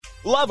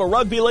Love a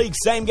rugby league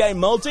same-game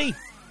multi?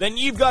 Then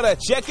you've got to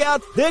check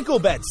out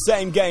Picklebet's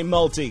same-game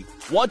multi.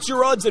 Watch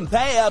your odds and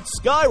payouts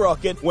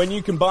skyrocket when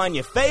you combine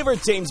your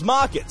favourite team's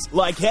markets,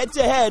 like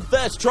head-to-head,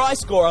 first try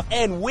scorer,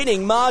 and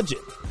winning margin.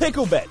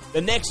 Picklebet,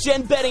 the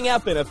next-gen betting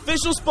app and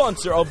official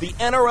sponsor of the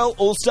NRL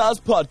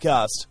Allstars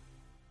podcast.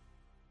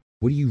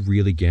 What are you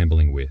really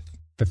gambling with?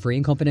 For free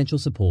and confidential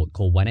support,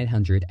 call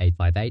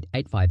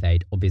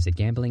 1-800-858-858 or visit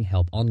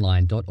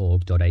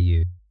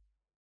gamblinghelponline.org.au.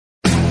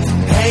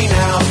 Hey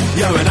now,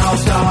 you're an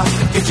all-star,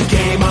 get your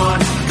game on,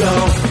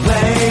 go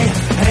play.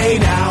 Hey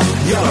now,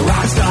 you're a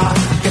rock star,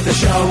 get the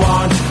show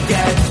on,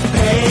 get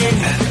paid.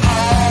 And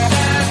all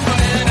that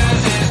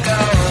glitters is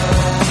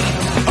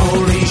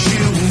gold. Only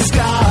shooting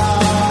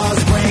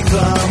stars break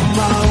the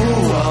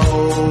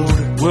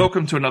mold.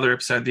 Welcome to another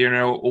episode of the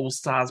NRL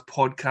All-Stars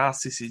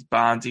podcast. This is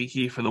Barnesy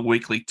here for the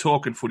weekly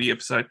Talkin' Footy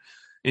episode.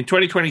 In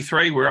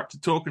 2023, we're up to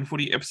Talkin'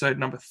 Footy episode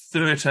number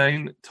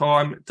 13.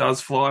 Time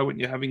does fly when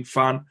you're having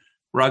fun.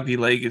 Rugby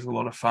league is a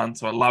lot of fun,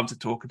 so I love to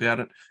talk about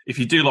it. If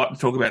you do like to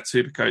talk about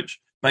Supercoach,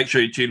 make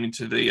sure you tune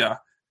into the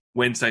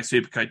Wednesday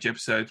Supercoach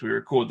episodes. We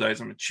record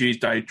those on a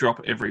Tuesday,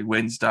 drop every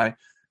Wednesday.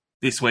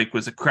 This week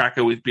was a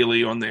cracker with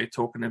Billy on there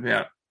talking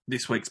about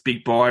this week's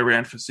big buy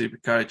round for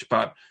Supercoach.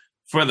 But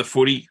for the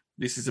footy,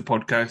 this is a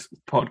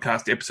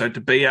podcast episode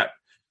to be at.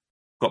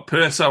 Got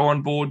Perso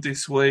on board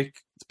this week.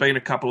 It's been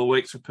a couple of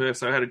weeks for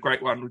Perso. I had a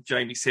great one with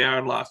Jamie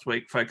Sowen last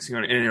week, focusing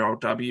on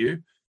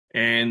NRLW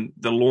and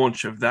the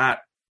launch of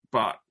that.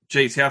 But,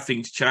 geez, how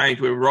things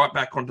change. We're right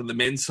back onto the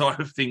men's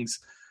side of things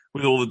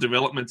with all the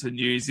developments and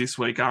news this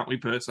week, aren't we,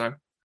 Perso?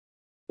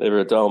 Never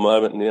a dull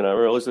moment in the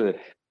NRL, is there?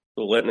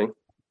 All happening.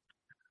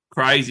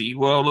 Crazy.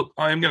 Well, look,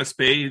 I am going to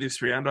spare you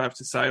this round, I have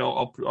to say.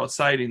 I'll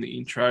say it in the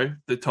intro.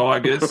 The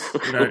Tigers,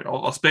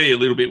 I'll spare you a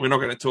little bit. We're not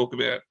going to talk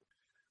about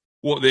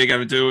what they're going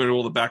to do and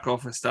all the back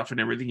office stuff and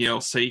everything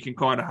else, so you can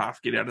kind of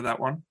half get out of that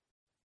one.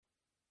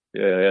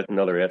 Yeah,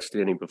 another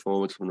outstanding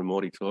performance from the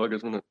mighty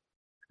Tigers, wasn't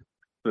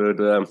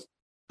it?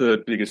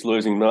 Third biggest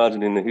losing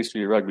margin in the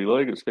history of rugby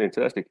league. It was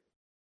fantastic.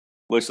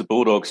 At least the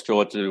Bulldogs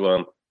tried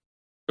to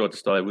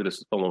stay with us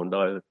the following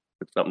day.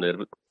 Get something out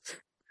of it.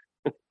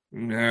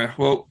 Yeah,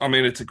 well, I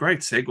mean, it's a great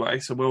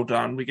segue, so well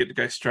done. We get to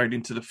go straight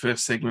into the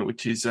first segment,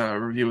 which is a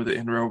review of the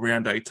NRL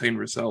Round 18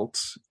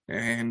 results.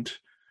 And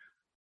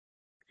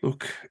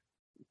look,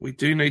 we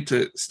do need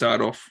to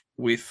start off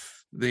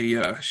with the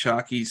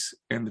Sharkies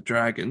and the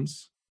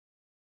Dragons.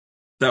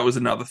 That was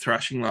another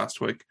thrashing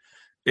last week.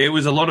 There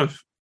was a lot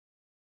of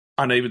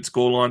uneven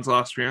scorelines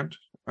last round.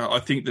 I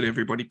think that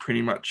everybody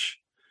pretty much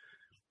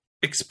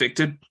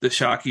expected the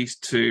Sharkies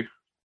to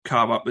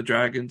carve up the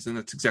Dragons, and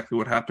that's exactly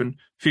what happened.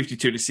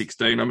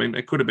 52-16. I mean,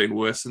 it could have been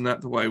worse than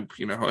that. The way, I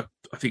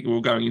think we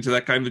were going into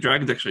that game, the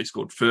Dragons actually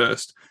scored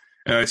first.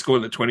 They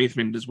scored in the 20th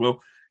minute as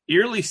well.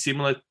 Eerily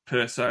similar,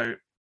 Perso,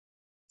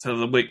 to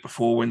the week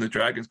before when the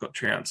Dragons got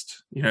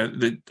trounced.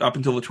 Up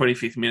until the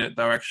 25th minute,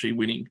 they were actually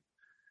winning,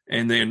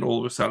 and then all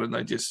of a sudden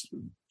they just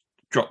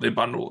dropped their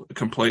bundle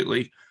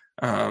completely.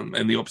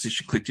 And the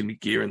opposition clicked into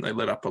gear and they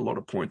let up a lot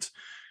of points.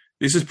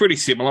 This is pretty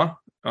similar.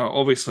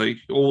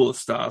 Obviously, all the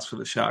stars for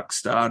the Sharks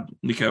starred.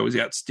 Nico was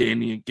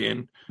outstanding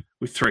again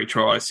with 3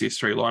 try assists,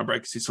 3 line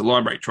break assists, a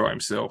line break try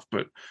himself.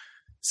 But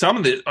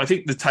I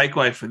think the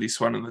takeaway for this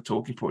one and the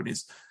talking point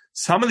is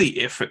some of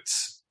the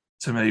efforts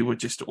to me were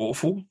just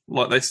awful.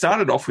 Like, they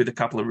started off with a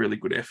couple of really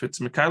good efforts.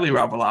 Mikaele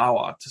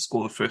Ravalawa to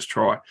score the first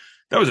try.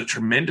 That was a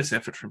tremendous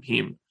effort from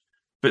him.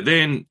 But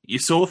then you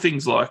saw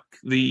things like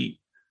the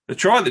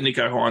try that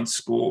Nicho Hynes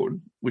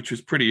scored, which was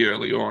pretty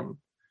early on,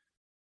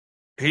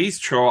 his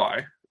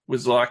try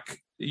was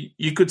like,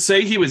 you could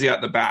see he was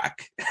out the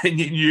back and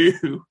you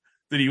knew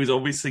that he was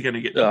obviously going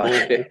to get the ball.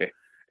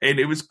 And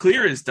it was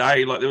clear as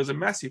day, like there was a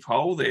massive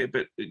hole there,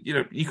 but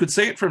you could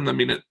see it from the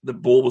minute the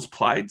ball was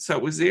played. So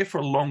it was there for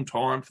a long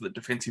time for the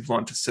defensive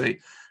line to see.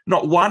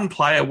 Not one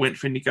player went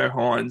for Nicho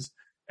Hynes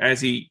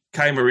as he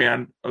came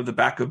around of the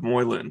back of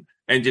Moylan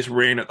and just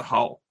ran at the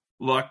hole.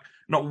 Like,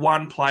 not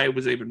one player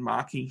was even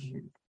marking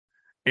him.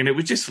 And it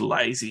was just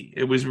lazy.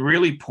 It was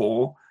really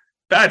poor.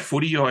 Bad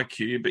footy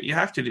IQ, but you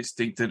have to just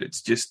think that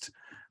it's just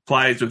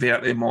players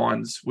without their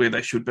minds where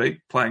they should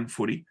be playing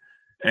footy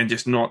and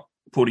just not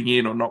putting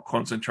in or not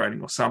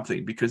concentrating or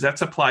something, because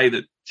that's a play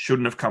that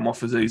shouldn't have come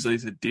off as easily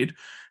as it did.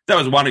 That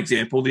was one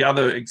example. The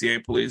other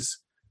example is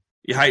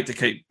you hate to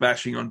keep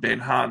bashing on Ben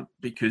Hunt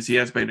because he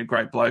has been a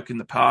great bloke in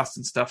the past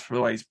and stuff for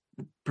the way he's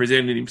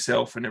presented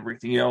himself and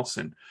everything else.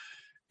 And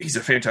he's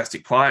a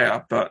fantastic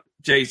player, but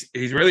geez,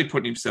 he's really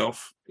putting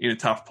himself in a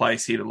tough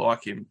place here to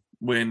like him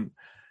when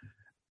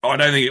I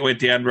don't think it went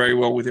down very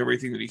well with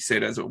everything that he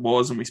said as it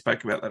was. And we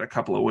spoke about that a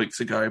couple of weeks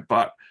ago,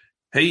 but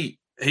he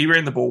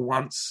ran the ball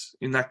once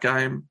in that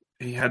game.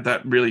 He had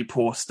that really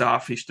poor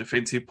starfish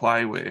defensive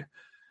play where,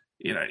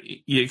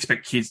 you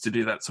expect kids to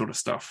do that sort of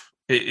stuff.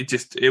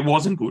 It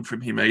wasn't good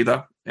from him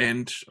either.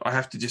 And I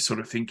have to just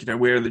sort of think,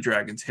 where are the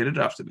Dragons headed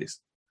after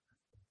this?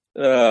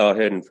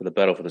 Heading for the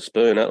battle for the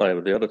spoon, aren't they,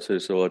 with the other two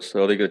sides?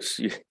 So I think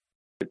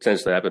it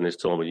tends to happen this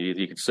time of year.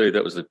 You could see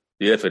that was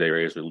the effort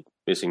areas were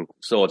missing.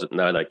 Sides that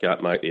know they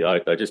can't make the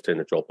 8, they just tend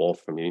to drop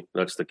off from you.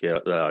 That's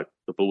the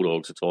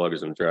Bulldogs, the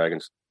Tigers and the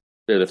Dragons.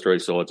 They're the 3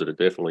 sides that are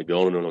definitely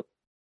gone, and I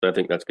don't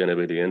think that's going to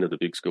be the end of the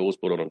big scores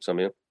put on them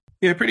somehow.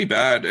 Yeah, pretty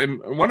bad. And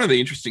one of the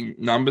interesting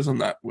numbers on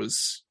that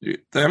was they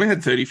only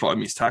had 35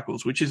 missed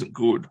tackles, which isn't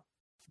good,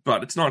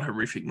 but it's not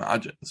horrific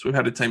margins. We've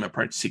had a team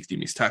approach 60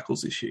 missed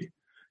tackles this year.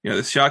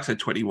 The Sharks had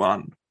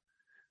 21,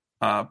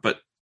 but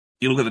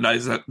you look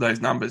at those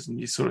numbers and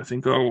you sort of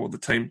think, oh, well, the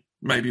team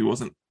maybe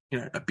wasn't,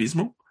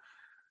 abysmal.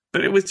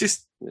 But it was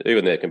just...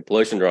 Even their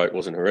completion rate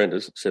wasn't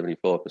horrendous at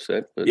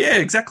 75%. But... Yeah,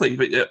 exactly.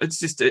 But it's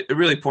just, it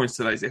really points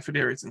to those effort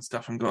areas and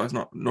stuff and guys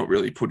not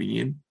really putting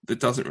in. That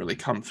doesn't really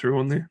come through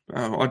on there.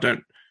 I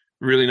don't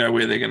really know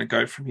where they're going to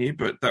go from here,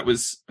 but that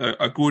was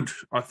a good,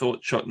 I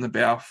thought, shot in the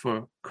bow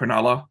for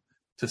Cronulla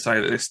to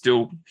say that they're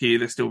still here,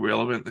 they're still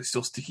relevant, they're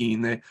still sticking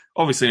in there.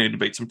 Obviously need to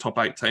beat some top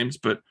 8 teams,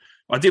 but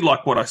I did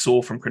like what I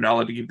saw from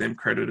Cronulla, to give them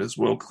credit as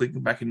well,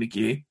 clicking back into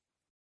gear.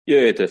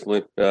 Yeah,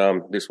 definitely.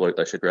 This week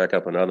they should rack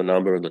up another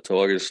number of the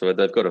Tigers, so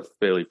they've got a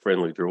fairly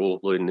friendly draw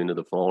leading into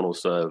the final,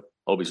 so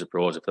I'll be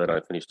surprised if they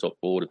don't finish top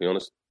 4, to be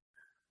honest.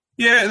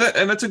 Yeah,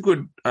 and that's a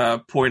good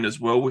point as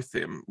well with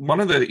them.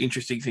 One of the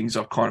interesting things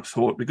I've kind of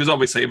thought, because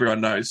obviously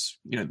everyone knows,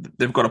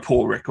 they've got a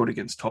poor record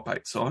against top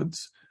 8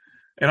 sides.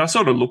 And I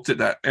sort of looked at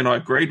that and I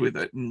agreed with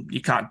it. And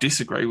you can't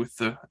disagree with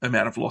the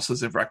amount of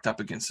losses they've racked up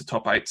against the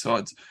top 8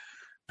 sides.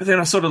 But then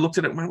I sort of looked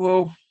at it and went,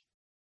 well,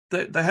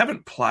 they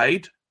haven't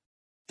played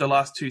the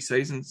last 2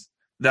 seasons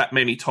that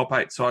many top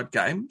 8 side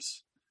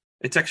games.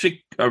 It's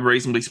actually a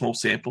reasonably small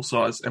sample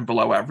size and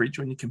below average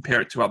when you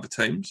compare it to other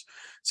teams.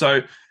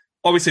 So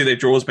obviously their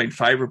draw has been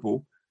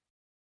favourable.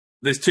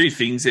 There's 2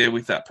 things there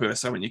with that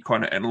person when you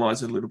kind of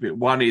analyse it a little bit.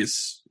 One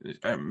is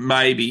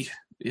maybe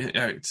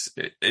it's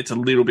a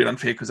little bit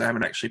unfair because they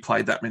haven't actually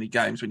played that many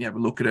games. When you have a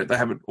look at it, they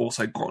haven't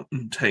also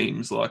gotten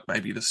teams like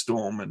maybe the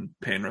Storm and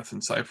Penrith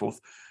and so forth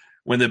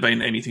when they've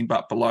been anything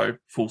but below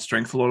full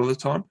strength a lot of the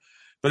time.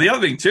 But the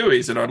other thing too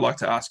is that I'd like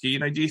to ask you,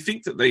 do you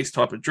think that these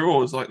type of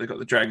draws, like they've got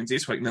the Dragons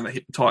this week and then they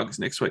hit the Tigers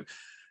next week,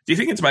 do you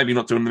think it's maybe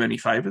not doing them any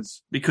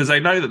favours? Because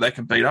they know that they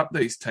can beat up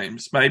these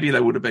teams. Maybe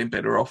they would have been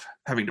better off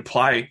having to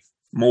play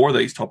more of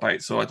these top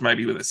 8 sides,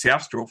 maybe with a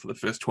South draw for the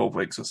first 12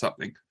 weeks or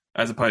something,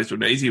 as opposed to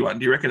an easy one.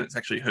 Do you reckon it's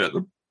actually hurt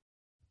them?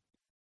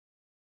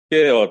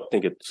 Yeah, I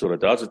think it sort of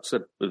does.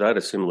 They had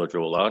a similar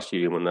draw last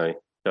year when they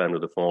came to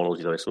the finals.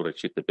 They sort of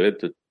shit the bed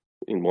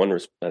in one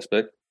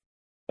aspect.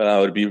 It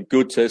would be a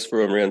good test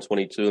for them round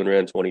 22 and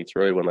round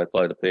 23 when they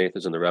play the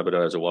Panthers and the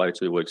Rabbitohs away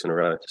 2 weeks in a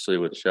row to see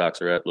where the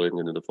Sharks are at leading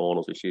into the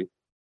finals this year.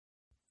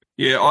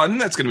 Yeah, I think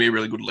that's going to be a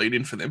really good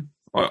lead-in for them.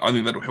 I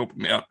think that'll help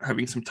them out,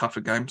 having some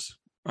tougher games.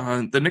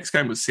 The next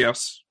game was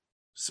South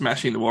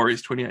smashing the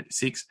Warriors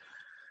 28-6.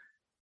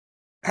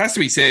 Has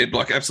to be said,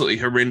 absolutely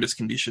horrendous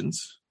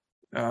conditions.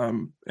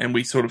 And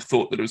we sort of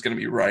thought that it was going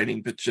to be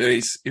raining, but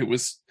geez, it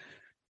was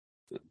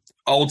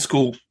old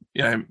school,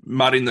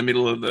 mud in the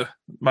middle of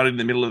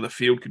the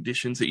field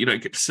conditions that you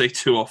don't get to see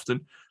too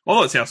often.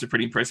 All those Souths are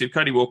pretty impressive.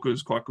 Cody Walker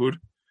was quite good,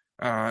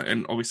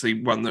 and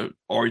obviously won the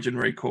Origin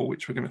recall,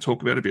 which we're going to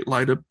talk about a bit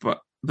later. But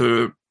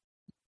the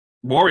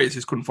Warriors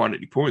just couldn't find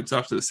any points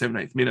after the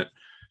 17th minute.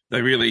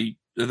 They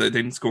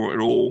didn't score at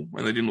all,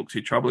 and they didn't look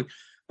too troubling.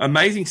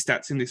 Amazing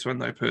stats in this one,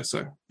 though,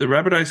 Perso. The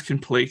Rabbitohs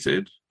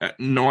completed at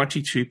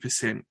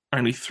 92%,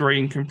 only 3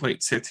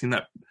 incomplete sets in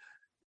that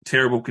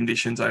terrible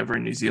conditions over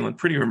in New Zealand.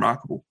 Pretty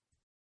remarkable.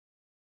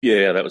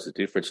 Yeah, that was the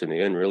difference in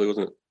the end, really,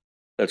 wasn't it?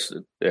 That's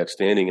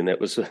outstanding, and that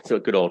was a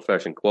good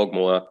old-fashioned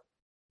quagmire,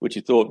 which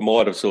you thought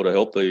might have sort of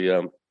helped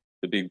the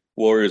big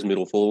Warriors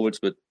middle forwards,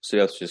 but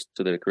South, just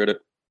to their credit,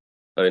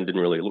 they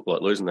didn't really look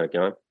like losing that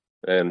game.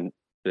 And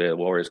the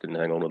Warriors couldn't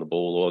hang on to the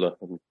ball either,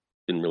 and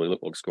didn't really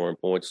look like scoring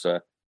points. So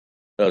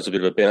that was a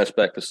bit of a bounce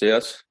back for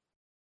South.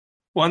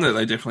 One that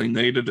they definitely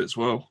needed as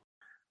well.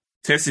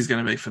 Test is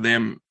going to be for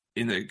them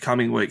in the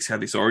coming weeks how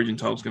this Origin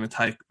title is going to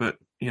take. But,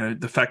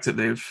 the fact that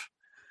they've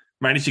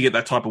managed to get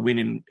that type of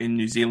win in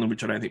New Zealand,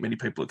 which I don't think many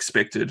people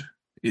expected,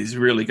 is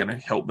really going to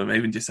help them.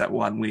 Even just that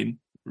one win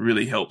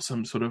really helps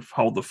them sort of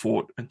hold the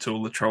fort until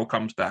Latrell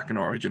comes back and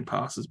Origin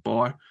passes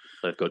by.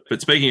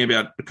 But speaking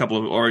about a couple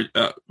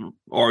of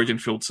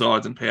Origin-filled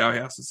sides and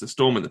powerhouses, the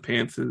Storm and the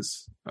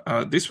Panthers,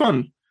 this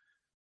one,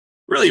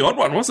 really odd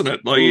one, wasn't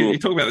it? You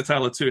talk about the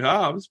tale of 2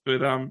 halves, but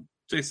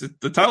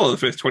the tale of the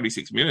first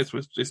 26 minutes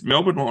was just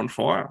Melbourne were on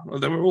fire.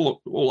 They were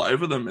all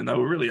over them, and they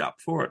were really up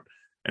for it.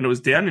 And it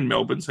was down in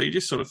Melbourne, so you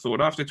just sort of thought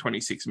after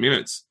 26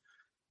 minutes,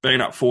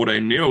 being up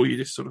 14-0, you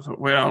just sort of thought,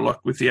 wow,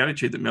 with the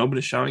attitude that Melbourne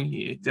is showing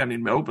here down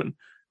in Melbourne,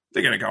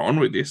 they're going to go on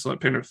with this.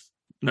 Penrith,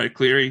 no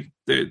Cleary,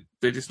 they're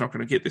just not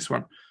going to get this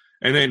one.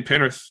 And then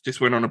Penrith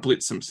just went on a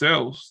blitz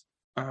themselves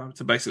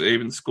to basically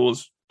even the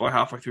scores by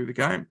halfway through the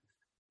game.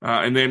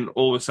 And then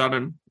all of a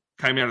sudden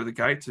came out of the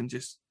gates and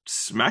just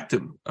smacked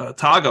him.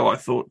 Targo, I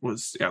thought,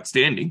 was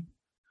outstanding.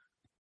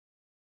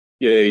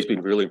 Yeah, he's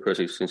been really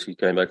impressive since he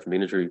came back from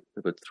injury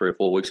about 3 or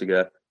 4 weeks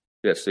ago.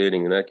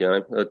 Outstanding in that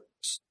game.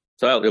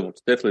 it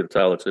was definitely the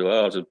tale of two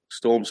halves.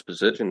 Storm's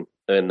possession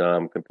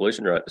and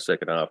completion rate the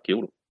second half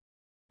killed them.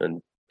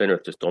 And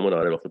Penrith just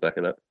dominated off the back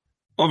of that.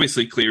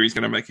 Obviously, Cleary's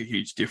going to make a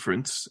huge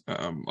difference.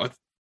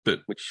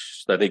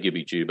 Which they think he'll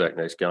be due back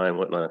next game,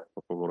 won't they?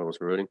 From what I was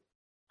reading.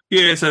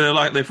 Yeah, so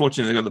they're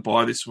fortunate they got the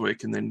bye this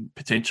week, and then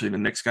potentially the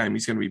next game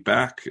he's going to be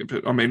back.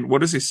 But I mean,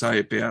 what does this say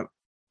about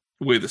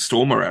where the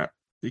Storm are at?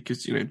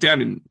 Because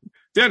down in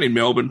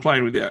Melbourne,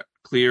 playing without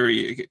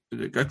Cleary, a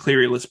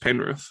Clearyless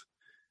Penrith,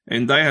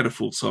 and they had a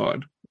full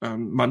side.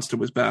 Munster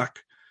was back.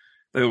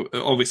 They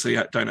obviously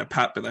don't have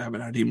Pat, but they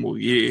haven't had him all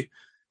year.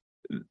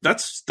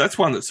 That's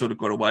one that sort of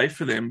got away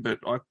for them. But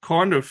I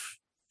kind of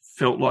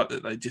felt like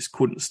that they just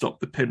couldn't stop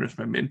the Penrith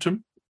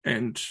momentum.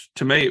 And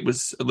to me, it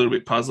was a little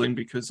bit puzzling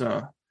because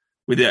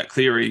without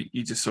Cleary,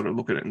 you just sort of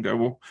look at it and go,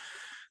 well,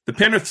 the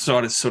Penrith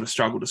side has sort of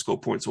struggled to score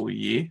points all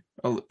year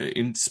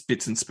in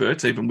spits and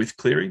spurts, even with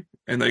Cleary.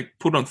 And they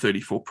put on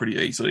 34 pretty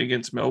easily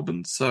against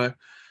Melbourne. So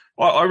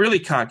I really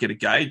can't get a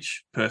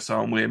gauge, per se,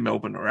 on where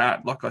Melbourne are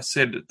at. Like I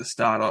said at the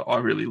start, I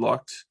really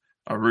liked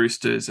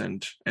Roosters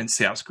and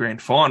South's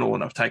grand final,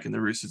 and I've taken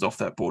the Roosters off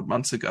that board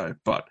months ago.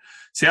 But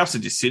Souths are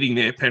just sitting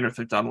there. Penrith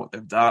have done what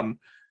they've done.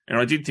 And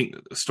I did think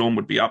that the Storm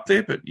would be up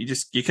there, but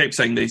you keep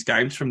seeing these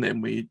games from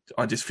them where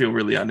I just feel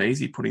really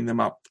uneasy putting them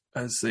up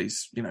as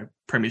these,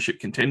 premiership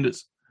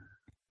contenders.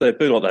 They've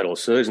been like that all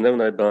season, haven't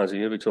they,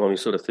 Barnesy? Every time you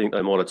sort of think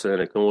they might have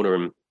turned a corner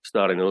and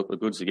starting to look the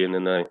goods again,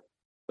 and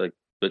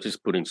they're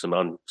just putting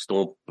some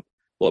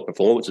Storm-like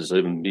performances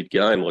even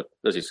mid-game. Like,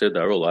 as you said,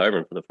 they were all over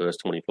him for the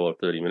first 25,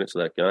 30 minutes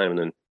of that game, and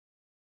then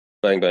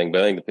bang, bang,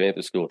 bang, the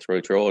Panthers scored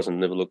 3 tries and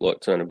never looked like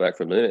turning back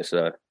from there.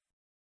 So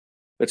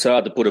it's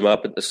hard to put them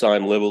up at the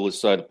same level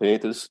as, say, the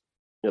Panthers.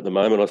 At the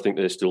moment, I think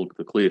they're still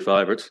the clear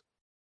favourites.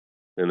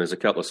 And there's a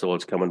couple of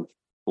sides coming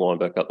flying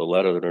back up the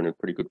ladder that are in a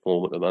pretty good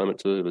form at the moment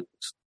too. But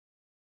it's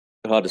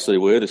hard to see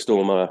where the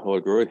Storm are, I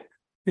agree.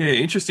 Yeah,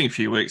 interesting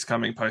few weeks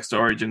coming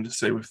post-Origin to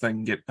see if they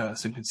can get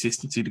some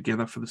consistency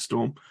together for the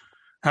Storm.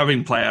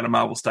 Having play out of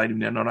Marvel Stadium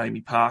now, not Amy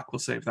Park, we'll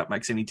see if that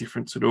makes any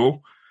difference at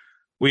all.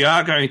 We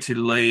are going to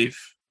leave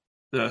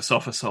the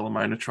Sofa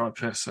Solomona tribe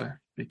first, so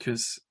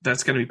because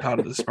that's going to be part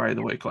of the spray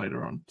the week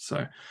later on.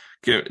 So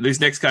this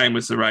next game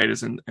was the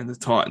Raiders and the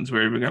Titans.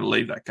 We're going to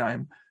leave that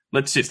game.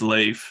 Let's just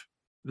leave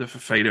the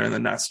Fafita and the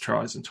Nas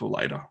tries until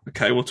later.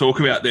 Okay, we'll talk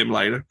about them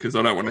later because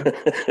I don't want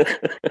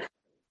to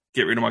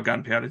get rid of my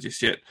gunpowder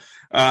just yet.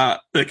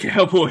 The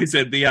Cowboys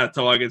and the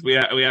Tigers, we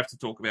have to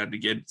talk about it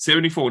again.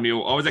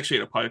 74-0. I was actually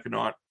at a poker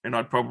night and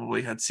I'd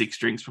probably had 6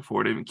 drinks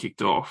before it even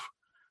kicked off.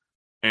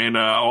 And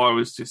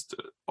I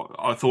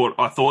thought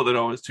that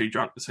I was too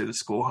drunk to see the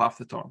score half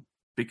the time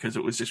because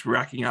it was just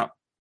racking up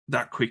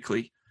that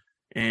quickly.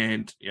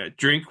 And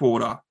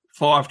Drinkwater,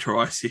 5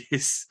 tries,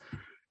 yes.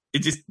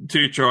 It just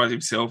 2 tries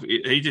himself.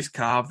 He just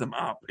carved them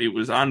up. It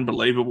was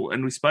unbelievable.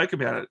 And we spoke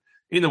about it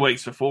in the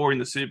weeks before in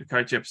the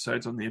Supercoach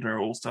episodes on the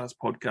NRL Allstars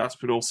podcast,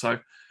 but also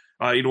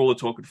in all the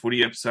Talking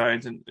Footy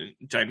episodes. And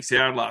Jamie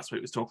Soward last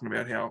week was talking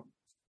about how,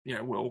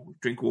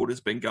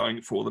 Drinkwater's been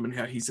going for them and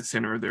how he's the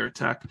centre of their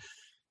attack.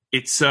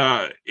 It's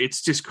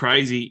just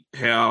crazy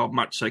how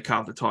much they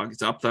carved the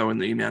Tigers up, though,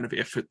 and the amount of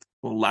effort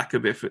or lack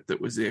of effort that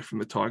was there from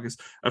the Tigers.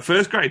 A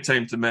first-grade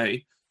team, to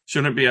me,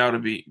 shouldn't be able to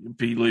be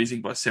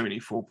losing by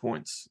 74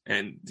 points.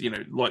 And,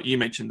 like you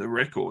mentioned, the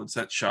records,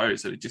 that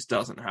shows that it just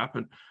doesn't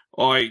happen.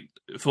 I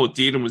thought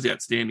Dearden was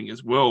outstanding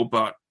as well,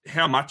 but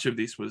how much of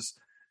this was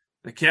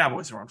the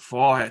Cowboys are on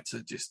fire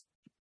to just,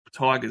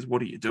 Tigers,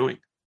 what are you doing?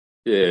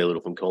 Yeah, a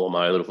little from column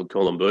A, a little from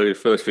column B. The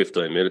first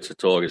 15 minutes, the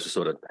Tigers are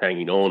sort of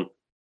hanging on.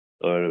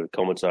 The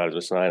commentators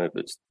were saying it,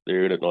 but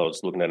they're in it, and I was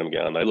looking at them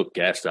going, they looked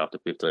gassed after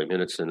 15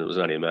 minutes, and it was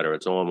only a matter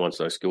of time. Once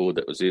they scored,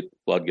 that was it.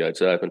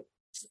 Floodgates open.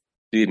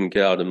 Dearden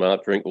carved them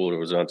up. Drinkwater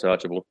was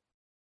untouchable.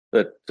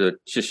 That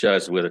just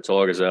shows where the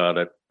Tigers are.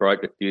 That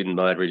break that Dearden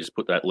made, where he just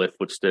put that left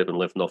foot step and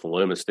left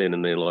Nofaluma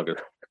standing there like a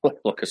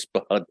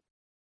spud.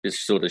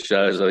 Just sort of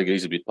shows, I think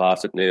he's a bit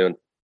past it now. And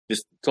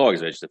just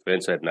Tigers' edge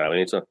defence had no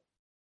answer.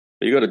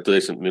 But you got a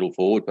decent middle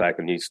forward pack,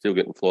 and he's still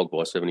getting flogged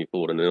by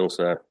 74-0.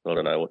 So I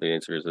don't know what the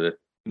answer is there.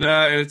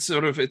 No, it's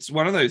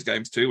one of those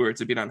games too where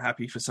it's a bit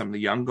unhappy for some of the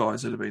young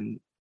guys that have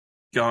been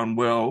going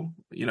well.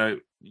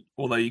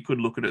 Although you could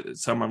look at it that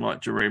someone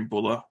like Jareem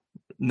Buller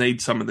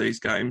needs some of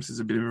these games as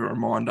a bit of a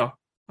reminder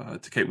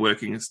to keep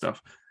working and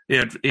stuff. He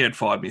had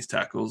 5 missed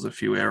tackles, a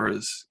few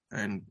errors,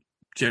 and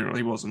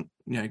generally wasn't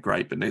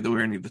great. But neither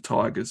were any of the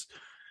Tigers.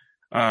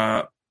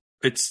 I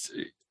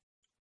sort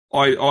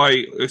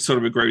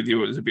of agree with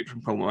you. It was a bit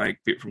from column A, a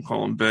bit from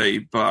column B,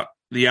 but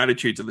the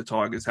attitudes of the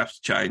Tigers have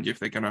to change if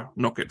they're going to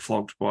not get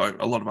flogged by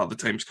a lot of other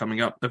teams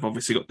coming up. They've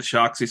obviously got the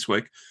Sharks this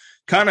week.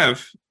 Can't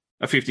have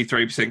a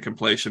 53%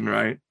 completion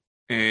rate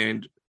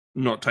and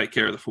not take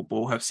care of the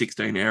football, have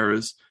 16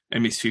 errors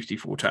and miss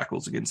 54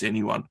 tackles against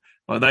anyone.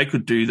 Like, they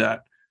could do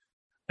that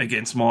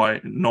against my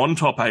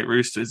non-top 8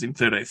 Roosters in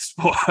 13th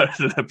spot.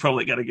 They're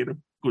probably going to get a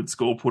good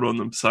score put on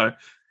them. So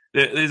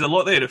there's a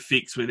lot there to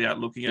fix without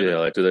looking at it.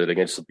 Yeah, they do that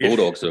against the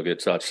Bulldogs. They'll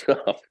get touched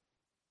up.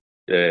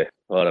 Yeah,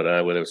 I don't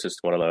know whether it's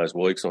just one of those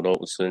weeks or not.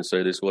 We'll soon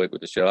see this week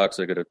with the Sharks.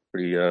 They've got a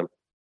pretty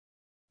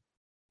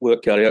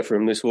work cut out for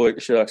him this week.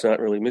 The Sharks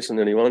aren't really missing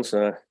anyone,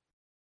 so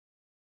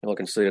I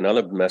can see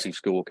another massive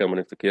score coming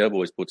if the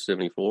Cowboys put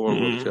 74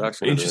 on the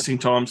Sharks. Interesting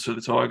times for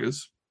the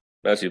Tigers.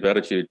 Massive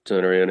attitude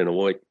turnaround in a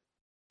week.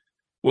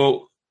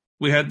 Well,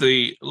 we had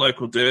the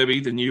local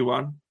derby, the new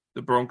one,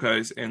 the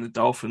Broncos and the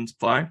Dolphins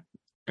play,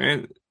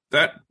 and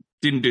that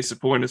didn't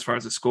disappoint as far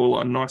as the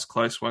scoreline. Nice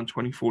close one,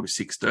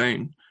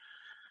 24-16.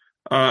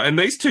 And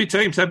these two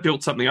teams have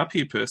built something up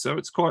here, Perso.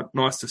 It's quite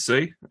nice to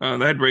see. They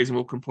had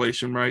reasonable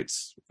completion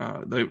rates.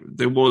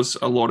 There was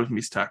a lot of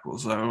missed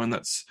tackles, though, and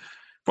that's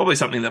probably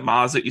something that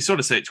mars it. You sort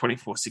of see it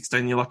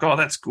 24-16. You're like, oh,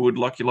 that's good.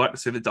 Like, you like to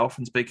see the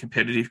Dolphins be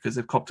competitive because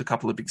they've copped a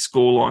couple of big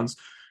scorelines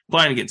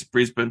playing against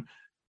Brisbane.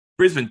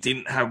 Brisbane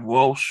didn't have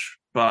Walsh,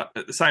 but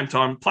at the same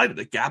time played at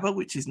the Gabba,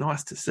 which is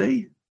nice to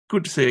see.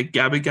 Good to see a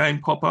Gabba game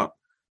pop up.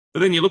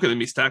 But then you look at the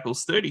missed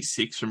tackles,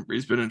 36 from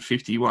Brisbane and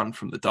 51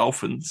 from the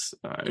Dolphins.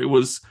 It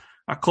was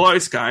a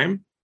close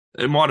game.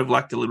 It might have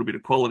lacked a little bit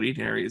of quality in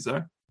areas,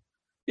 though.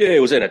 Yeah,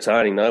 it was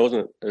entertaining, though,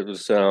 wasn't it? It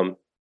was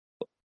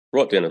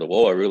right down to the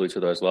wire, really, to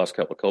those last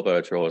couple of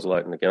Cobbo tries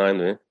late in the game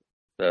there.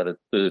 To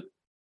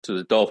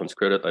the Dolphins'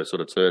 credit, they've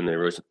sort of turned their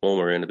recent form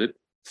around a bit.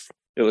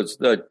 It was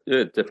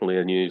definitely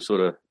a new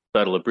sort of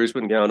Battle of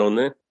Brisbane going on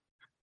there.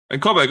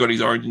 And Cobbo got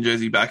his Origin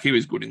jersey back. He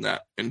was good in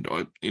that. And,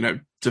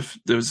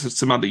 there was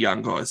some other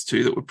young guys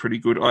too that were pretty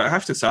good. I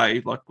have to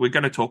say, like, we're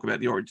going to talk about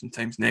the Origin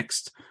teams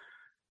next,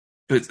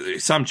 but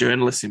some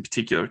journalists in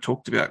particular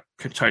talked about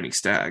Tony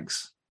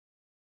Staggs.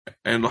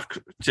 And, like,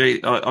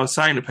 gee, I was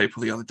saying to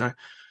people the other day,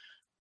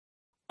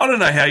 I don't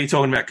know how you're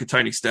talking about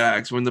Tony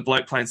Staggs when the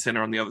bloke playing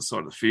centre on the other side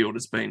of the field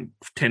has been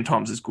 10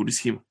 times as good as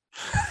him.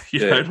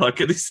 you know, like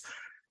this.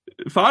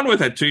 Farnworth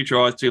had 2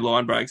 tries, 2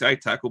 line breaks,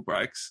 8 tackle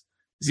breaks,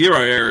 0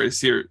 errors,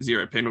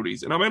 0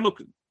 penalties. And I mean,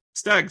 look,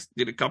 Staggs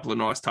did a couple of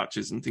nice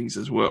touches and things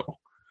as well.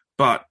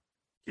 But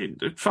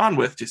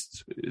Farnworth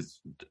just is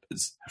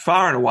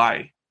far and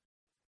away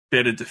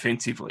better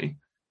defensively.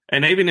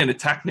 And even in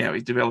attack now,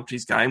 he's developed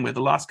his game where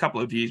the last couple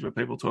of years where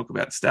people talk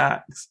about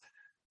Staggs,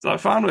 so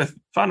Farnworth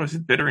is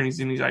better in his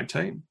own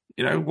team.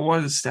 You know,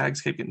 why does Staggs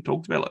keep getting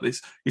talked about like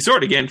this? You saw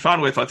it again.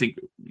 Farnworth, I think,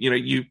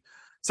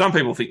 some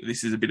people think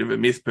this is a bit of a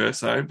myth per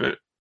se, but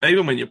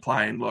even when you're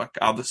playing like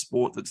other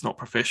sport that's not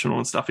professional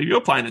and stuff, if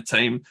you're playing a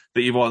team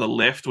that you've either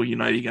left or you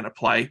know you're going to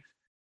play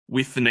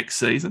with the next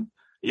season,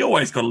 you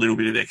always got a little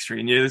bit of extra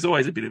in you. There's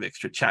always a bit of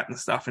extra chat and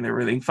stuff and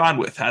everything.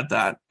 Farnworth had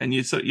that, and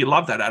you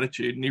love that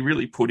attitude, and he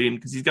really put in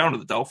because he's going to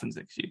the Dolphins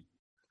next year.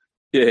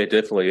 Yeah,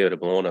 definitely. Yeah, to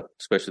Blorna,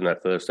 especially in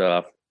that first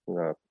half.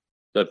 They're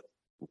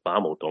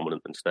far more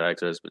dominant than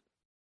Staggs has, but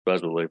I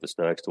suppose we'll leave the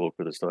Staggs talk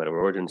for the State of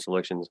Origin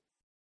selections.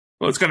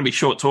 Well, it's going to be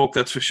short talk,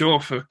 that's for sure,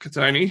 for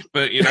Katoni.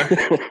 But,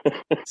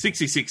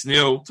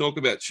 66-0, talk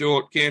about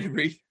short.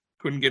 Canterbury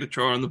couldn't get a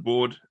try on the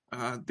board.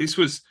 This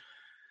was,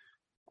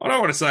 I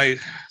don't want to say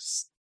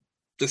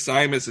the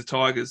same as the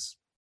Tigers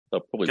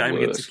game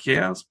against the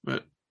Cows,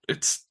 but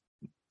it's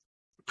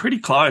pretty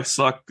close.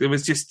 Like, it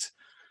was just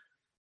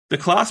the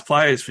class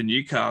players for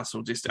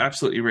Newcastle just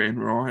absolutely ran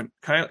right.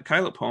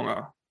 Caleb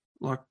Ponga,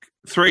 like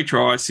 3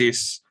 try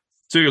assists,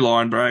 2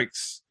 line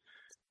breaks,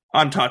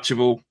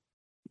 untouchable,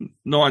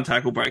 9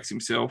 tackle breaks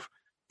himself.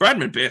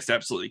 Bradman Best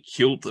absolutely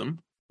killed them.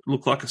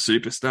 Looked like a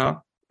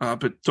superstar.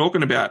 But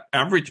talking about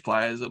average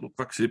players that look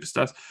like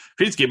superstars,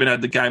 Fitzgibbon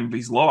had the game of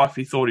his life.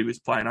 He thought he was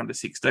playing under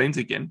 16s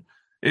again.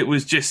 It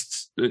was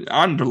just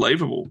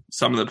unbelievable,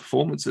 some of the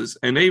performances.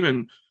 And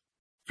even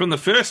from the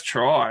first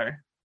try,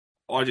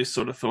 I just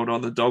sort of thought, oh,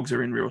 the Dogs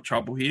are in real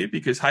trouble here,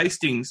 because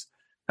Hastings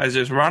has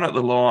just run at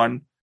the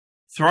line,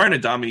 thrown a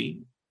dummy,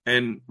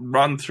 and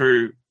run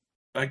through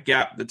a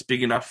gap that's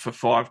big enough for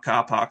 5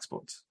 car park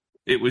spots.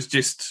 It was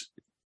just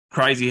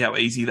crazy how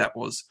easy that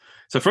was.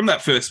 So from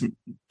that first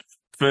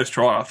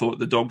try, I thought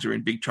the Dogs are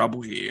in big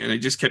trouble here, and it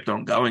just kept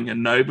on going,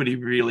 and nobody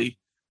really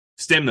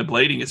stemmed the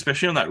bleeding,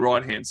 especially on that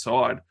right-hand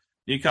side.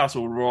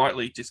 Newcastle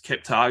rightly just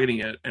kept targeting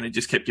it, and it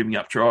just kept giving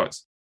up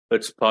tries.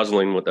 It's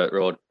puzzling with that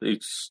rod.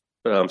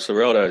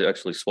 Serraldo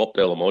actually swapped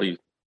Alamotti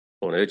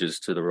on edges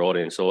to the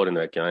right-hand side in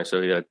that game,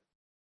 so he had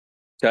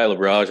Caleb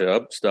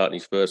Raja starting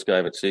his first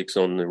game at 6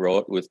 on the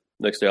right, with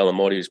next to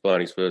Alamotti, who's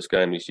playing his first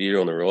game this year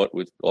on the right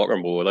with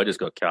Ockenboy. They just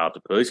got carved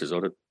to pieces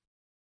on it.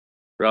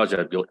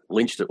 Raja got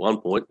lynched at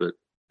one point, but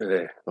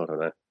I don't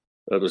know.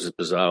 That was a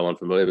bizarre one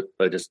for me, but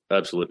they just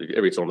absolutely,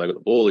 every time they got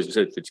the ball, as you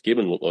said,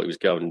 Fitzgibbon looked like he was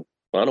covered in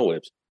funnel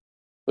webs.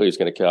 He was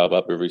going to carve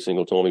up every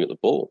single time he got the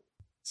ball.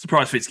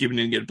 Surprised Fitzgibbon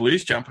didn't get a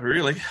Blues jumper,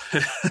 really.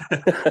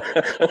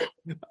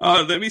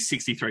 There'll be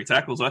 63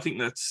 tackles. I think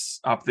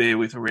that's up there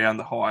with around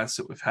the highest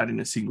that we've had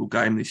in a single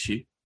game this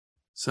year.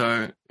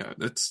 So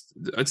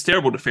it's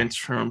terrible defence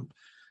from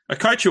a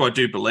coach who I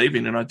do believe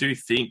in, and I do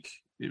think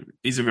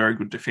is a very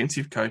good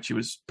defensive coach. He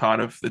was part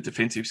of the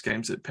defensive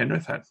schemes that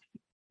Penrith had.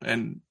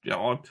 And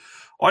I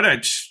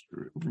don't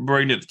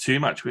read it too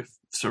much with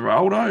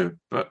Serraldo,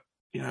 but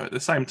at the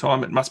same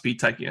time, it must be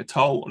taking a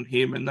toll on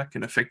him, and that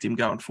can affect him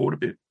going forward a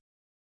bit.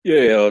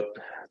 Yeah,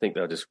 I think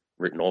they're just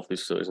written off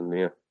this season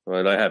now. I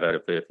mean, they have had a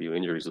fair few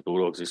injuries, the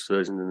Bulldogs, this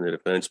season in their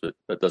defence, but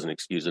that doesn't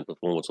excuse a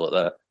performance like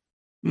that.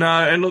 No,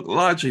 and look,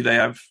 largely they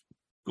have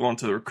gone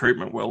to the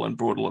recruitment well and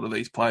brought a lot of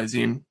these players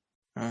in,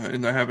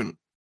 and they haven't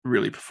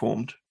really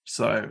performed.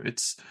 So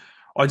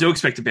I do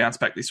expect to bounce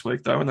back this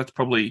week, though, and that's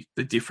probably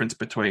the difference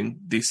between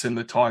this and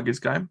the Tigers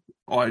game.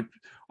 I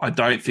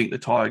don't think the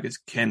Tigers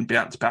can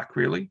bounce back,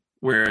 really,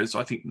 whereas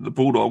I think the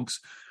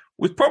Bulldogs,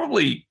 with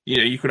probably,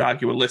 you could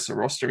argue a lesser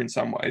roster in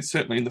some ways,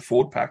 certainly in the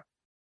forward pack,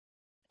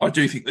 I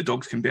do think the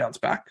Dogs can bounce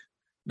back.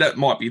 That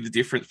might be the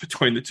difference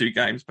between the two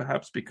games,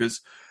 perhaps,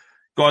 because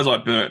guys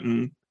like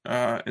Burton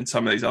and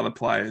some of these other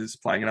players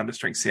playing an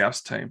understrength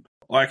Souths team,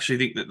 I actually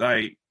think that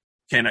they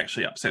can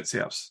actually upset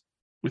Souths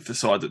with the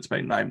side that's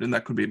been named, and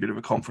that could be a bit of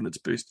a confidence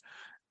boost.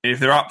 And if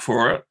they're up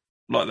for it,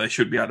 like, they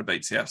should be able to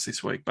beat Souths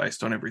this week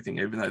based on everything,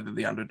 even though they're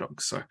the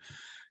underdogs. So,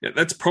 yeah,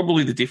 that's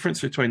probably the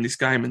difference between this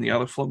game and the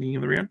other flogging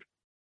of the round.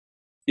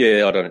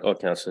 Yeah, I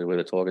can't see where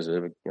the Tigers are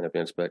ever going to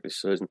bounce back this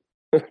season,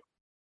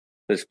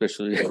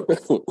 especially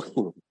especially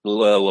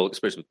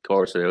with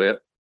Coruscant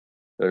out.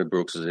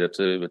 Brooks is out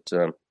too, but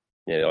I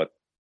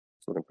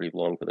sort of pretty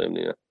long for them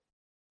now.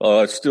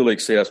 I still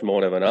think South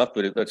might have enough,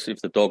 but if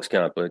the Dogs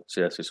can't beat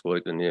South this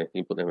week, then you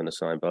can put them in the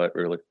same boat,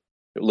 really.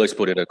 At least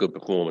put in a good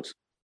performance.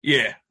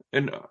 Yeah,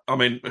 and I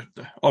mean,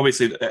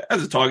 obviously,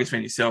 as a Tigers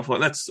fan yourself,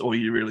 like, that's all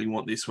you really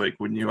want this week,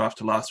 wouldn't you?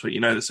 After last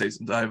week, the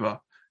season's over.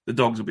 The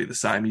Dogs will be the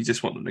same. You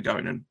just want them to go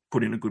in and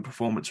put in a good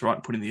performance, right?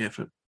 And put in the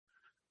effort.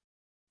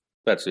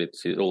 That's it.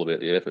 It's all about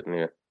the effort,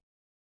 yeah.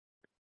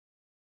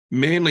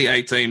 Manly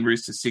 18,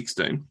 Roosters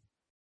 16.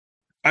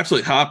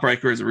 Absolute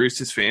heartbreaker as a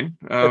Roosters fan.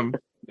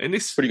 And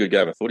this pretty good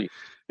game of footy.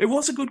 It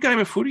was a good game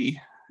of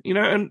footy,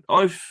 and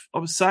I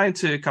was saying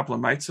to a couple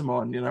of mates of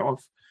mine,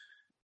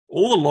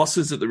 all the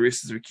losses that the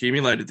Roosters have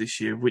accumulated this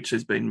year, which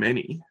has been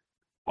many,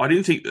 I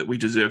didn't think that we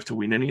deserved to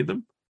win any of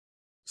them.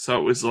 So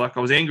it was like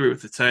I was angry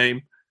with the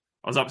team.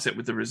 I was upset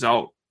with the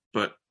result,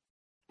 but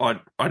I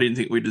didn't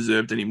think we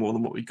deserved any more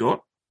than what we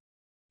got.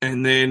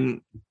 And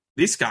then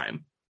this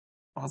game,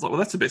 I was like, well,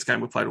 that's the best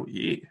game we've played all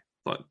year.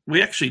 Like,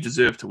 we actually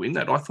deserved to win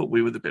that. I thought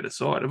we were the better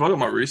side. Have I got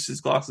my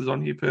Roosters glasses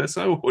on here,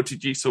 Perso, or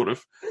did you sort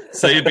of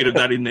see a bit of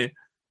that in there?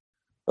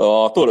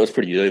 Oh, I thought it was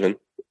pretty even.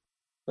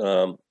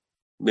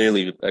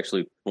 Manly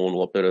actually performed a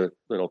lot better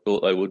than I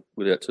thought they would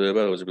without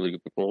Turbo. It was a really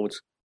good performance.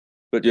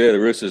 But yeah, the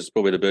Roosters is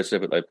probably the best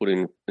effort they put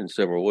in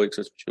several weeks,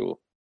 that's for sure.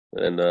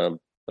 And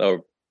they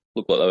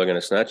looked like they were going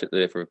to snatch it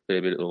there for a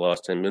fair bit of the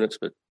last 10 minutes,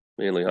 but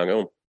Manly hung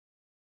on.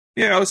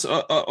 Yeah,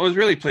 I was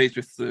really pleased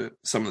with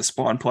some of the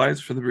spine players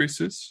for the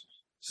Roosters.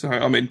 So,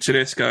 I mean,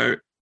 Tedesco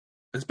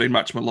has been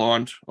much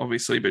maligned,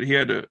 obviously, but he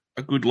had a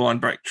good line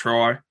break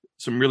try,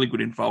 some really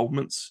good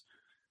involvements,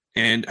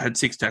 and had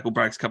 6 tackle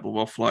breaks, a couple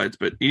of offloads,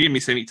 but he didn't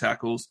miss any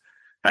tackles.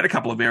 Had a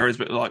couple of errors,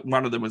 but like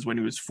one of them was when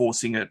he was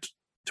forcing it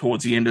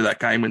towards the end of that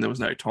game when there was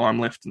no time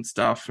left and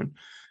stuff. And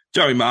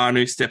Joey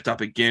Manu stepped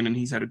up again, and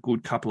he's had a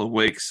good couple of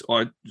weeks.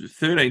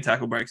 13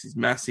 tackle breaks is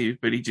massive,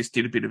 but he just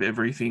did a bit of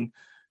everything.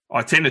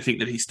 I tend to think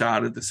that he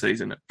started the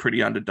season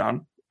pretty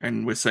underdone,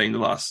 and we're seeing the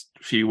last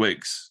few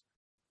weeks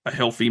a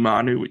healthy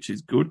Manu, which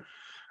is good.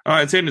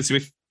 And Sandon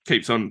Smith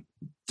keeps on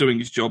doing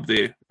his job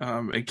there.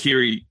 And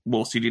Kiri,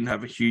 whilst he didn't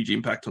have a huge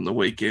impact on the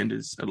weekend,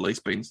 has at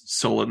least been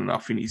solid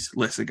enough in his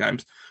lesser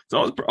games.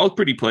 So I was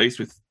pretty pleased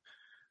with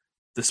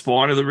the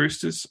spine of the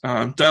Roosters.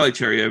 Daly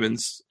Cherry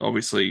Evans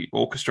obviously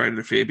orchestrated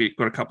a fair bit,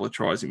 got a couple of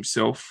tries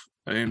himself.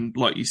 And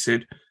like you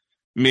said,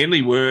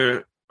 Manly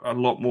were a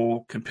lot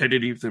more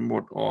competitive than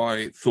what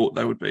I thought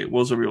they would be. It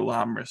was a real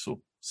arm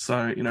wrestle.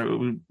 So, it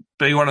would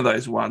be one of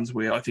those ones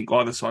where I think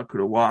either side could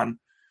have won.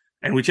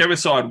 And whichever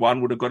side won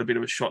would have got a bit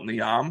of a shot in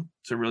the arm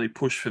to really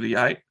push for the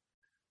 8.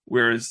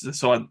 Whereas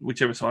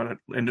whichever side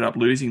ended up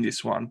losing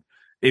this one,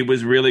 it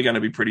was really going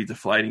to be pretty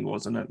deflating,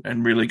 wasn't it?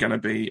 And really going to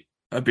be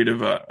a bit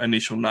of an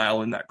initial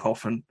nail in that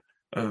coffin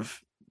of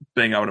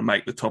being able to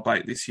make the top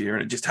 8 this year.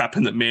 And it just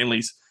happened that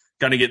Manly's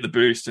going to get the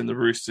boost and the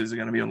Roosters are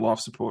going to be on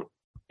life support.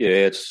 Yeah,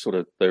 it's sort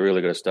of, they're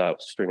really going to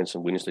start stringing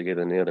some wins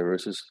together now, the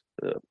Roosters.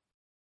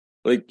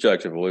 I think Jake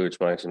Travojevic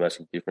makes a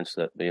massive difference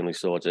to that Manly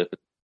side's effort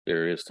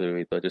areas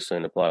too. They just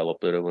seem to play a lot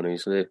better when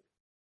he's there,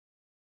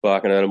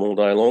 barking at them all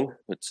day long.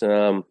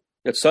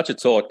 It's such a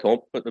tight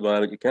comp at the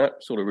moment. You can't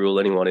sort of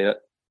rule anyone out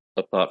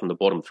apart from the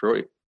bottom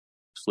 3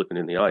 slipping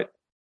in the 8.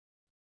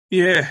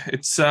 Yeah,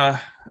 it's. I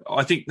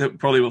think that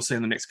probably we'll see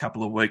in the next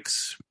couple of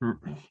weeks.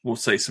 We'll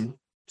see some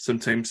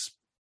teams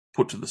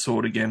put to the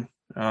sword again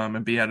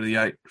and be out of the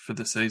 8 for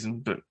the season.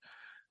 But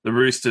the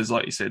Roosters,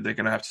 like you said, they're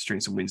going to have to string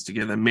some wins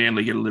together.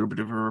 Manly get a little bit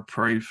of a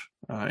reprieve,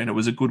 and it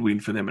was a good win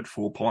for them at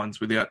 4 Pines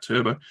without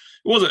Turbo.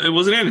 It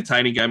was an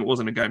entertaining game. It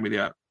wasn't a game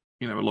without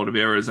a lot of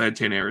errors. They had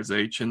 10 errors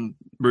each, and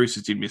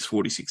Roosters did miss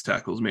 46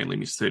 tackles. Manly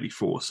missed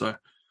 34, so it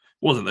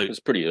was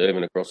pretty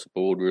even across the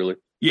board, really.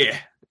 Yeah,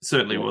 it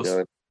certainly was.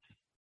 Going.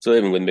 So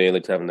even with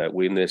Manly having that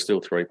win, they're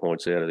still 3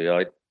 points out of the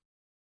 8.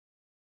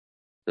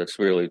 That's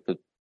really the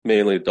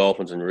Manly,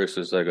 Dolphins, and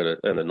Roosters. They got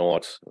and the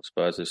Knights, I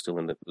suppose, they're still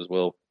in there as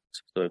well.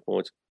 16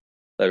 points.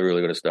 They've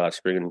really got to start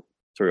stringing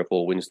 3 or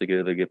 4 wins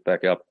together to get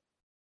back up,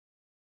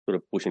 sort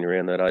of pushing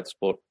around that 8th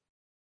spot.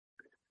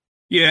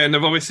 Yeah, and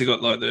they've obviously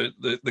got like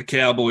the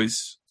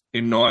Cowboys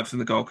in 9th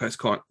and the Gold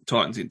Coast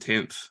Titans in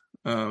 10th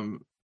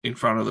in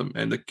front of them.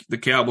 And the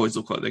Cowboys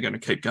look like they're going to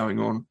keep going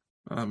on,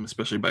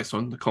 especially based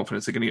on the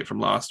confidence they're going to get from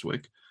last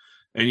week.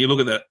 And you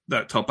look at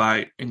that top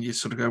 8 and you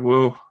sort of go,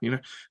 well,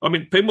 I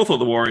mean, people thought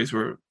the Warriors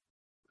were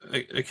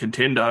a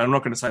contender. I'm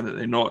not going to say that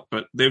they're not,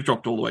 but they've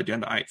dropped all the way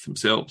down to 8th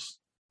themselves.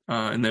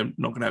 And they're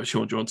not going to have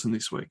Sean Johnson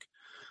this week.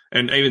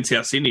 And even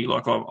South Sydney,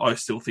 like I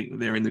still think that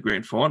they're in the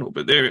grand final,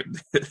 but they're in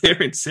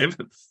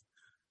 7th.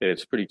 Yeah,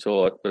 it's pretty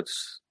tight. But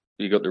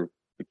you got the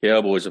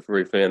Cowboys have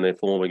refound their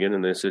form again,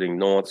 and they're sitting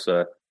 9th.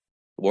 So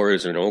the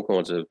Warriors are in all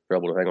kinds of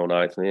trouble to hang on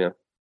 8th now.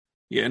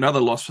 Yeah, another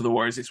loss for the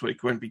Warriors this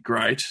week won't be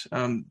great.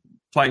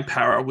 Playing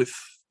Para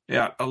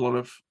without a lot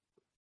of,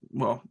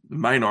 the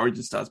main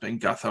Origin stars being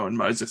Gutho and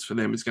Moses for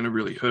them is going to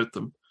really hurt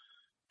them.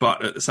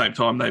 But at the same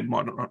time, they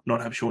might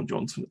not have Sean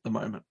Johnson at the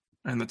moment.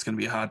 And that's going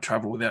to be a hard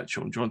travel without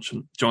Sean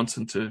Johnson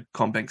to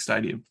Combank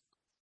Stadium.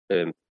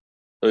 And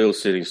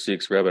Eels sitting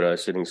 6th, Rabbitohs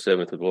sitting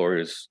 7th, the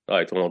Warriors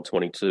 8th on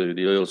 22.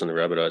 The Eels and the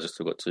Rabbitohs have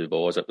still got 2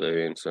 buys up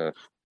there. And so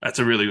that's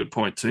a really good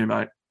point too,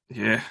 mate.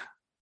 Yeah.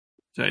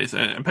 Jeez.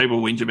 And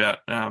people whinge about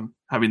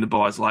having the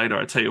buys later.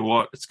 I tell you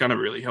what, it's going to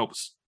really help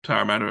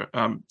Parramatta,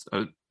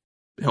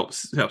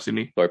 helps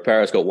Sydney. So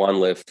Para's got 1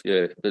 left.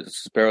 Yeah,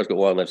 Para's got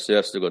 1 left.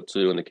 South's still got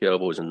 2, and the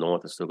Cowboys and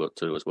 9th have still got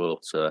 2 as well.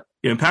 So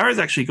yeah, and Para's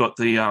actually got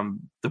the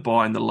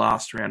bye in the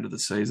last round of the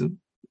season,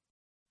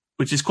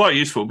 which is quite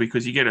useful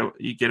because you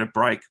get a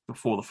break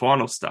before the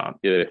finals start.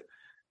 Yeah.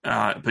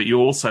 But you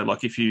also,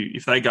 like,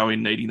 if they go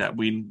in needing that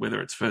win,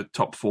 whether it's for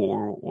top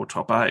 4 or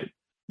top 8,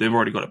 they've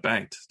already got it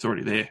banked. It's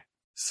already there.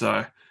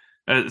 So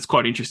it's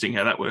quite interesting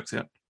how that works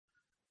out.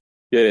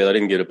 Yeah, they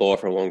didn't get a bye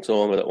for a long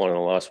time, but that one in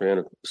the last round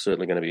is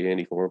certainly going to be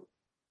handy for them.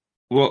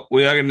 Well,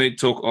 we are going to need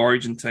to talk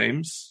Origin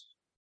teams.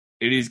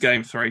 It is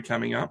Game 3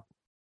 coming up,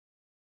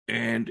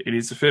 and it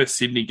is the first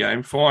Sydney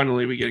game.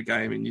 Finally, we get a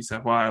game in New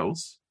South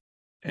Wales.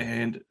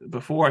 And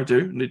before I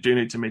do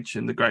need to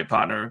mention the great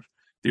partner of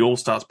the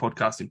Allstars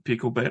podcast in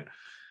Picklebet.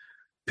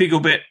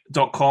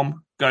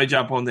 Picklebet.com. Go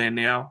jump on there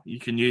now. You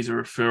can use a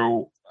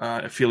referral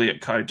affiliate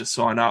code to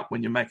sign up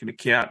when you make an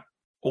account.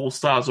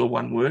 Allstars, or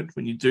one word.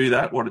 When you do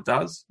that, what it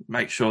does,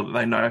 make sure that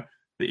they know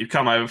that you've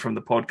come over from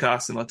the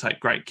podcast, and they'll take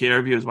great care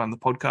of you as one of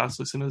the podcast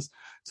listeners.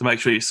 So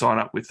make sure you sign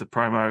up with the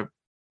promo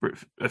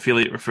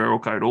affiliate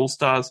referral code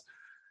Allstars.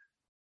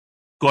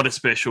 Got a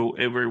special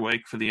every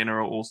week for the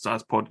NRL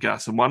All-Stars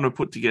podcast, and one we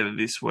put together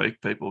this week.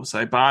 People will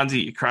say,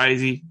 Barnesy, you're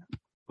crazy.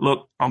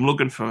 Look, I'm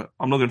looking for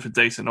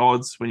decent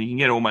odds when you can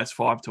get almost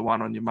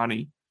 5-1 on your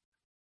money.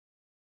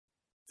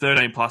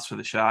 13 plus for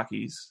the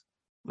Sharkies.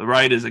 The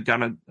Raiders are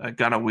gonna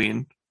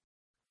win.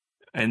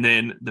 And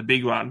then the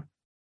big one,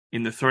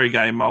 in the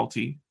 3-game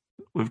multi,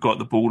 we've got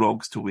the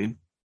Bulldogs to win.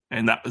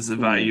 And that was the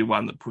value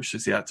one that pushed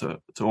us out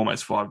to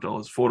almost $5,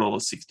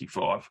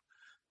 $4.65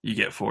 you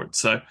get for it.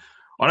 So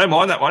I don't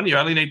mind that one. You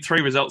only need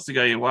 3 results to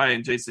go your way.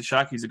 And, geez, the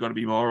Sharkies have got to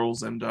be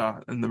morals, and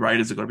the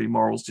Raiders have got to be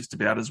morals just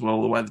about as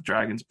well, the way the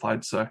Dragons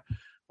played. So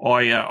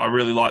I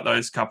really like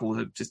those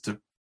couple just to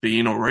be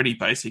in already,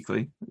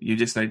 basically. You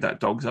just need that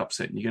Dogs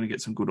upset, and you're going to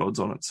get some good odds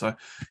on it. So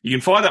you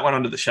can find that one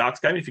under the Sharks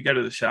game. If you go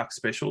to the Sharks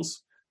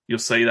specials, you'll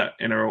see that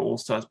NRL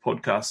All-Stars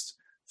podcast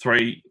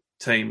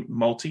 3-team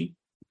multi,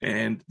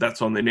 and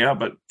that's on there now.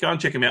 But go and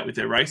check them out with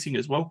their racing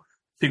as well.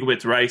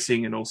 Picklebet's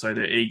racing and also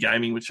their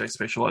e-gaming, which they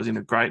specialise in,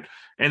 are great.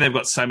 And they've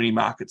got so many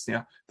markets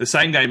now. The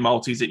same game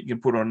multis that you can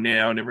put on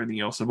now and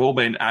everything else have all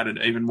been added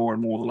even more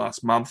and more the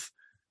last month.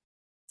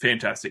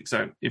 Fantastic.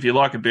 So if you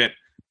like a bet,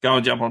 go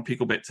and jump on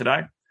Picklebet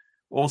today.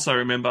 Also,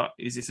 remember,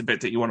 is this a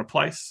bet that you want to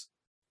place?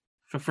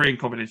 For free and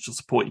confidential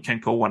support, you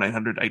can call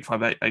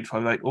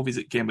 1-800-858-858 or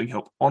visit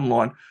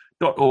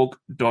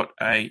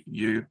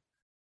gamblinghelponline.org.au.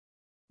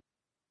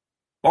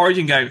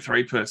 Origin Game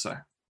 3, Perso.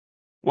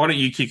 Why don't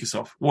you kick us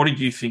off? What did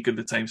you think of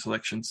the team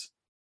selections?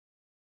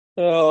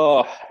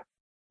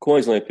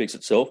 Queensland picks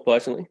itself,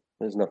 basically.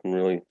 There's nothing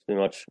really too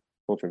much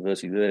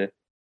controversy there.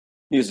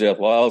 New South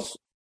Wales,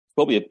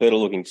 probably a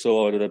better-looking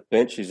side. The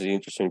bench is the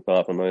interesting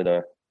part for me,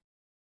 though.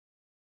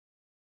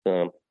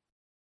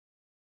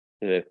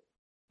 Yeah,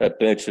 that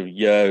bench of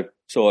Yeo,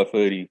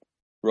 Footy,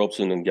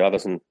 Robson and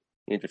Gutherson,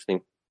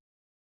 interesting.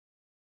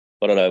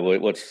 I don't know,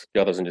 what's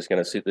Gutherson just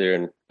going to sit there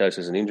and case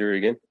as an injury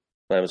again,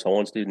 same as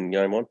Hines did in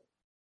game 1?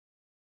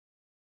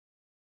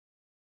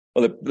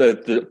 Well,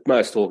 the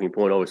most talking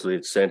point, obviously,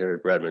 it's centre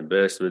at Bradman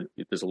Best, but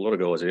there's a lot of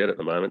guys out at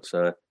the moment,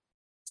 so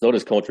it's not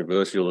as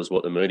controversial as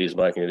what the media's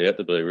making it out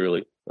to be,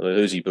 really. I mean,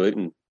 who's he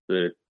beaten?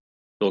 They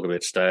talk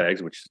about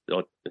Staggs, which,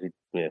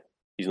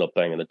 he's not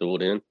banging the door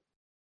down.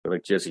 I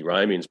think Jesse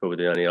Ramien's probably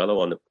the only other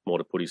one that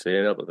might have put his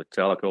hand up, or the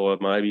Talakai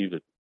maybe,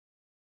 but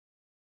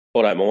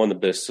I don't mind the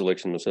Best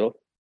selection myself.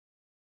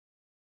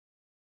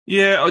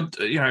 Yeah,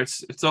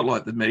 it's not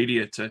like the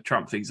media to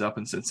trump things up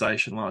and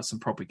sensationalise some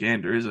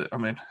propaganda, is it? I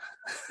mean,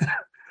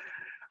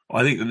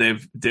 I think that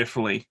they've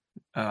definitely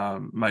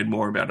made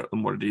more about it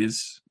than what it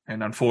is.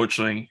 And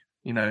unfortunately,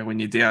 when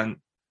you're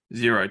down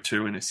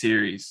 0-2 in a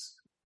series,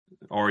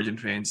 Origin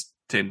fans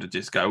tend to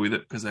just go with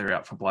it because they're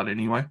out for blood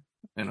anyway.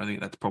 And I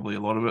think that's probably a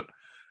lot of it.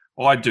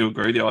 I do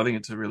agree with you. I think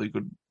it's a really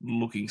good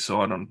looking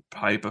side on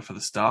paper for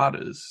the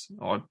starters.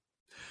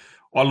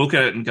 I look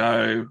at it and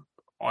go,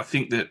 I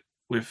think that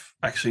we've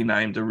actually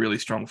named a really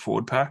strong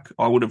forward pack.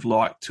 I would have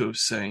liked to have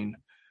seen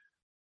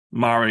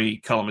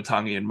Murray,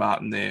 Kalamatangi and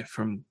Martin there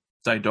from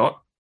day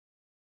dot.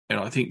 And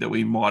I think that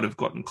we might have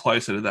gotten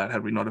closer to that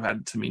had we not have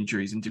had some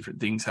injuries and different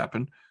things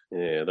happen.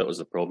 Yeah, that was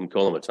the problem.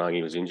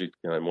 Kalamatangi was injured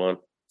game one.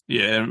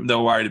 Yeah, they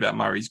were worried about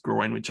Murray's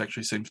groin, which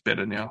actually seems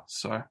better now.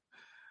 So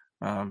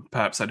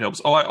perhaps that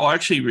helps. I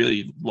actually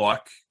really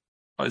like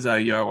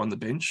Isaiah Yeo on the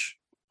bench.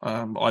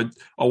 I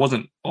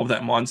wasn't of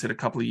that mindset a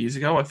couple of years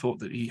ago. I thought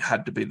that he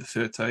had to be the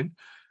 13.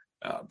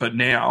 But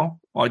now,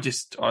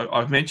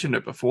 I've mentioned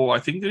it before, I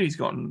think that he's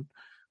gotten,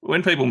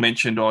 when people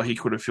mentioned, he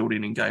could have filled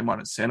in game one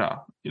at centre,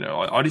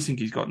 I just think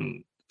he's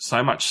gotten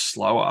so much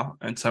slower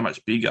and so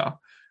much bigger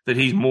that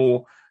he's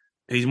more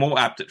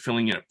apt at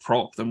filling in at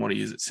prop than what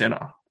he is at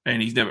centre.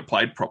 And he's never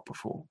played prop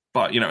before.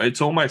 But,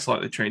 it's almost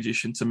like the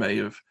transition to me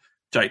of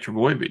Jake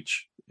Trbojevic,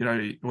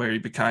 where he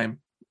became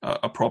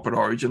a prop at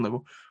Origin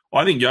level.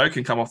 I think Yo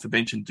can come off the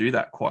bench and do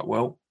that quite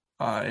well.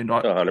 And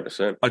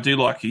 100%. I do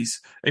like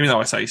even though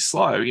I say he's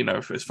slow,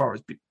 as far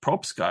as big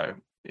props go,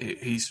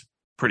 he's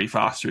pretty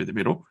fast through the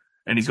middle.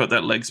 And he's got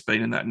that leg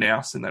speed and that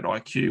nous and that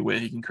IQ where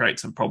he can create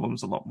some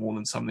problems a lot more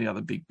than some of the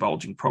other big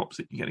bulging props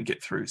that you're going to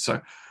get through.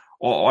 So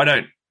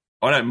I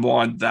don't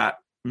mind that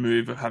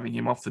move of having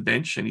him off the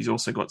bench. And he's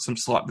also got some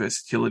slight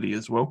versatility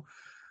as well.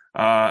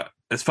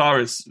 As far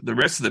as the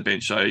rest of the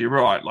bench, though, you're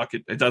right. Like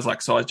it does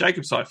like size.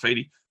 Jacob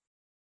Saifidi,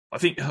 I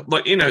think,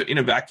 like in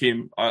a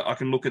vacuum, I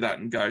can look at that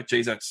and go,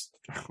 geez,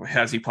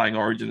 how's he playing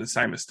Origin the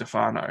same as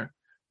Stefano?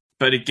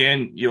 But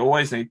again, you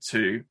always need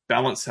to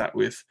balance that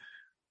with,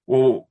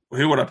 well,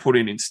 who would I put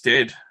in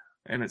instead?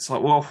 And it's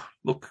like, well,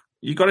 look,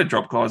 you got to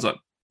drop guys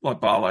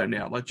like Barlow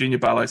now. Like Junior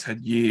Barlow's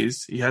had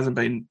years. He hasn't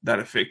been that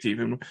effective.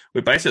 And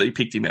we basically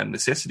picked him out of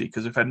necessity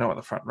because we've had no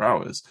other front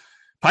rowers.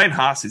 Payne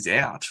Haas is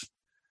out.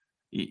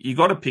 You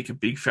got to pick a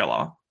big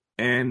fella,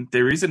 and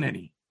there isn't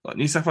any. Like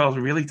New South Wales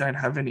really don't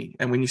have any.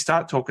 And when you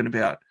start talking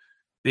about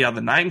the other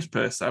names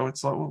per se,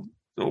 it's like, well,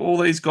 all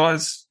these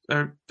guys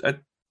are at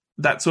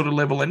that sort of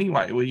level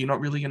anyway, where you're not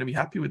really going to be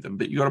happy with them,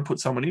 but you got to put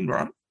someone in,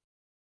 right?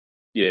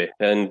 Yeah,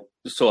 and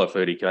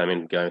Saifidi came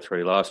in game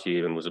 3 last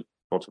year and was a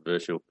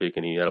controversial pick,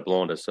 and he had a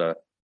blinder, so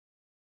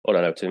I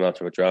don't have too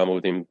much of a drama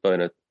with him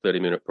being a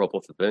 30-minute prop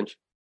off the bench.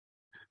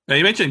 Now,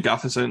 you mentioned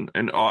Gutherson,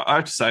 and I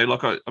have to say,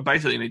 like, I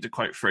basically need to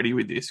quote Freddie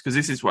with this, because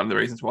this is one of the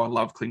reasons why I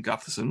love Clint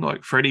Gutherson.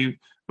 Like, Freddie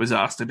was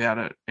asked about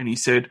it, and he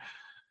said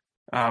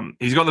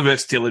he's got the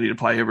versatility to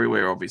play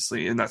everywhere,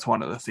 obviously, and that's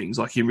one of the things.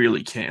 Like, he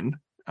really can.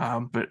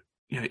 But,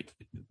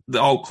 the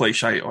old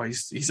cliche,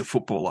 he's a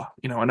footballer.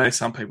 I know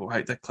some people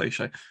hate that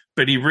cliche,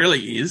 but he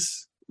really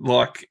is.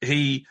 Like,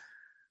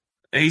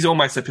 he's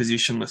almost a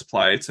positionless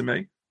player to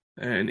me.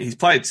 And he's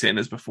played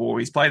centres before.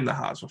 He's played in the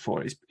halves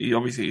before. He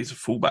obviously is a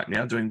fullback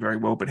now, doing very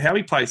well. But how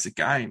he plays the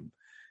game,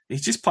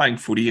 he's just playing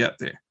footy out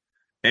there.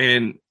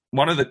 And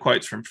one of the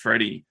quotes from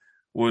Freddie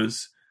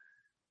was,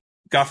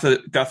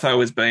 Gutho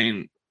has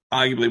been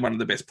arguably one of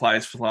the best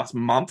players for the last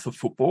month of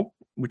football,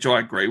 which I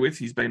agree with.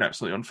 He's been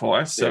absolutely on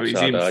fire. So he's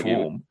in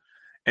form.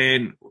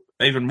 And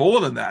even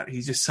more than that,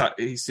 he's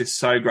just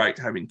so great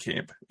to have in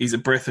camp. He's a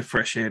breath of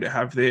fresh air to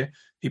have there.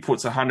 He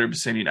puts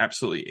 100% in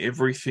absolutely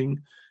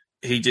everything.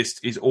 He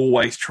just is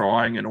always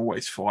trying and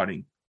always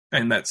fighting.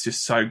 And that's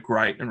just so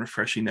great and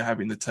refreshing to have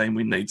in the team.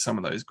 We need some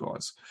of those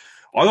guys.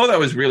 I thought that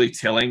was really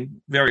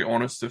telling, very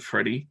honest of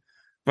Freddie.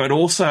 But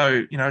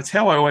also, it's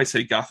how I always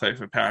see Gutho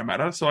for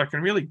Parramatta. So I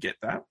can really get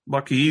that.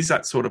 Like, he is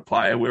that sort of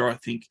player where I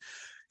think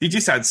he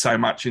just adds so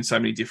much in so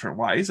many different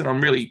ways. And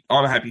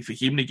I'm happy for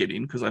him to get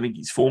in because I think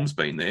his form's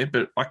been there.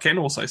 But I can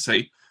also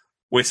see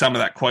where some of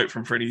that quote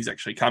from Freddie is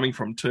actually coming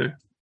from too.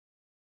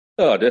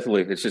 Oh,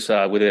 definitely. It's just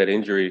without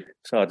injury,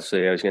 it's hard to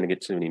see how he's going to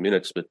get too many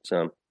minutes. But,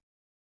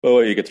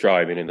 you could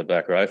throw him in the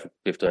back row for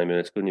 15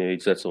 minutes, couldn't you?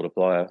 He's that sort of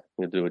player.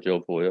 He'll do a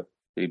job for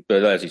you.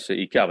 But as you see,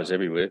 he covers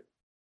everywhere.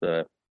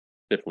 So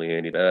definitely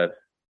handy to have.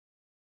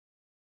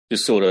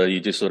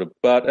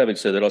 But having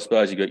said that, I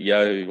suppose you got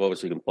Yo, who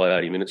obviously can play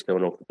 80 minutes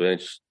coming off the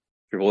bench.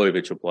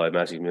 Trbojevic will play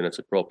massive minutes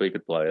at prop. He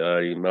could play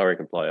 80. Murray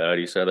can play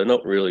 80. So they're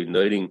not really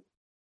needing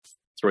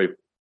 3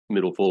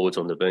 middle forwards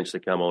on the bench to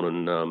come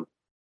on and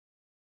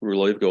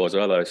relieve guys,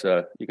 are they?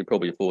 So you could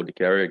probably afford to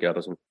carry a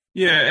Gutherson.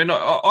 Yeah, and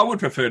I would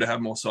prefer to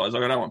have more size.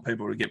 Like, I don't want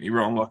people to get me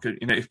wrong. Like,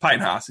 if Payne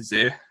Haas is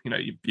there,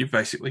 you've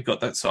basically got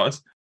that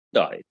size.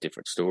 No,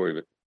 different story,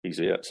 but he's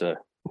out, so...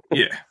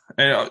 Yeah,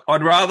 and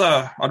I'd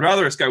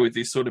rather us go with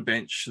this sort of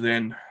bench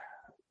than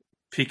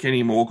pick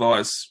any more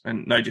guys,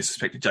 and no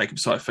disrespect to Jacob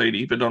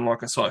Saifidi, but on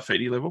like a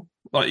Saifidi level.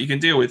 Like, you can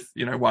deal with,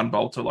 one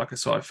bolter like a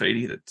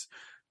Saifidi that's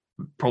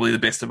probably the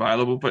best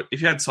available, but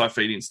if you had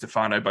Saifidi and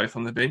Stefano both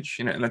on the bench,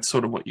 and that's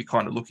sort of what you're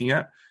kind of looking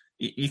at,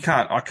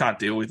 I can't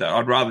deal with that.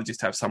 I'd rather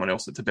just have someone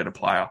else that's a better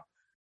player,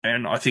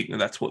 and I think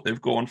that's what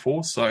they've gone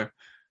for. So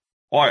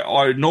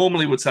I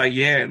normally would say,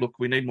 yeah, look,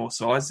 we need more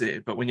size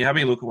there. But when you're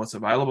having a look at what's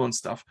available and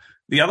stuff,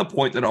 the other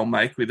point that I'll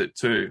make with it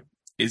too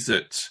is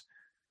that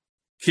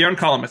Kieran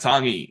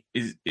Koloamatangi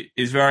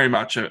is very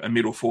much a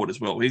middle forward as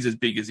well. He's as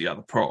big as the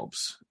other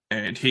probs,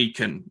 and he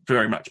can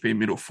very much be a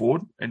middle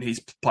forward, and he's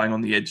playing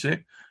on the edge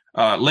there.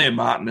 Liam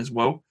Martin as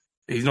well.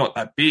 He's not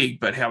that big,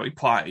 but how he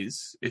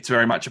plays, it's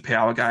very much a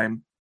power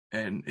game,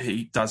 and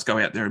he does go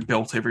out there and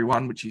belt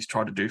everyone, which he's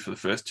tried to do for the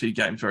first 2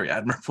 games very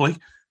admirably.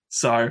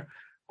 So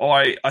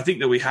I think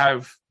that we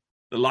have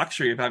the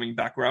luxury of having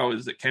back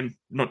rowers that can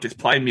not just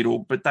play middle,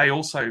 but they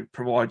also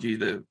provide you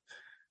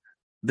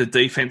the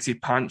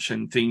defensive punch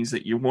and things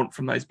that you want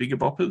from those bigger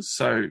boppers.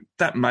 So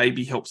that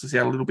maybe helps us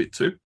out a little bit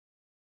too.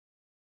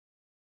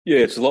 Yeah,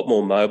 it's a lot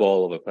more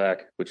mobile of a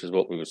pack, which is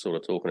what we were sort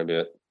of talking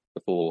about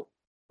before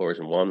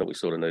Origin 1 that we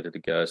sort of needed to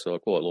go. So I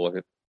quite like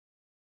it.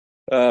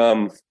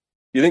 Do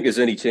you think there's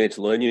any chance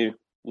Lenu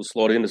will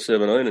slot into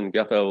 17 and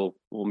Gutho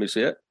will miss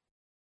out?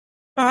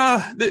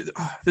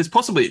 There's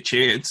possibly a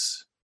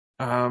chance.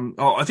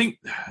 I think,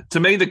 to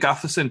me, the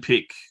Gutherson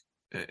pick,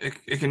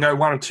 it can go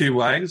one of 2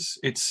 ways.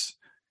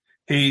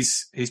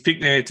 He's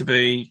picked there to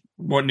be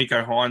what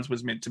Nico Hines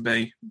was meant to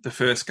be the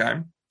first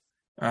game,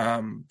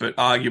 but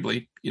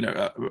arguably,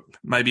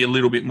 maybe a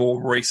little bit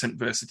more recent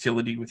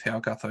versatility with how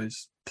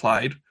Gutho's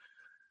played.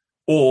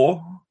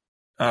 Or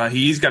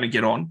he is going to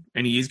get on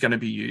and he is going to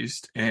be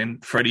used,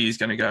 and Freddie is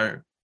going to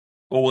go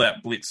all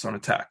out blitz on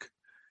attack.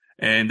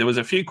 And there was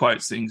a few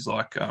quotes, things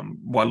like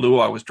why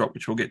Luai was dropped,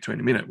 which we'll get to in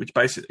a minute, which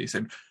basically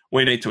said,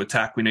 we need to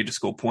attack, we need to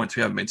score points,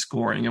 we haven't been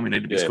scoring, and we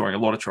need to be scoring a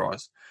lot of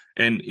tries.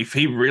 And if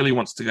he really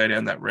wants to go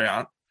down that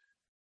route,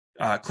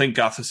 Clint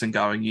Gutherson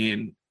going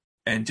in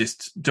and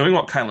just doing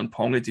what Kalen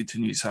Ponga did to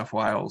New South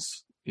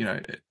Wales,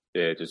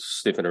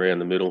 just sniffing around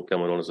the middle,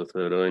 coming on as a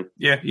 13.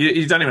 Yeah,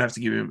 you don't even have to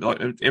give him,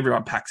 like,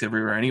 everyone packs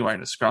everywhere anyway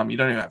in a scrum. You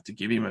don't even have to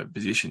give him a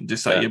position.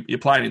 Just say you're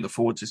playing in the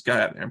forward, just go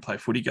out there and play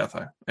footy,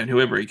 Gutho. And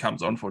whoever he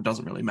comes on for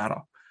doesn't really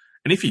matter.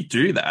 And if you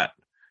do that,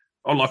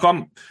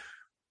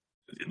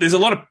 there's a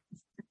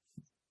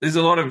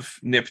lot of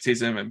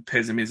nepotism and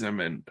pessimism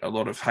and a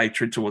lot of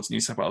hatred towards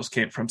New South Wales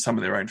camp from some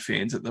of their own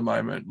fans at the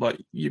moment.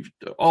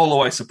 I'll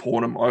always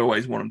support them. I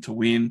always want them to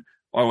win.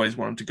 I always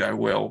want them to go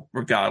well,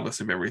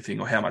 regardless of everything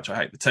or how much I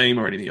hate the team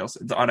or anything else.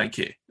 I don't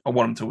care. I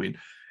want them to win.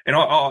 And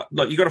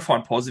you got to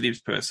find positives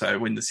per se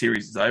when the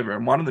series is over.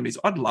 And one of them is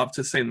I'd love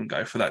to see them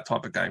go for that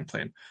type of game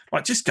plan.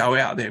 Just go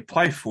out there,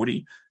 play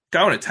footy,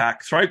 go and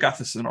attack, throw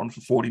Gutherson on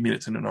for 40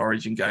 minutes in an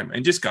Origin game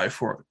and just go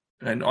for it.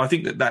 And I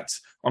think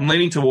I'm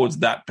leaning towards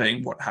that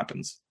being what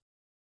happens.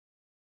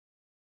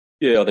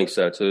 Yeah, I think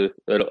so too.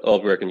 I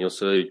reckon you'll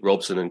see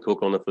Robson and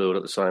Cook on the field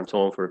at the same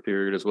time for a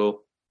period as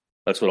well.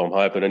 That's what I'm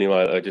hoping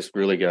anyway. It just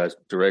really goes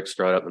direct,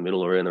 straight up the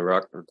middle around the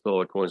ruck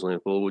for the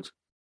Queensland forwards,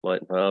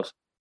 late in halves.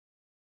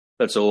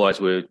 That's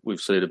always where we've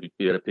seen to be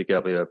able to pick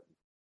up our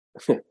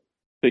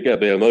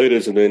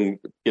meters and then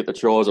get the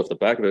tries off the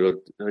back of it.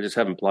 They just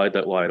haven't played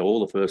that way at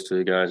all the first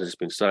 2 games. It's just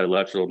been so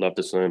lax. I'd love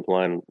to see them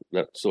playing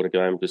that sort of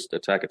game, just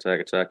attack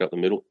up the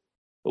middle,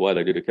 the way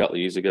they did a couple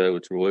of years ago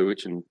with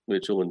Trbojevic and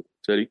Mitchell and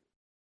Teddy.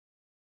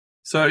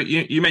 So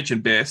you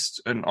mentioned Best,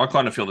 and I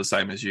kind of feel the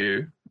same as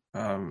you.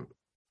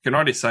 Can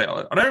I just say,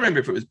 I don't remember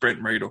if it was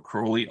Brent Reid or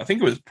Crawley. I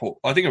think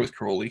it was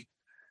Crawley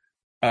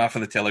for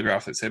the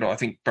Telegraph that said, I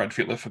think Brad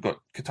Fittler forgot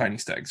Katoni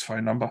Staggs'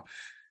 phone number.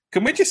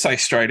 Can we just say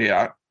straight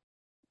out,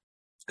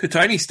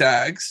 Katoni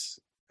Staggs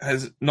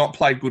has not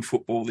played good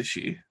football this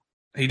year.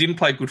 He didn't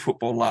play good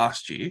football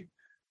last year,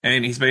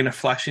 and he's been a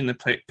flash in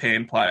the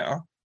pan player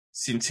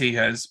since he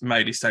has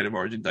made his State of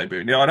Origin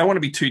debut. Now, I don't want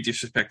to be too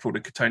disrespectful to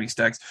Katoni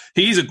Staggs.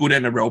 He is a good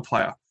NRL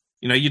player.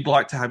 You'd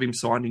like to have him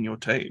signed in your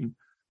team.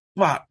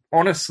 But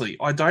honestly,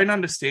 I don't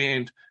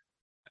understand.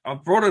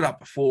 I've brought it up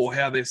before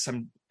how there's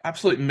some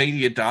absolute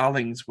media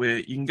darlings where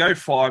you can go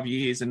 5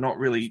 years and not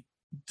really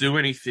do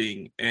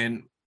anything,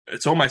 and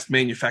it's almost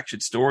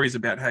manufactured stories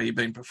about how you've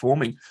been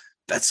performing.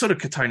 That's sort of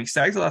Katoni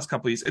Staggs the last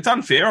couple of years. It's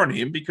unfair on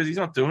him because he's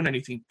not doing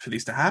anything for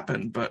this to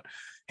happen, but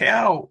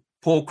how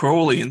Paul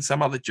Crawley and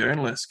some other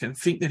journalists can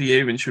think that he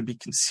even should be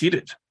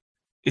considered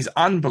is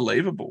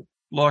unbelievable.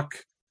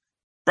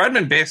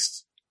 Bradman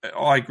Best,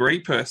 I agree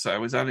per se,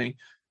 was only...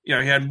 he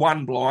had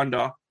 1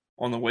 blinder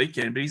on the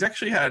weekend, but he's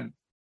actually had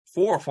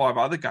 4 or 5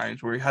 other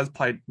games where he has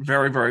played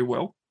very, very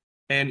well.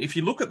 And if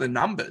you look at the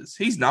numbers,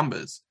 his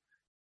numbers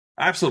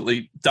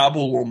absolutely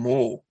double or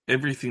more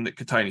everything that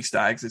Katoni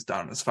Staggs has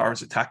done as far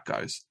as attack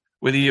goes.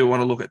 Whether you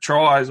want to look at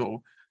tries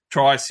or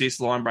try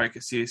assists, line break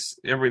assists,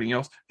 everything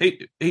else,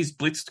 he's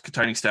blitzed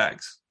Katoni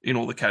Staggs in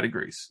all the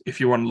categories. If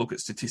you want to look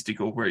at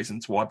statistical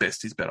reasons why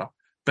Best is better.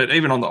 But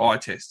even on the eye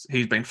test,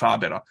 he's been far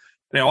better.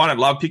 Now, I don't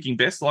love picking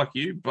Best like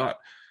you, but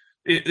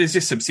there's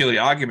just some silly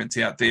arguments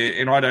out there,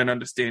 and I don't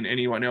understand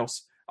anyone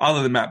else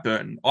other than Matt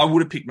Burton. I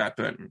would have picked Matt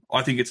Burton.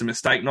 I think it's a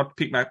mistake not to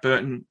pick Matt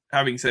Burton.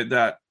 Having said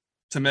that,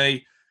 to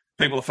me,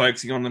 people are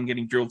focusing on them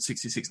getting drilled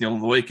 66-0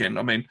 on the weekend.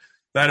 I mean,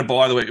 they had a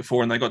bye the week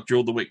before, and they got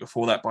drilled the week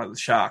before that by the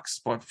Sharks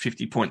by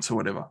 50 points or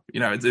whatever.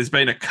 There's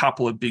been a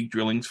couple of big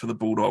drillings for the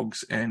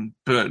Bulldogs, and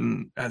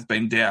Burton has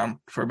been down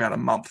for about a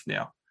month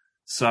now.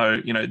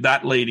 So,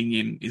 that leading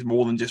in is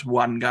more than just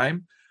one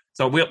game.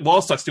 So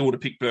whilst I still would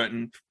have picked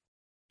Burton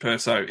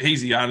Perso.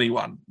 He's the only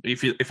one.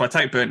 If I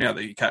take Burton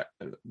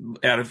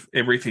out of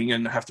everything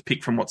and have to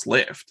pick from what's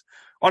left,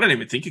 I don't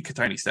even think of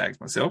Katoni Staggs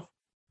myself.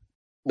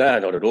 No,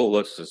 not at all.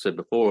 Like I said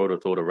before, I would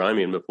have thought of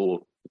Ramian before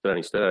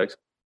Tony Staggs.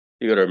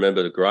 You got to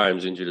remember that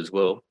Graham's injured as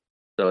well.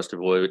 So is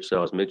Trbojevic,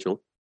 so is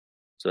Mitchell.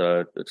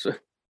 So it's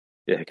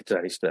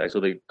Katoni Staggs. I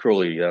think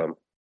Crawley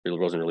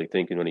wasn't really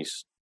thinking when he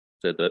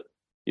said that.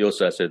 He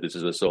also said this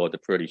is the side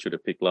that Freddie should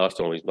have picked last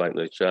time he's making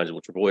these changes.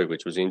 Well,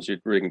 Trbojevic was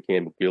injured. Regan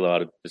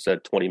Campbell-Gillard had just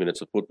had 20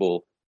 minutes of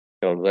football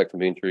coming back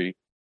from injury.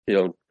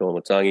 Colin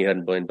Matangi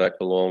hadn't been back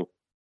for long.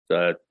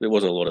 So there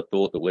wasn't a lot of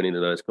thought that went into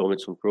those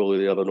comments from Crawley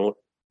the other night.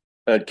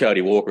 And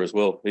Cody Walker as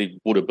well.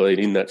 He would have been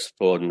in that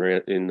squad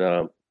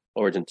in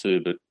Origin 2,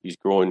 but his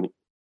groin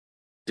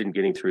didn't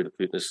get him through the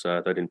fitness,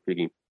 so they didn't pick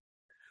him.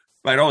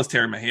 Mate, I was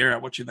tearing my hair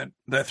out watching that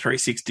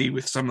 360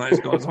 with some of those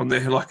guys on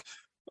there. Like,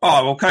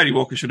 oh, well, Cody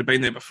Walker should have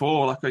been there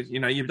before. Like,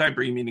 you don't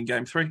bring him in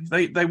game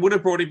 3. They would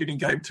have brought him in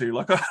game 2.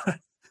 Like,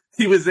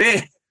 he was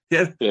there.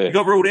 Yeah, he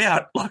got ruled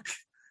out. Like,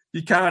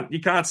 you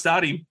can't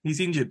start him. He's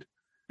injured.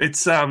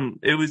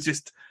 It was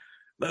just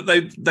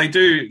they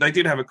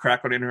did have a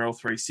crack on NRL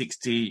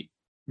 360,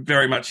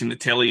 very much in the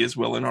telly as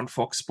well, and on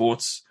Fox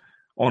Sports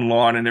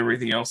online and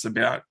everything else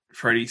about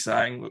Freddie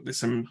saying, look,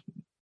 there's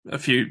a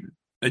few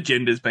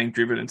agendas being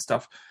driven and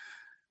stuff.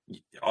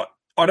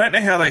 I don't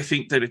know how they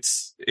think that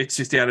it's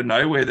just out of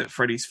nowhere that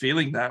Freddie's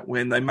feeling that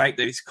when they make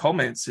these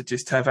comments that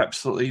just have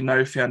absolutely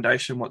no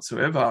foundation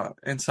whatsoever,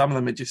 and some of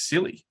them are just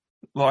silly.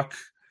 Like,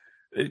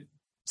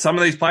 some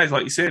of these players,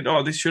 like you said,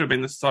 this should have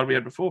been the side we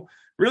had before.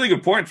 Really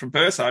good point from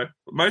Perso.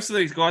 Most of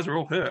these guys are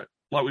all hurt.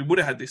 Like, we would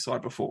have had this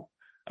side before.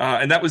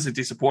 And that was a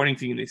disappointing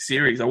thing in this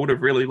series. I would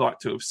have really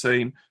liked to have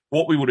seen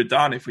what we would have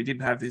done if we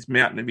didn't have this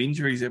mountain of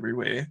injuries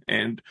everywhere.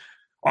 And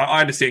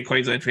I understand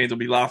Queensland fans will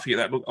be laughing at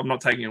that. Look, I'm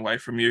not taking it away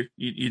from you.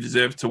 You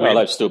deserve to win.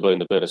 They've still been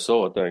the better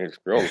side, don't get me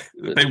wrong.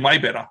 They've been way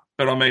better.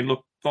 But, I mean,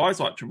 look, guys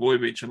like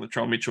Trbojevic and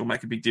Latrell Mitchell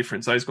make a big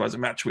difference. Those guys are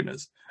match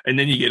winners. And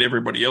then you get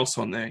everybody else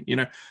on there.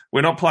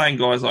 We're not playing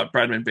guys like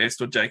Bradman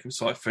Best or Jacob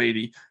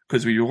Saifidi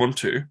because we want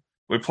to.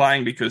 We're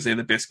playing because they're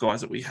the best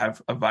guys that we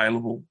have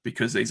available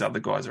because these other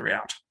guys are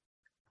out.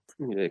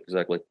 Yeah,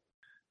 exactly.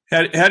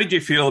 How did you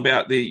feel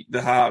about the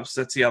halves?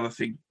 That's the other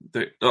thing.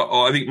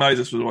 I think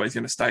Moses was always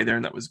going to stay there,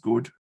 and that was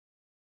good.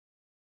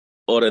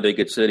 I don't think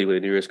it's anywhere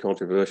near as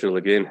controversial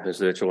again as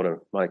they're trying to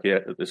make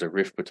out that there's a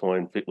rift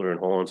between Fittler and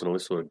Hines and all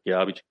this sort of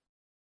garbage.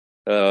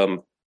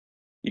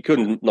 You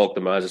couldn't knock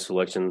the Moses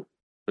selection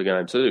for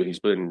game 2. He's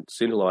been in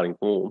scintillating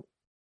form.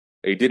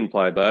 He didn't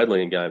play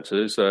badly in game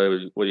 2, so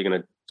what are you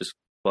going to just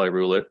play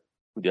roulette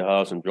with your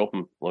halves and drop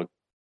them? Like,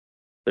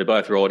 they're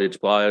both right edge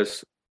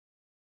players.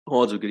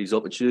 Hines will get his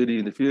opportunity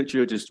in the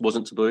future. It just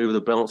wasn't to be with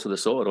the balance of the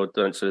side. I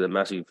don't see the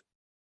massive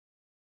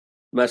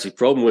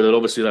problem with it.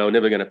 Obviously, they were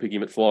never going to pick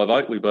him at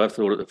 5'8". We both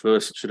thought at the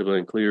first it should have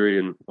been Cleary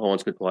and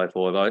Hines could play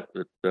 5'8",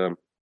 but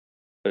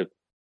they've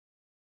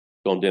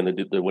went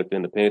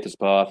down the Panthers'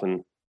 path,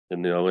 and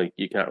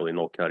you can't really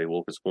knock Cody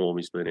Walker's form.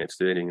 He's been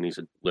outstanding, and he's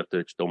a left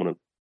edge dominant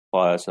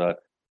player, so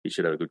he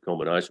should have a good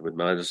combination with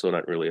Moses. So I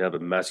don't really have a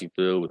massive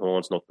deal with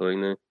Hines not being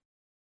there.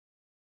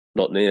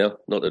 Not now.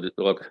 Not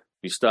that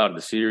we started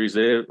the series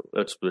there.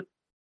 That's you're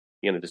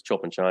going to just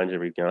chop and change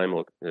every game.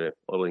 I think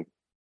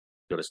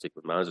you've got to stick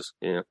with Moses.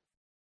 Yeah.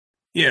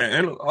 Yeah,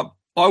 and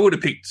I would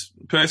have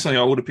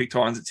picked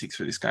Hines at 6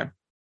 for this game.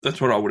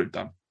 That's what I would have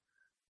done.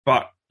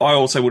 But I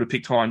also would have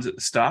picked Hines at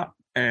the start,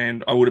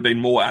 and I would have been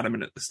more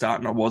adamant at the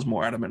start, and I was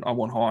more adamant. I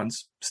want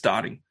Hines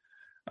starting.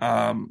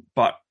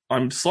 But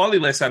I'm slightly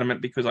less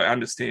adamant because I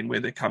understand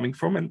where they're coming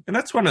from. And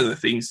that's one of the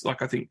things,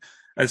 like, I think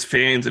as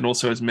fans and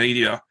also as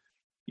media,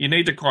 you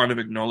need to kind of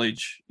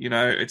acknowledge,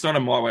 it's not a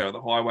my way or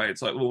the highway.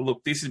 It's like, well,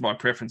 look, this is my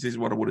preference. This is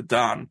what I would have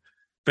done.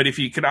 But if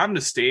you can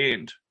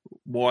understand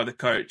why the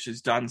coach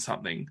has done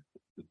something,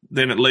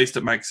 then at least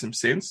it makes some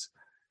sense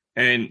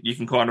and you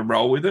can kind of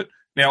roll with it.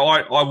 Now,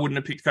 I wouldn't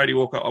have picked Cody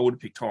Walker. I would have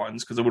picked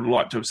Hines because I would have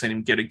liked to have seen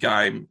him get a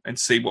game and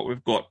see what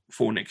we've got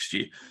for next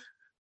year.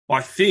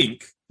 I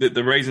think that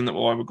the reason that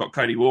why we've got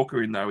Cody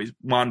Walker in, though, is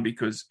one,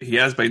 because he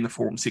has been the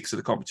Form 6 of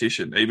the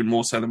competition, even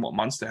more so than what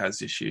Munster has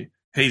this year.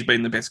 He's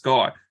been the best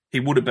guy. He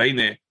would have been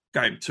there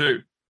game 2,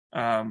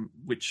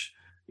 which,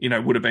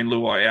 would have been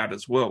Luai out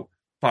as well.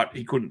 But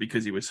he couldn't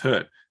because he was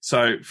hurt.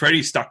 So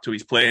Freddie stuck to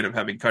his plan of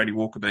having Cody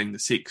Walker being the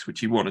 6, which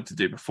he wanted to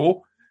do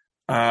before.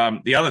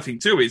 The other thing,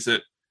 too, is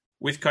that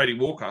with Cody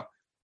Walker,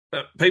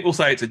 people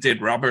say it's a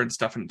dead rubber and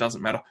stuff, and it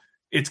doesn't matter.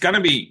 It's going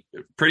to be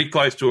pretty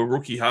close to a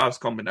rookie halves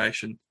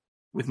combination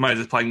with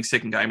Moses playing his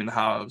second game in the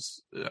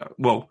halves.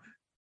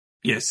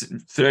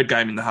 Third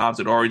game in the halves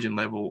at Origin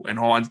level and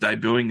Hines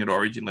debuting at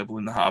Origin level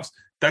in the halves.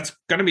 That's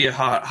going to be a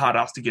hard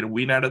ask to get a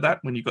win out of that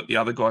when you've got the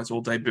other guys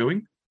all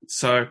debuting.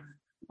 So,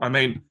 I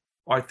mean,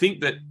 I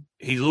think that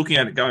he's looking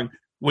at it going,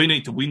 we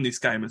need to win this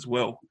game as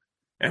well.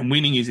 And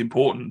winning is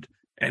important.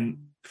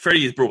 And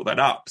Freddie has brought that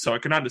up. So I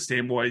can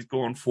understand why he's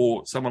gone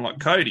for someone like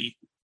Cody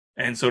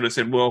and sort of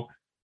said, well,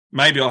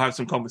 maybe I'll have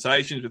some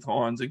conversations with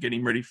Hines and get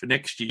him ready for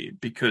next year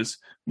because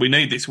we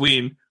need this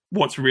win.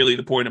 What's really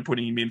the point of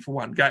putting him in for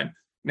one game?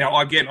 Now,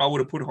 again, I would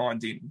have put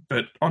Hines in,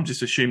 but I'm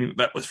just assuming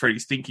that was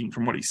Freddie's thinking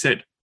from what he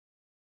said.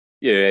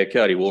 Yeah,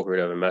 Cody Walker would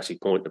have a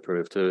massive point to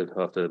prove too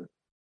after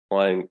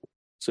playing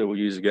several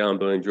years ago and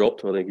being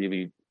dropped. I think he'd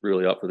be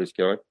really up for this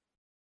game.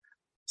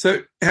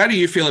 So how do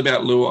you feel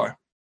about Luai?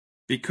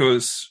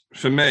 Because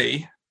for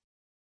me,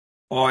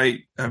 I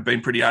have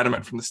been pretty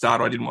adamant from the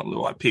start I didn't want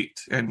Luai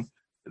picked. And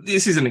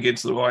this isn't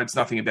against Luai. It's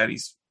nothing about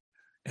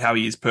how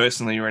he is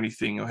personally or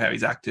anything, or how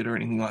he's acted or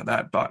anything like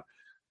that. But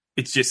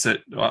it's just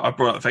that I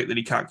brought up the fact that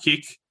he can't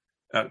kick.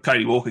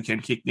 Cody Walker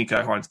can kick.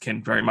 Nicho Hines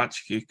can very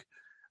much kick.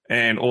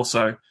 And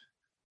also,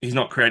 he's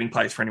not creating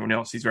plays for anyone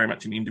else. He's very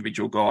much an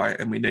individual guy,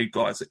 and we need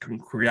guys that can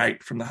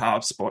create from the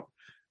half spot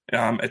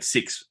at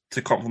 6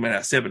 to complement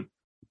our 7.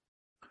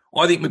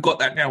 I think we've got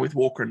that now with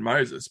Walker and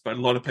Moses, but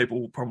a lot of people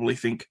will probably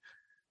think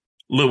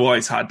Luai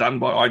is hard done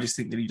by. I just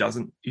think that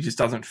he just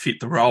doesn't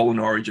fit the role in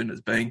Origin as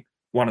being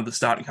one of the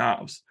starting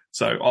halves.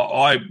 So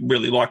I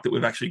really like that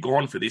we've actually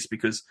gone for this,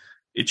 because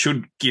it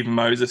should give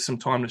Moses some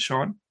time to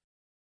shine.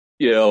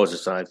 Yeah, I was the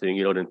same thing.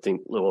 I didn't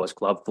think Luai's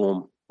club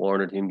form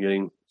warranted him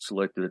getting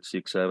selected at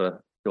 6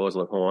 over guys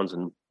like Hines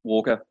and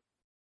Walker.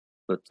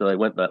 But they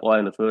went that way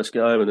in the first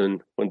game, and then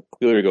when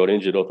Cleary got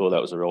injured, I thought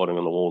that was the writing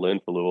on the wall then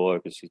for Luai,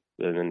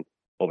 and then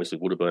obviously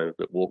would have been,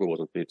 but Walker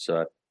wasn't fit,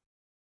 so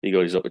he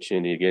got his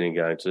opportunity again in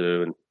game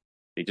 2, and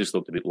he just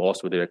looked a bit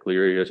lost without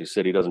Cleary. As you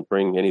said, he doesn't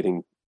bring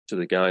anything to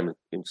the game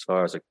as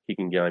far as a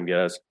kicking game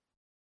goes.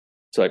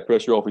 Take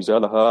pressure off his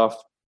other half.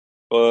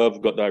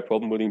 I've got no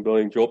problem with him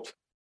being dropped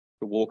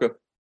for Walker.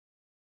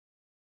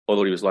 I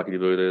thought he was lucky to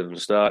be there from the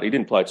start. He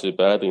didn't play too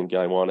badly in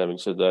game 1, having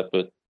said that,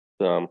 but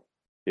I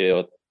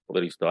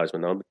thought his days were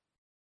numbered.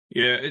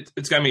 Yeah,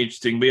 it's going to be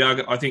interesting.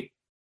 I think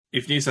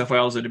if New South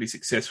Wales are to be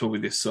successful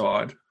with this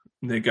side,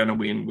 they're going to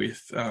win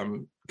with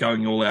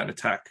going all out in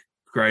attack,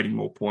 creating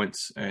more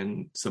points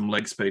and some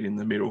leg speed in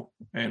the middle.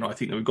 And I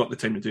think that we've got the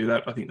team to do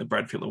that. I think that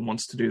Brad Fittler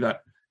wants to do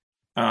that.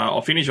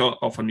 I'll finish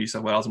off on New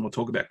South Wales, and we'll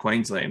talk about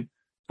Queensland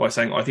by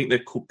saying I think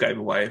that Cook gave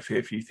away a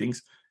fair few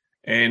things.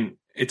 And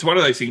it's one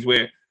of those things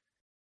where,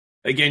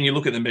 again, you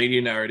look at the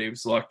media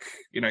narratives, like,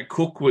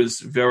 Cook was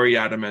very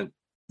adamant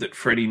that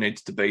Freddie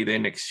needs to be there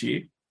next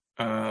year.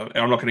 And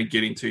I'm not going to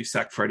get into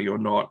sack Freddie or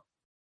not,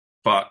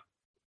 but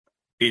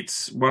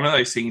it's one of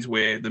those things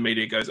where the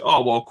media goes,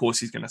 oh, well, of course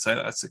he's going to say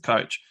that. That's the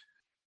coach.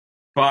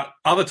 But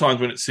other times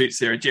when it suits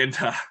their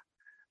agenda,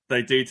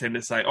 they do tend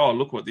to say, oh,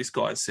 look what this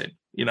guy said,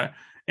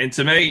 And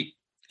to me,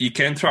 you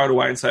can throw it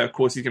away and say, of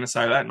course he's going to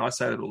say that, and I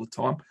say that all the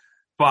time.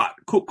 But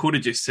Cook could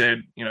have just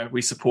said,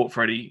 we support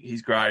Freddie.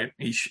 He's great.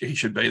 He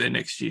should be there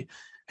next year.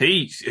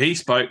 He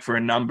spoke for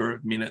a number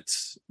of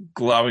minutes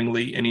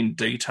glowingly and in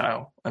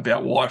detail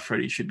about why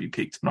Freddie should be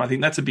picked. And I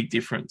think that's a big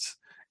difference.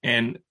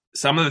 And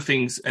some of the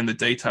things and the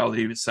detail that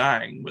he was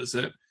saying was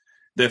that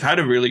they've had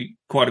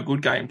quite a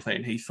good game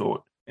plan, he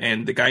thought.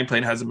 And the game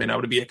plan hasn't been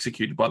able to be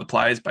executed by the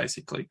players,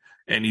 basically.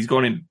 And he's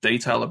gone in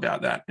detail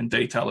about that and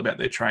detail about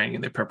their training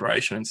and their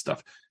preparation and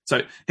stuff.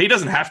 So he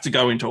doesn't have to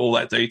go into all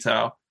that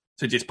detail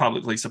to just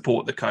publicly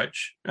support the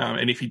coach.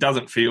 And if he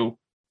doesn't feel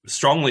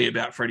strongly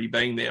about Freddie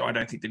being there, I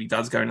don't think that he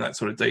does go into that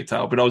sort of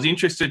detail. But I was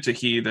interested to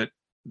hear that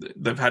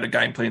they've had a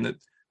game plan that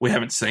we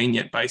haven't seen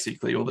yet,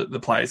 basically, or that the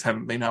players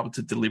haven't been able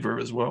to deliver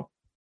as well.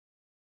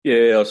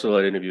 Yeah, I saw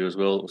that interview as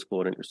well. It was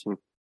quite interesting.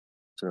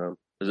 So,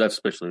 that's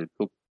especially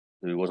Cook,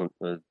 who wasn't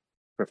the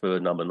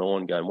preferred number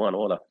 9 game 1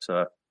 either.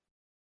 So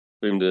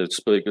for him to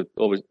speak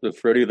of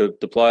Freddie,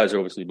 the players are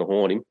obviously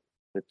behind him.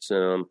 It's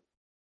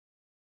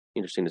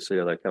interesting to see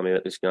how they come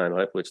out this game.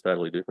 Hopefully it's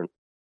totally different.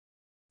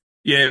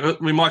 Yeah,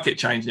 we might get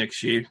changed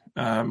next year.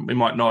 We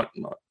might not,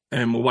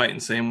 and we'll wait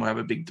and see, and we'll have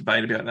a big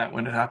debate about that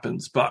when it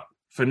happens. But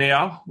for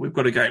now, we've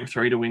got a game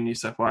 3 to win New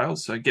South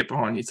Wales, so get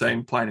behind your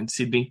team playing in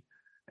Sydney,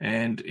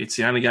 and it's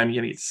the only game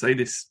you're going to get to see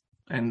this.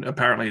 And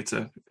apparently it's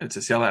a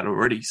sellout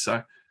already,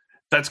 so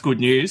that's good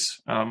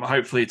news.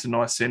 Hopefully it's a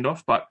nice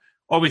send-off, but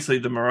obviously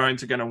the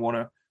Maroons are going to want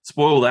to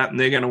spoil that, and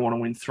they're going to want to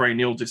win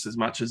 3-0 just as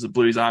much as the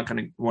Blues aren't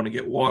going to want to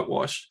get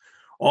whitewashed.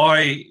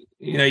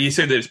 You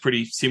said that it's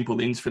pretty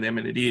simple ins for them,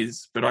 and it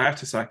is, but I have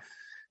to say,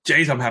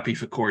 geez, I'm happy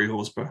for Corey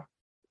Horsburgh.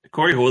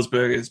 Corey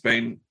Horsburgh has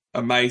been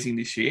amazing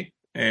this year,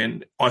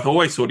 and I've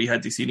always thought he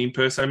had this in him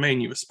per se.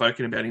 You were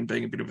spoken about him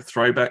being a bit of a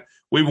throwback.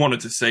 We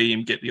wanted to see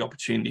him get the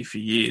opportunity for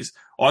years.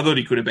 I thought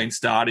he could have been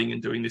starting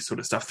and doing this sort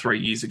of stuff 3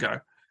 years ago,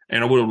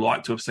 and I would have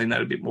liked to have seen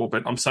that a bit more,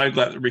 but I'm so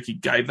glad that Ricky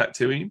gave that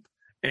to him,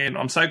 and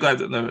I'm so glad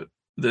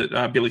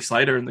that Billy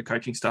Slater and the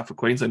coaching staff of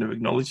Queensland have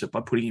acknowledged it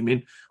by putting him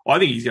in. I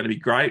think he's going to be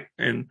great,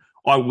 and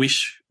I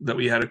wish that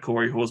we had a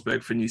Corey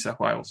Horsburgh for New South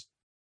Wales.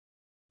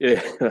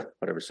 Yeah,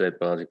 100%,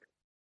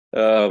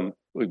 Barnsley.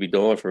 We'd be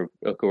dying for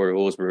a Corey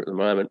Horsburgh at the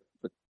moment.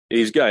 But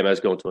his game has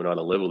gone to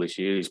another level this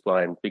year. He's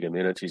playing bigger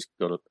minutes. He's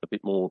got a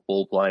bit more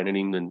ball playing in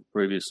him than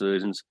previous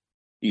seasons.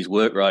 His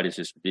work rate is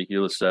just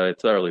ridiculous, so he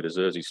thoroughly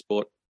deserves his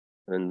spot.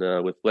 And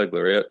with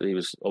Flegler out, he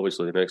was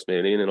obviously the next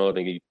man in, and I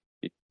think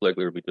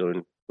Flegler will be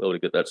doing well to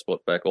get that spot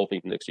back off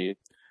him next year.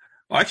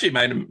 I actually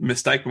made a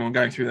mistake when we were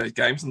going through those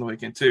games on the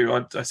weekend too.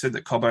 I said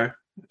that Cobbo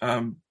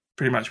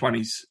pretty much won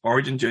his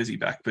Origin jersey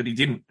back, but he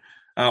didn't.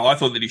 I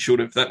thought that he should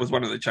have. That was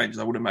one of the changes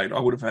I would have made. I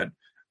would have had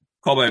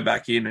Cobbo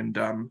back in and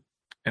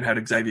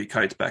had Xavier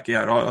Coates back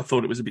out. I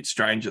thought it was a bit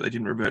strange that they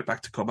didn't revert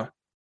back to Cobbo.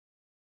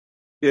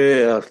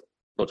 Yeah,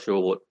 not sure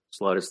what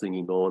Slater's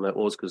thinking on that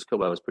was, because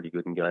Cobbo was pretty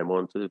good in game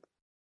one too.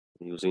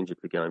 He was injured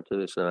for game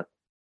two, so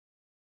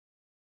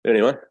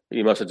anyway,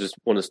 he must have just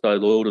wanted to stay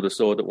loyal to the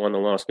side that won the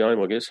last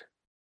game, I guess.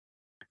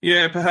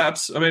 Yeah,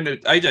 perhaps. I mean,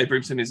 AJ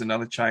Brimson is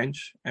another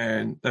change,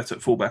 and that's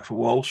at fullback for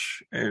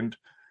Walsh. And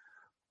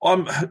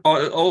I'll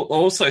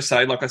also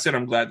say, like I said,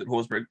 I'm glad that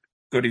Horsburgh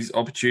got his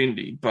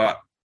opportunity, but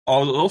I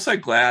was also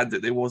glad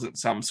that there wasn't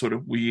some sort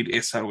of weird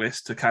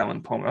SOS to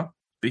Kalen Ponga,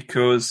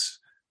 because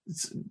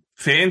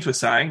fans were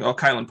saying, oh,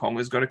 Kalen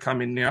Ponga's got to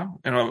come in now.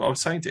 And I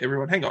was saying to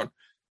everyone, hang on,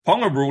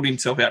 Ponga ruled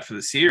himself out for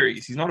the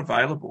series. He's not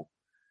available.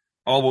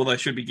 Oh, well, they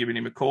should be giving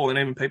him a call. And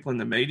even people in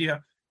the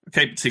media, I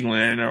keep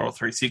singling NRL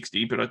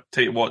 360, but I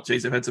tell you what,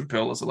 geez, I've had some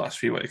pearlers the last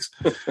few weeks.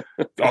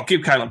 I'll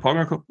give Kalen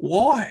Ponga a call.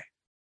 Why?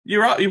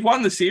 You've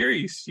won the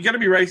series. You're going to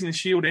be raising the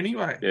shield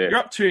anyway. Yeah. You're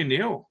up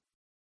 2-0.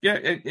 Yeah,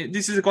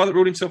 this is a guy that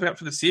ruled himself out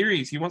for the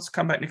series. He wants to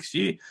come back next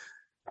year.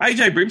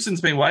 AJ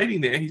Brimson's been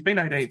waiting there. He's been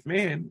 18th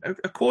man.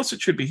 Of course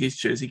it should be his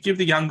jersey. Give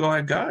the young guy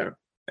a go.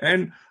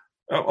 And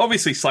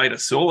obviously Slater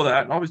saw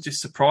that. And I was just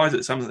surprised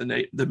at some of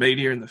the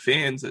media and the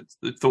fans that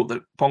thought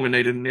that Ponga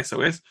needed an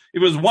SOS. If it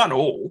was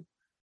 1-1,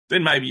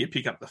 then maybe you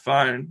pick up the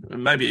phone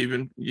and maybe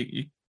even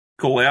you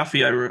call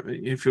Alfie over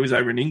if he was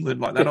over in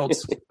England, like that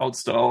old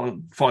style,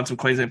 and find some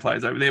Queensland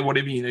players over there,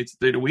 whatever you need to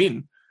do to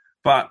win.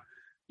 But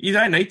you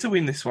don't need to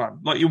win this one.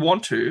 Like, you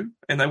want to,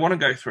 and they want to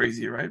go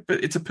 3-0,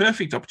 but it's a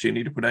perfect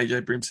opportunity to put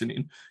AJ Brimson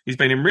in. He's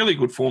been in really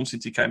good form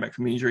since he came back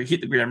from injury,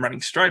 hit the ground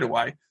running straight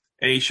away,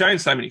 and he's shown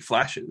so many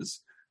flashes.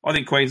 I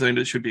think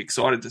Queenslanders should be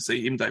excited to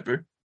see him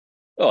debut.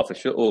 Oh, for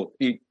sure. Well,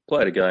 he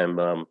played a game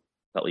a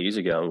couple of years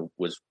ago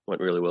and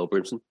went really well,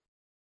 Brimson.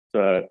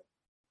 So,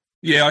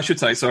 yeah, I should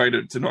say,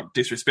 sorry to not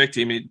disrespect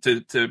him,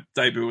 to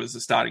debut as the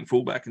starting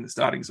fullback in the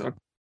starting side.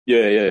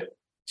 Yeah.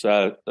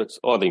 So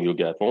I think he'll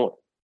go fine.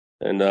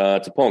 And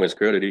to Ponga's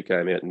credit, he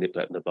came out and nipped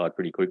that in the bud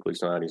pretty quickly,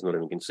 saying he's not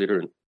even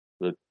considering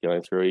the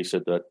game 3. He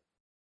said that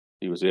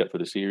he was out for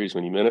the series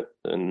when he meant it,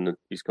 and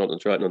he's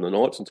concentrating on the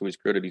Knights. And to his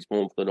credit, his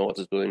form for the Knights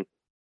has been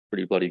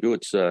pretty bloody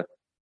good. So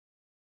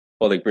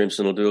I think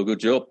Brimson will do a good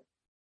job.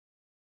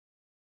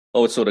 I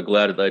was sort of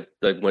glad that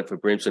they went for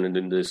Brimson and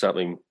didn't do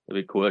something a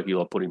bit quirky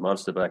like putting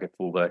Munster back at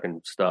fullback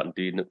and starting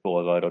Dearden at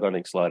 5'8". I don't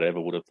think Slater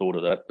ever would have thought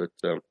of that, but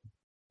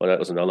that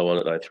was another one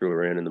that they threw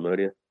around in the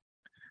media.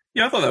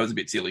 Yeah, I thought that was a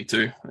bit silly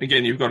too.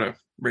 Again, you've got a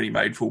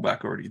ready-made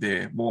fullback already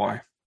there.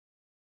 Why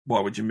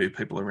would you move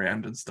people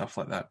around and stuff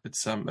like that?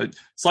 It's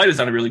Slater's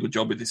done a really good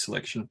job with this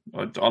selection.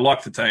 I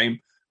like the team.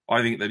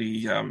 I think that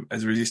he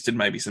has resisted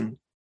maybe some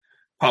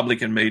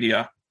public and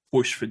media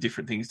push for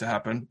different things to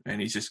happen,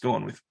 and he's just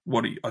gone with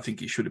what I think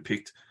he should have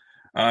picked.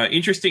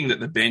 Interesting that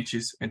the bench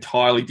is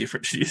entirely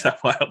different to New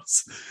South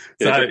Wales.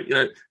 So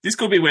this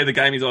could be where the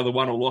game is either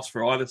won or lost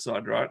for either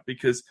side, right?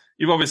 Because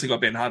you've obviously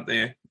got Ben Hunt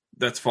there.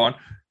 That's fine.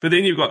 But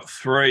then you've got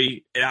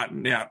 3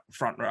 out-and-out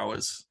front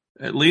rowers,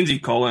 Lindsay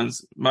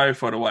Collins, Mo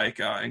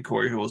Fotuaika, and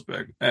Corey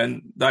Horsburgh.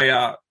 And they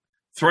are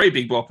 3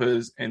 big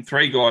boppers and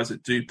 3 guys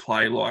that do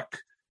play like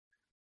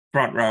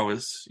front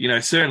rowers. You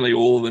know, certainly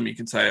all of them you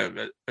can say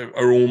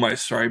are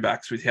almost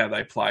throwbacks with how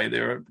they play.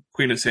 They're a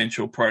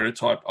quintessential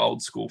prototype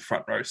old school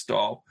front row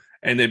style,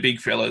 and they're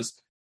big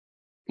fellas.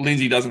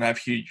 Lindsay doesn't have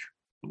huge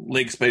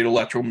leg speed or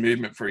lateral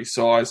movement for his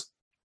size.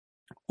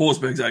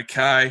 Horsburgh's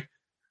okay.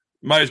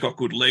 Mo's got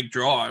good leg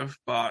drive,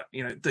 but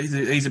you know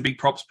he's a big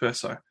props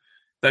person.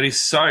 That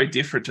is so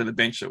different to the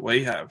bench that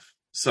we have.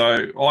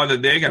 So either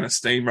they're going to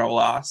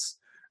steamroll us,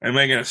 and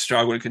we're going to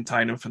struggle to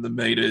contain them for the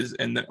meters,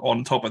 and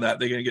on top of that,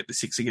 they're going to get the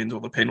 6 against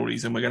all the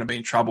penalties, and we're going to be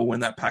in trouble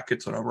when that pack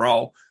gets on a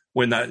roll,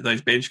 when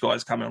those bench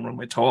guys come on when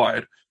we're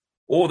tired.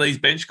 Or these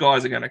bench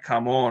guys are going to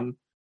come on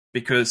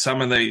because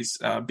some of these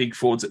big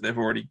forwards that they've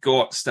already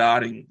got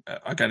starting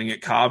are going to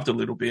get carved a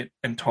little bit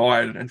and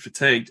tired and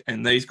fatigued,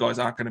 and these guys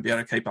aren't going to be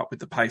able to keep up with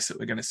the pace that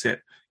we're going to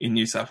set in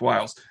New South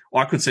Wales.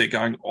 I could see it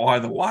going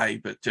either way,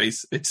 but,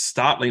 geez, it's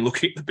startling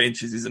looking at the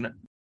benches, isn't it?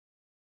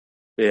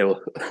 Yeah,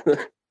 well,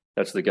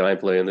 that's the game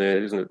plan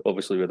there, isn't it?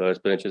 Obviously, with those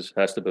benches,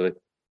 has to be.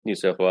 New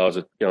South Wales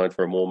are going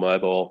for a more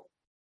mobile,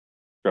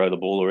 throw the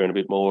ball around a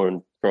bit more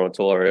and try and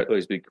tire out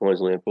these big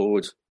Queensland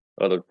forwards.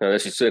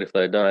 As you said, if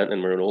they don't,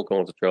 then we're in all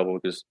kinds of trouble,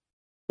 because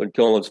when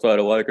Collins,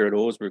 Fotuaika and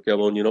Horsburgh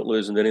come on, you're not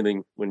losing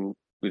anything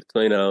with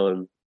Tino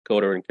and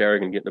Cotter and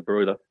Carrigan getting a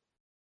breather.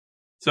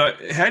 So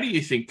how do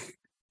you think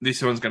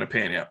this one's going to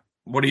pan out?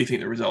 What do you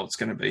think the result's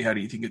going to be? How do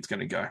you think it's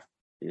going to go?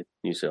 Yeah,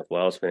 New South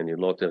Wales fan, you'd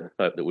like to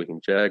hope that we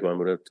can jag one,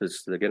 but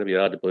they're going to be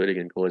hard to beat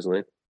against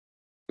Queensland.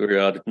 Very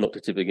hard not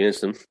to tip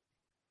against them.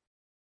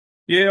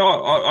 Yeah,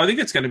 I think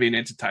it's going to be an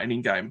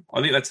entertaining game.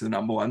 I think that's the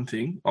number one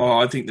thing.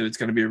 I think that it's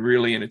going to be a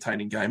really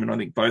entertaining game, and I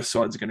think both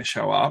sides are going to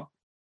show up,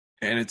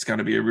 and it's going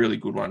to be a really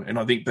good one. And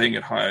I think being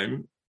at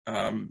home,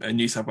 and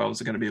New South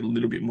Wales are going to be a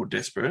little bit more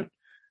desperate,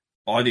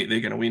 I think they're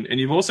going to win. And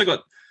you've also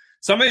got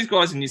some of these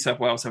guys in New South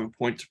Wales have a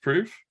point to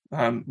prove,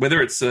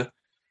 whether it's the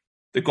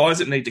guys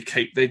that need to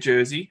keep their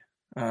jersey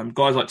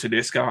Guys like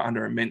Tedesco are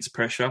under immense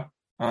pressure.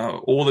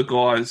 All the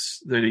guys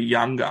that are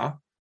younger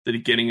that are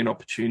getting an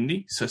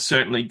opportunity. So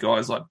certainly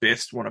guys like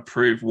Best want to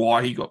prove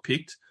why he got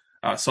picked.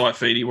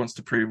 Saifidi wants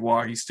to prove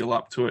why he's still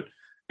up to it.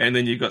 And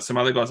then you've got some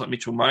other guys like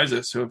Mitchell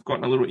Moses who have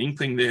gotten a little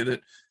inkling there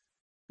that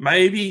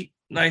maybe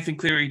Nathan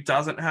Cleary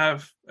doesn't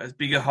have as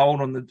big a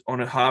hold on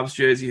a halves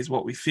jersey as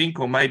what we think,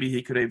 or maybe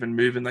he could even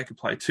move and they could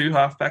play two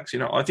halfbacks.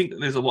 I think that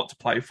there's a lot to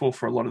play for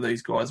a lot of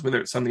these guys, whether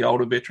it's some of the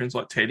older veterans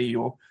like Teddy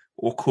or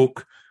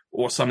Cook,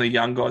 or some of the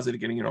young guys that are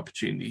getting an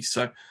opportunity.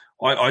 So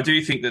I do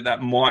think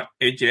that might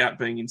edge out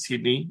being in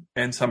Sydney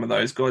and some of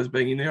those guys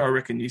being in there. I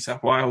reckon New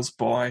South Wales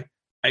by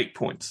 8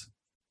 points.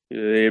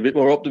 Yeah, a bit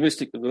more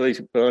optimistic than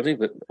the party,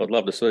 but I'd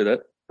love to see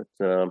that. But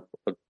I'm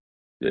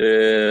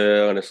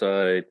going to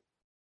say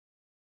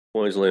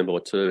Queensland by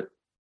 2.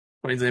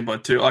 Queensland by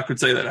 2. I could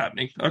see that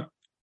happening.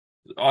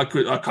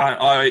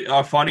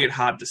 I'm finding it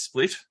hard to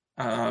split.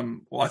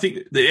 I think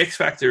the X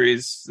factor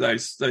is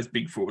those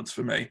big forwards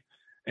for me.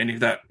 And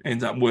if that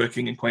ends up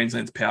working and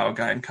Queensland's power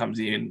game comes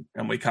in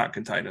and we can't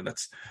contain it,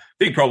 that's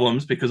big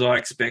problems, because I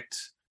expect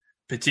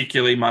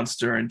particularly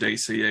Munster and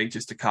DCE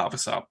just to carve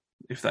us up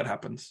if that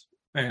happens.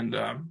 And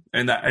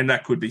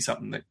that could be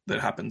something that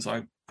happens.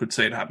 I could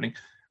see it happening.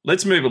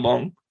 Let's move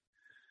along.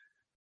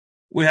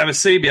 We have a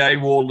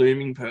CBA war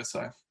looming, per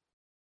se.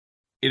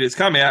 It has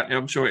come out, and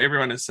I'm sure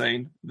everyone has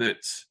seen,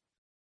 that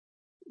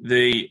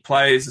the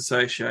Players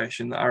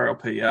Association, the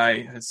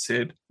RLPA, has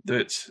said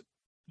that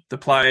the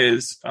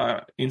players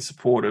are in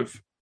support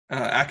of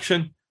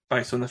action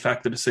based on the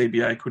fact that a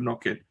CBA could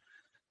not get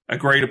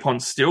agreed upon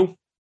still.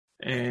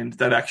 And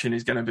that action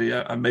is going to be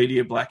a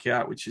media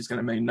blackout, which is going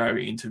to mean no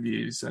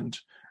interviews and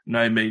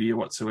no media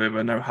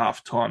whatsoever, no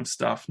half-time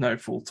stuff, no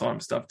full-time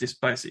stuff, just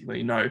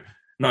basically no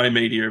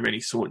media of any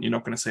sort. And you're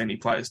not going to see any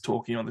players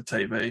talking on the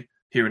TV,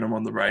 hearing them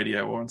on the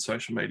radio or on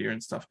social media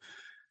and stuff.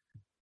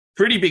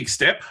 Pretty big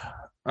step.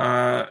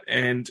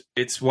 And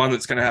it's one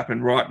that's going to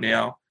happen right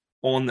now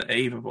on the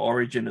eve of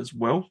Origin as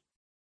well.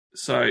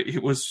 So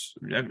it was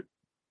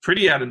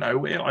pretty out of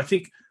nowhere. I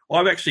think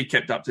I've actually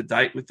kept up to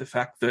date with the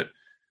fact that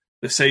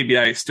the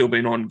CBA has still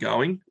been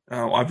ongoing.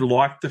 I've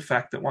liked the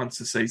fact that once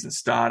the season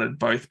started,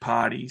 both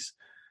parties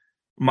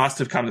must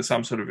have come to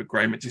some sort of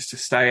agreement just to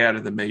stay out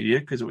of the media,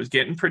 because it was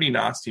getting pretty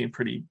nasty and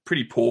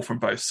pretty poor from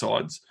both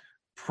sides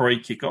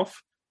pre-kickoff.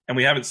 And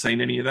we haven't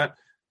seen any of that.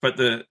 But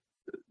the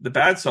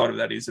bad side of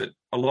that is that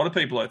a lot of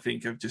people, I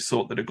think, have just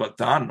thought that it got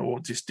done or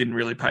just didn't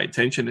really pay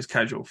attention as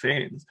casual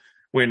fans,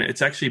 when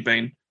it's actually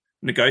been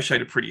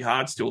negotiated pretty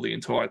hard still the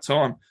entire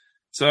time.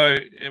 So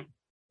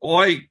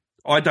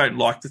I don't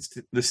like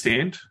the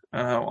stand.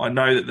 I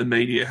know that the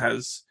media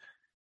has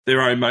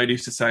their own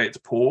motives to say it's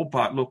poor,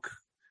 but look,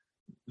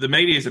 the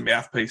media is a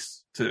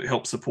mouthpiece to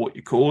help support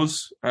your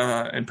cause,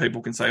 and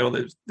people can say, oh,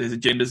 there's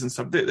agendas and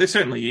stuff. There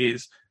certainly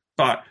is,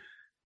 but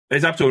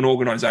it's up to an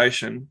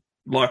organisation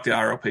like the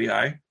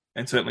RLPA,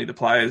 and certainly the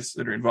players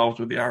that are involved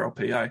with the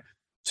RLPA,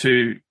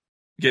 to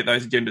get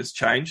those agendas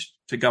changed,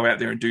 to go out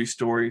there and do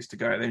stories, to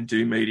go out there and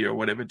do media or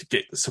whatever, to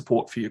get the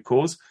support for your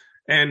cause.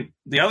 And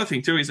the other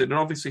thing too is that it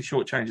obviously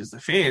shortchanges the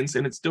fans,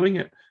 and it's doing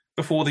it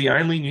before the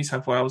only New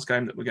South Wales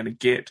game that we're going to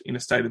get in a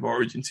State of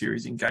Origin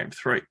series in Game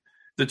 3.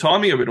 The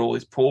timing of it all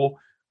is poor.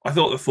 I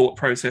thought the thought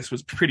process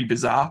was pretty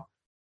bizarre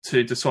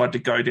to decide to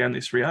go down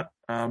this route.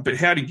 But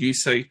how did you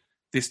see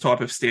this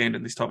type of stand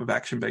and this type of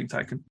action being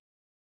taken?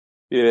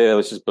 Yeah,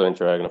 it's just been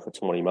dragging on for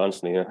 20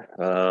 months now.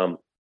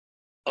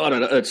 I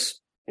don't know. It's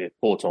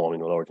poor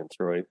timing on Origin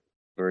 3.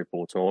 Very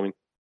poor timing.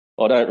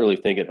 I don't really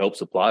think it helps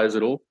the players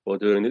at all by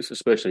doing this,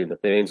 especially in the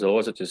fans'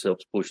 eyes. It just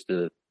helps push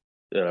the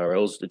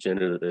NRL's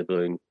agenda that they're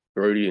being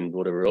greedy and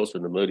whatever else,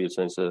 and the media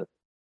seems to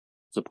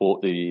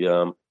support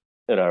the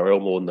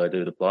NRL more than they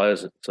do the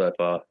players so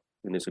far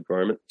in this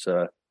agreement.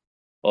 So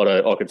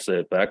I could see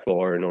it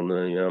backfiring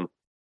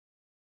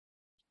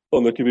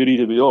on the committee,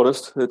 to be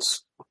honest.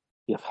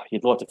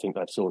 You'd like to think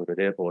they've sorted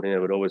it out by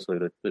now, but obviously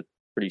they're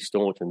pretty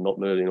staunch and not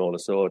moving either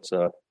side,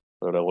 so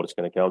I don't know what it's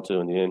going to come to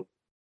in the end.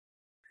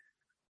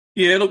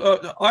 Yeah, look,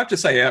 I have to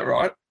say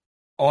outright,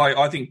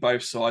 I think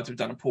both sides have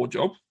done a poor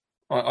job.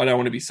 I don't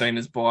want to be seen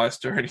as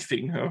biased or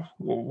anything or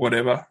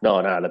whatever.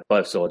 No,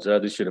 both sides are.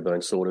 This should have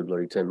been sorted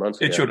bloody 10 months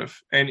ago. It should have.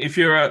 And if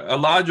you're a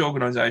large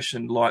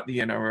organisation like the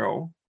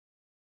NRL,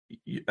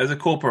 as a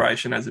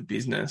corporation, as a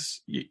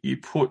business, you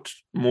put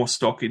more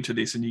stock into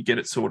this and you get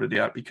it sorted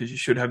out, because you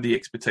should have the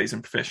expertise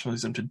and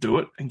professionalism to do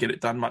it and get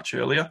it done much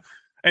earlier.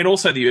 And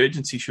also the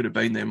urgency should have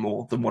been there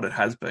more than what it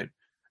has been.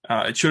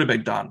 It should have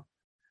been done.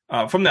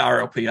 From the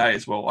RLPA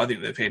as well, I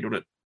think they've handled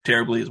it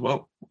terribly as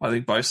well. I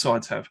think both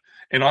sides have.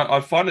 And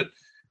I find it,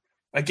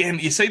 again,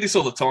 you see this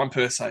all the time,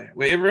 per se,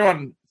 where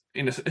everyone,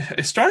 in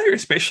Australia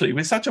especially,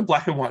 we're such a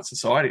black and white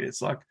society.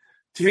 It's like,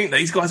 do you think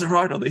these guys are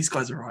right or these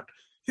guys are right?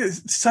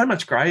 There's so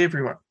much grey,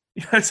 everyone.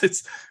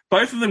 It's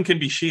both of them can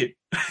be shit.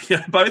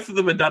 Both of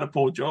them have done a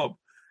poor job.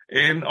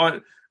 And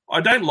I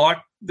don't like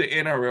the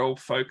NRL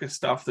focus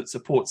stuff that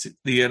supports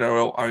the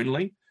NRL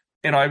only.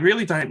 And I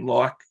really don't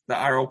like the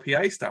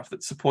RLPA stuff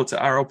that supports the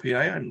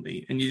RLPA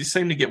only. And you just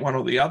seem to get one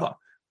or the other.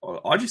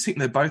 I just think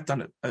they've both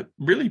done a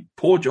really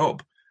poor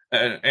job.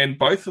 And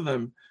both of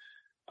them,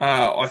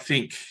 I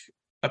think,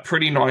 are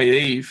pretty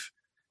naive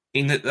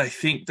in that they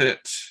think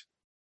that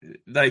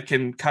they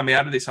can come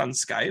out of this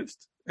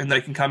unscathed and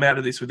they can come out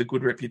of this with a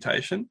good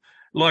reputation.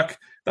 Like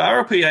the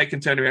RLPA can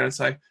turn around and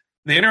say,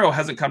 the NRL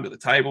hasn't come to the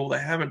table. They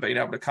haven't been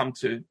able to come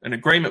to an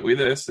agreement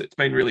with us. It's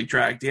been really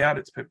dragged out.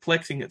 It's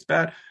perplexing. It's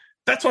bad.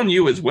 That's on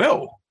you as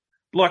well.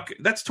 Like,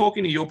 that's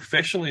talking to your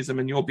professionalism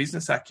and your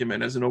business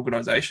acumen as an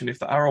organisation if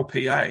the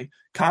RLPA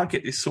can't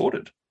get this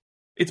sorted.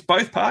 It's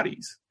both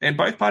parties, and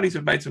both parties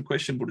have made some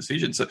questionable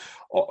decisions. So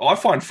I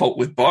find fault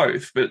with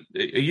both, but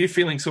are you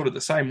feeling sort of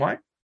the same way?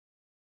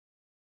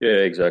 Yeah,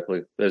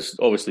 exactly. There's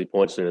obviously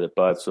points there that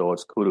both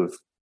sides could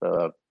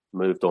have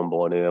moved on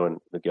by now and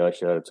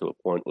negotiated to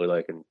a point where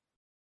they can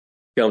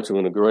come to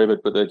an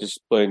agreement, but they're just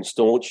being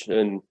staunch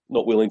and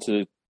not willing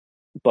to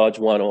budge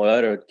one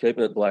iota,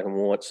 keeping it black and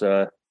white.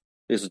 So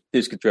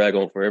this could drag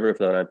on forever if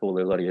they don't pull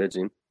their bloody heads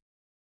in.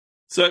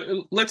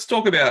 So let's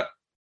talk about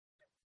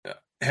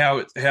how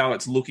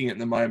it's looking at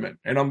the moment.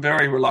 And I'm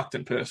very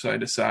reluctant, per se,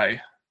 to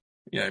say,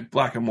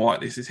 black and white,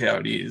 this is how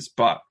it is.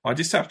 But I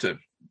just have to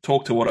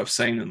talk to what I've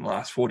seen in the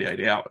last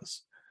 48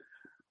 hours.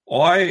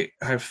 I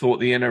have thought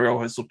the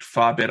NRL has looked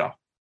far better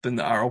than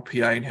the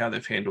RLPA in how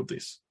they've handled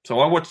this. So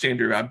I watched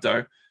Andrew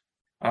Abdo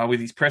with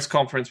his press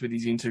conference, with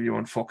his interview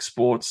on Fox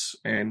Sports,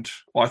 and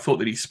I thought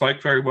that he spoke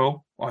very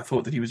well. I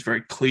thought that he was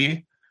very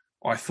clear.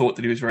 I thought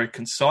that he was very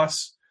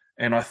concise.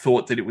 And I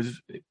thought that it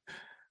was...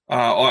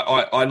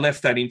 I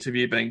left that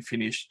interview being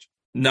finished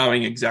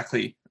knowing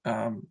exactly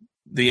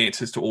the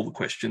answers to all the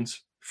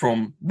questions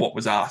from what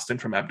was asked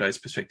and from Abdo's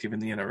perspective in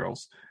the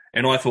NRLs.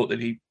 And I thought that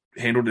he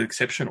handled it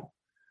exceptional.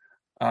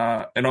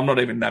 And I'm not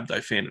even an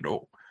Abdo fan at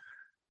all.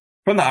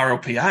 From the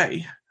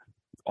RLPA,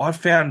 I've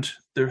found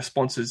the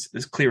responses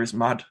as clear as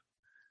mud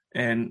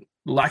and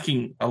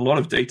lacking a lot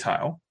of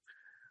detail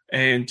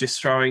and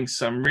just throwing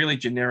some really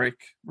generic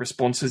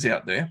responses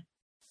out there.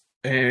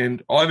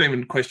 And I've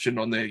even questioned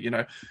on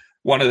there,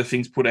 one of the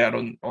things put out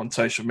on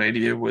social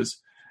media was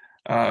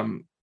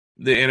the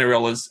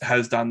NRL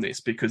has done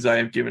this because they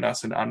have given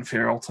us an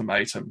unfair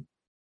ultimatum,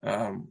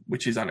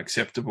 which is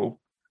unacceptable.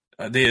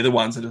 They're the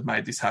ones that have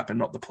made this happen,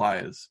 not the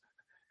players.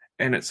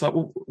 And it's like,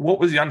 well, what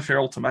was the unfair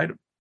ultimatum?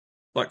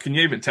 Like, can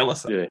you even tell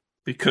us that? Yeah.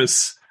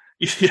 Because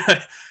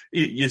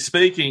you're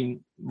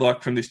speaking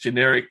like from this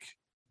generic,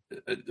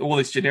 all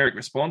these generic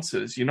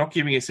responses. You're not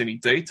giving us any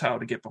detail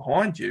to get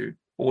behind you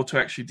or to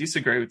actually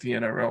disagree with the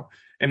NRL.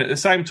 And at the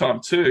same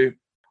time, too,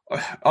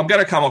 I'm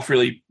going to come off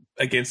really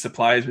against the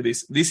players with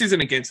this. This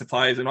isn't against the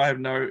players, and I have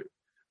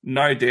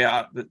no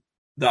doubt that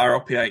the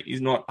RLPA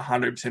is not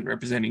 100%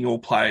 representing all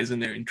players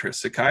and their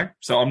interests, okay?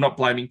 So I'm not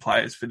blaming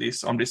players for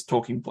this. I'm just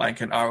talking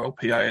blanket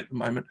RLPA at the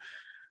moment.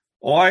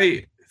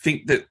 I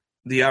think that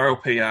the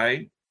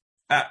RLPA,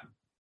 at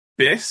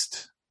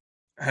best,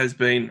 has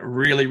been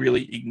really,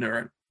 really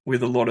ignorant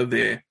with a lot of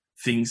their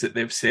things that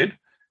they've said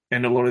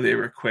and a lot of their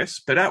requests.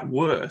 But at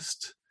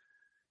worst,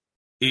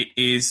 it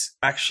is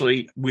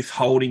actually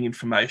withholding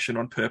information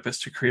on purpose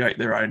to create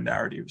their own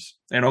narratives.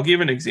 And I'll give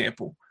an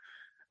example.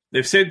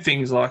 They've said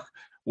things like,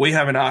 we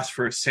haven't asked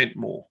for a cent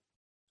more,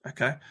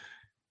 okay?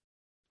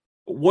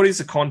 What is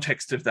the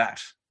context of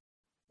that?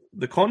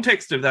 The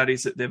context of that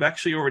is that they've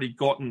actually already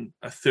gotten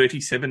a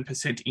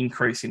 37%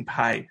 increase in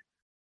pay,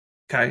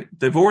 okay?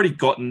 They've already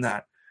gotten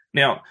that.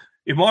 Now,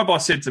 if my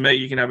boss said to me,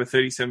 you can have a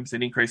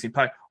 37% increase in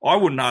pay, I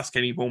wouldn't ask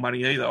any more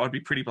money either. I'd be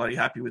pretty bloody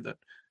happy with it,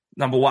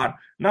 number one.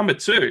 Number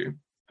two,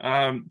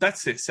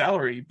 that's their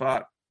salary,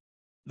 but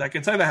they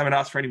can say they haven't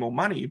asked for any more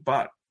money,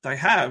 but they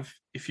have,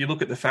 if you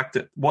look at the fact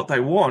that what they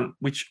want,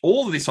 which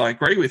all of this I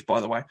agree with, by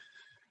the way,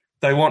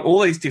 they want all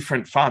these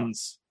different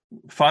funds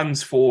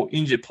for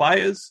injured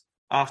players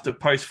after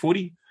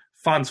post-footy,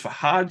 funds for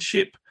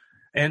hardship.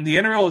 And the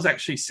NRL has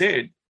actually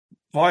said,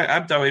 via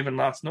Abdo even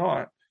last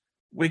night,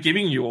 we're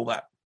giving you all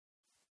that.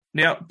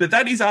 Now, but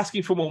that is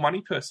asking for more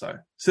money per se.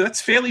 So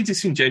that's fairly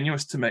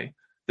disingenuous to me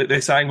that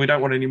they're saying we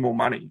don't want any more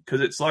money, because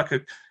it's like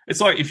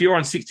if you're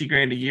on 60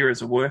 grand a year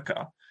as a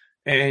worker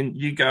and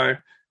you go,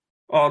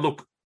 oh,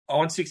 look, I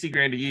want 60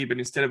 grand a year, but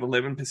instead of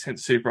 11%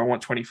 super, I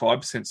want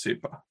 25%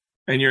 super.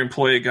 And your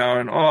employer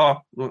going, oh,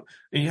 look,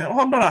 and you go,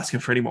 I'm not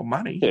asking for any more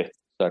money. Yeah,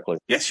 exactly.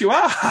 Yes, you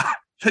are.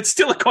 It's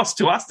still a cost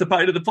to us to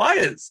pay to the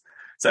players.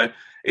 So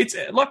it's,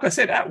 like I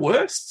said, at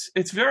worst,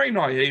 it's very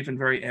naive and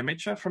very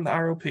amateur from the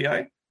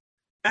RLPA.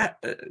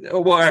 At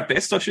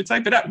best, I should say,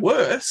 but at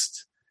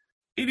worst,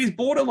 it is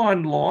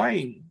borderline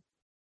lying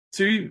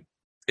to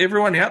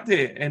everyone out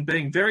there and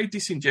being very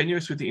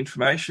disingenuous with the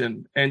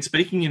information and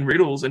speaking in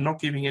riddles and not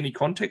giving any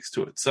context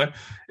to it. So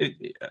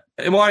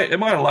am I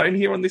alone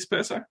here on this,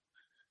 Perso?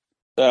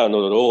 No,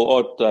 not at all.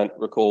 I don't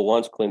recall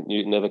once Clint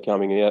Newton ever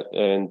coming out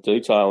and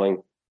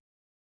detailing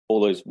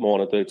all these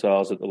minor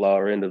details at the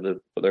lower end of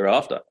what they're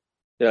after.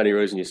 The only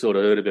reason you sort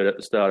of heard about it at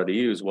the start of the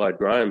year was Wade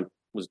Graham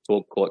was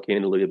talked quite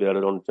candidly about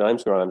it on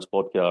James Graham's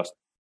podcast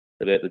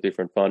about the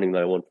different funding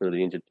they want for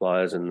the injured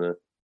players and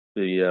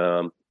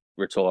the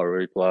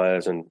retiree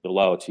players and the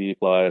lower tier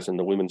players and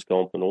the women's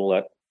comp and all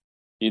that.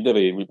 you'd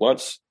never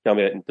once come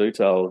out in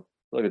detail,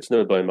 like it's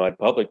never been made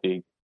public,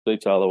 the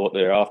detail of what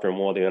they're after and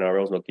why the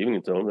NRL's not giving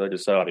it to them. They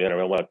just say, the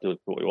NRL won't do it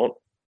what we want.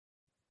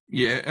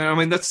 Yeah, and I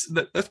mean, that's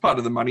part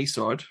of the money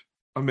side.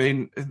 I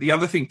mean, the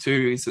other thing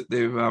too is that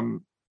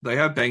they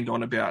have banged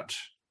on about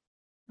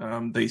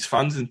these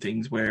funds and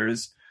things,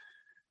 whereas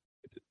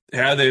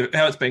how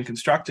it's been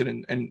constructed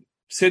and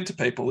said to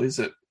people is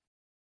that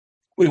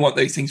we want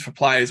these things for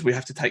players, we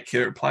have to take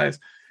care of players.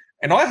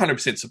 And I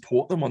 100%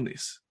 support them on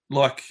this.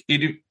 Like,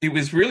 it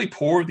was really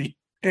poor of the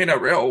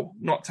NRL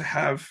not to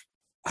have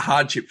a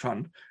hardship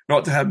fund,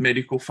 not to have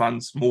medical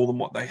funds more than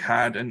what they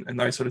had and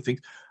those sort of things.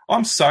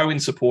 I'm so in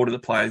support of the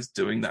players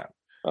doing that.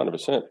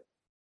 100%.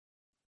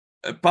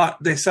 But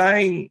they're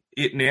saying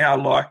it now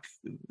like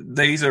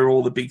these are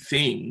all the big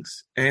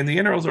things. And the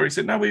NRL's already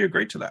said, no, we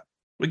agreed to that.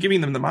 We're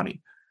giving them the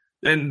money.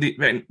 And the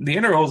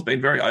NRL's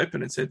been very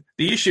open and said,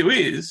 the issue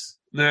is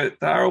that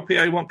the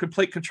RLPA want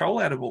complete control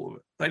out of all of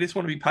it. They just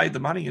want to be paid the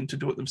money and to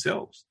do it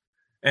themselves.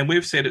 And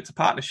we've said it's a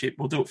partnership.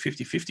 We'll do it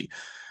 50-50.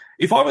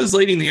 If I was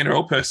leading the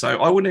NRL per se,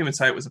 I wouldn't even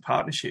say it was a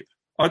partnership.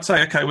 I'd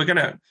say, okay, we're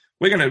going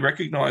to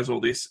recognise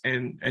all this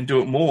and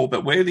do it more,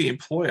 but we're the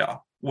employer.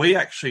 We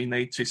actually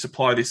need to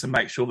supply this and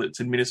make sure that it's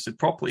administered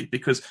properly.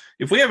 Because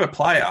if we have a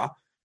player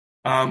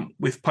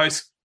with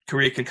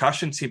post-career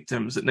concussion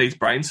symptoms that needs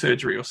brain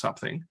surgery or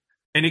something,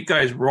 and it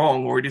goes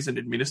wrong or it isn't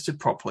administered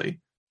properly,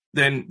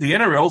 then the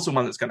NRL's the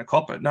one that's going to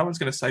cop it. No one's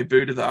going to say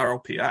boo to the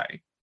RLPA.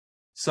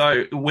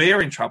 So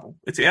we're in trouble.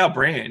 It's our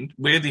brand.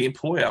 We're the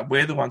employer.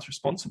 We're the ones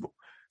responsible.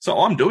 So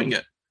I'm doing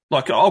it.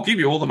 Like, I'll give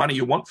you all the money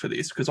you want for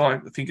this because I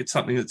think it's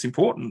something that's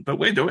important, but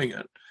we're doing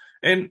it.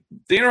 And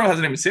the NRL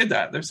hasn't even said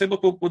that. They've said,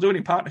 look, we'll do it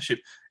in partnership.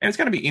 And it's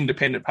going to be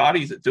independent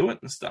parties that do it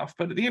and stuff.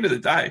 But at the end of the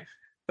day,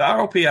 the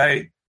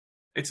RLPA,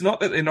 it's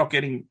not that they're not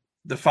getting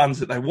the funds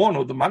that they want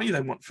or the money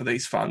they want for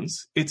these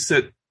funds. It's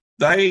that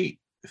they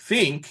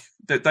think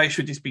that they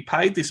should just be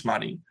paid this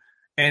money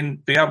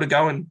and be able to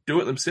go and do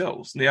it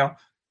themselves. Now,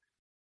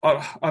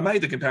 I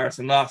made the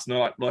comparison last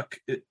night.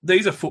 Like,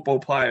 these are football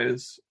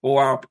players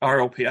or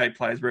RLPA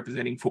players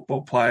representing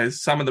football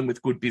players, some of them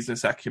with good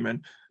business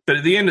acumen. But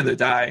at the end of the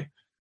day,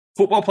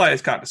 football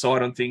players can't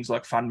decide on things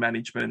like fund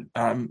management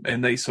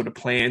and these sort of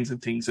plans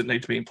and things that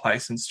need to be in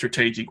place in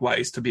strategic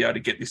ways to be able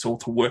to get this all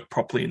to work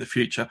properly in the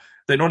future.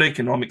 They're not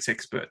economics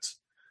experts.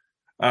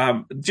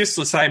 Just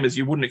the same as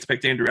you wouldn't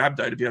expect Andrew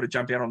Abdo to be able to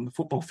jump out on the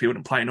football field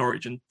and play in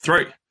Origin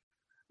 3.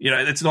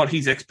 That's not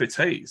his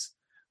expertise.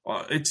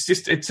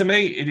 To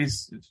me,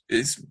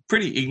 it's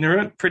pretty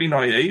ignorant, pretty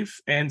naive,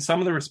 and some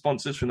of the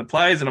responses from the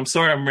players, and I'm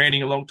sorry I'm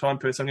ranting a long time,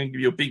 person, I'm going to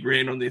give you a big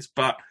rant on this,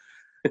 but,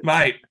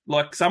 mate,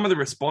 like some of the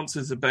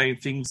responses have been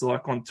things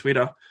like on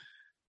Twitter,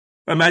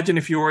 imagine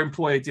if your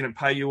employer didn't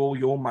pay you all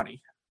your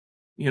money.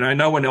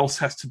 No one else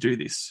has to do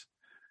this.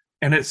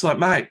 And it's like,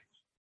 mate,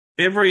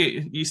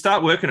 you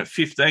start working at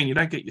 15, you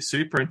don't get your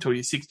super until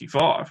you're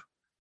 65.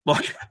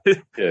 Like,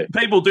 yeah.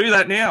 People do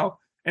that now.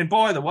 And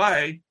by the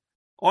way,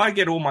 I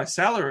get all my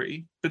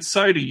salary, but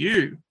so do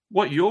you.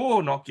 What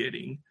you're not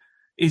getting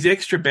is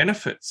extra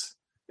benefits.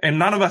 And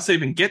none of us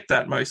even get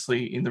that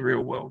mostly in the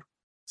real world.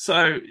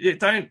 So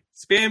don't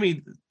spare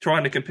me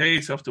trying to compare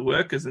yourself to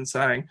workers and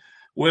saying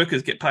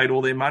workers get paid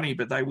all their money,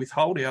 but they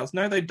withhold ours.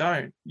 No, they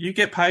don't. You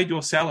get paid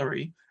your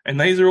salary, and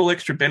these are all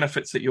extra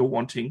benefits that you're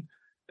wanting.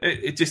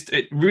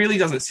 It really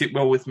doesn't sit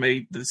well with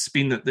me, the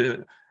spin that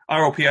the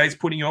RLPA is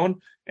putting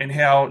on and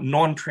how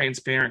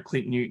non-transparent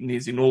Clint Newton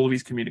is in all of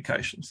his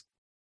communications.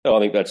 I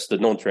think that's the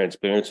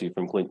non-transparency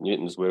from Clint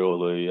Newton's where all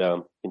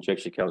the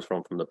conjecture comes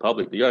from the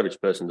public. The average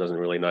person doesn't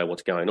really know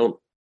what's going on.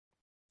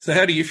 So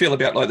how do you feel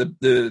about like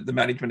the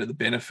management of the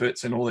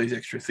benefits and all these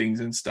extra things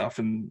and stuff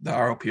and the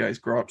RLPA's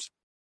gripes?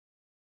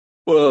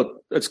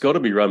 Well, it's got to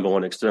be run by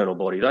an external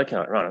body. They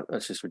can't run it.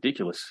 That's just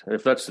ridiculous.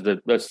 If that's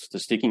the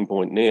sticking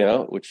point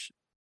now, which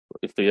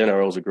if the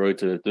NRL's agreed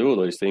to do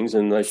all these things,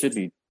 then they should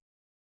be,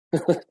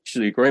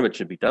 the agreement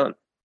should be done.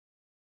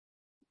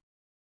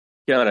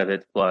 You can't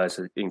have players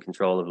in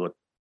control of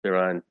their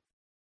own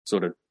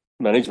sort of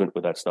management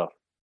with that stuff.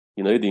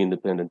 You need the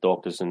independent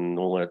doctors and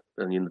all that,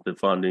 and the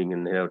funding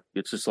and how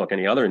it's just like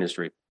any other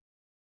industry.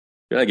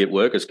 You don't get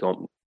workers'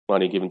 comp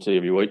money given to you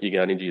every week. You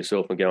go into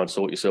yourself and go and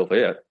sort yourself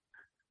out.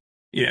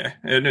 Yeah,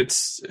 and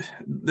it's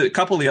a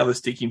couple of the other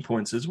sticking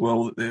points as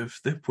well that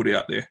they've put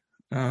out there.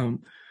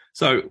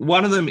 So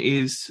one of them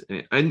is,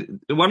 and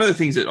one of the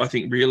things that I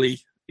think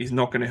really is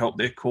not going to help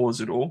their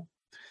cause at all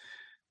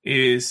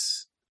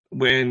is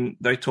when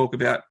they talk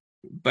about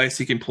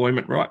basic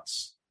employment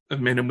rights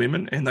of men and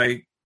women, and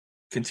they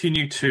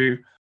continue to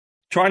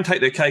try and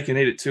take their cake and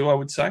eat it too, I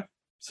would say.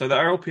 So the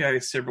RLPA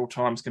has several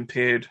times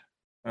compared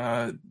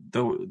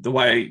the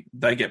way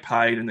they get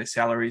paid and their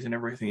salaries and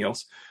everything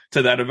else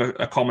to that of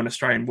a common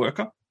Australian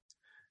worker.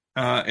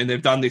 And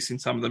they've done this in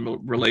some of the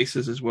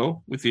releases as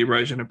well with the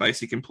erosion of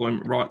basic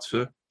employment rights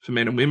for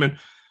men and women.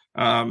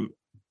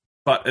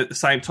 But at the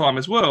same time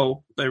as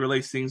well, they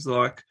release things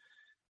like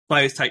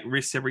players take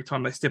risks every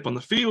time they step on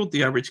the field.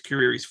 The average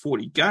career is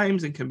 40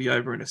 games and can be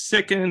over in a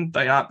second.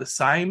 They aren't the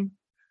same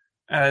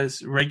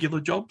as regular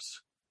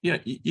jobs.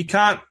 You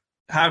can't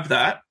have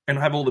that and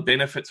have all the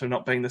benefits of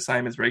not being the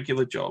same as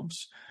regular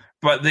jobs,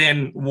 but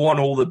then want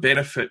all the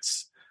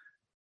benefits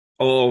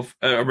of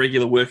a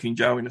regular working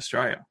Joe in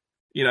Australia.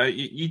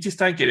 You just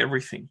don't get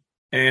everything.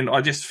 And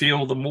I just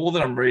feel the more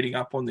that I'm reading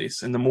up on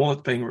this and the more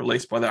that's being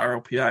released by the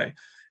RLPA,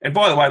 and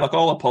by the way,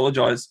 I'll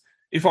apologise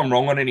if I'm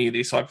wrong on any of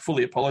this, I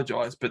fully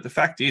apologise, but the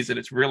fact is that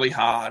it's really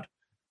hard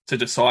to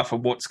decipher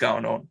what's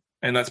going on,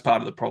 and that's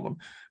part of the problem.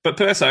 But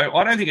Perso,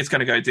 I don't think it's going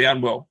to go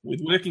down well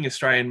with working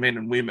Australian men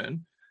and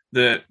women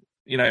that,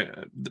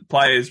 the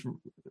players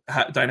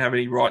don't have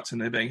any rights and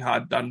they're being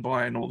hard done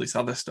by and all this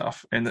other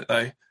stuff, and that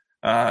they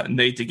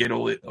need to get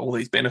all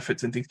these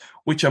benefits and things,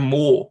 which are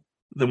more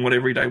than what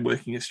everyday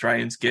working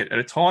Australians get at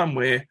a time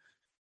where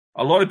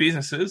a lot of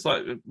businesses,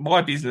 like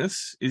my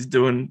business, is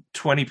doing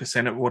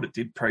 20% of what it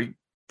did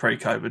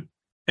pre-COVID,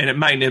 and it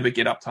may never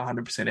get up to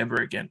 100% ever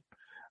again.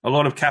 A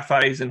lot of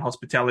cafes and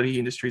hospitality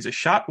industries are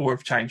shut or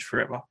have changed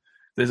forever.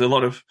 There's a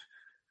lot of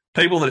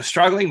people that are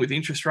struggling with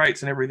interest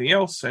rates and everything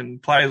else,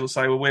 and players will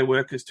say, well, we're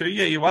workers too.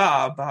 Yeah, you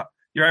are, but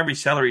your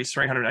average salary is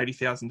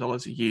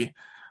 $380,000 a year.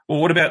 Well,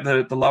 what about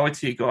the lower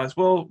tier guys?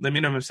 Well, the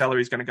minimum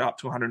salary is going to go up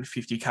to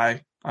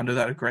 $150K under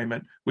that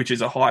agreement, which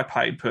is a high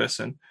paid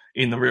person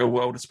in the real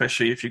world,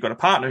 especially if you've got a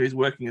partner who's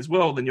working as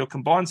well, then your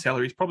combined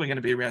salary is probably going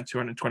to be around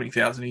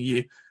 $220,000 a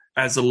year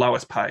as the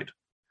lowest paid.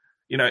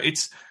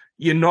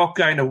 You're not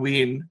going to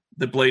win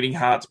the bleeding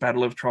hearts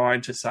battle of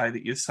trying to say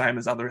that you're the same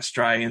as other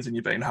Australians and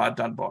you're being hard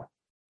done by.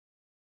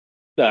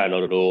 No,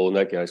 not at all. And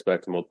that goes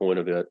back to my point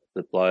about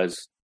the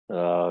players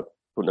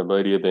putting a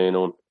media ban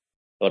on.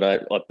 When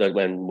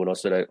I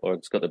said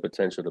it's got the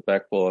potential to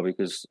backfire,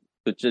 because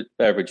the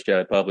average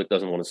Joe public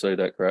doesn't want to see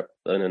that crap,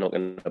 and they're not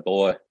going to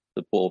buy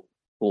the poor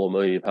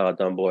me hard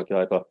done by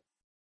caper.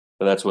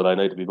 But that's where they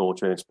need to be more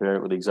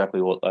transparent with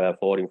exactly what they are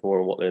fighting for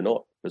and what they're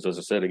not. Because as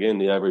I said again,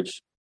 the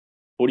average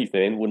footy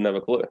fan wouldn't have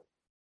a clue.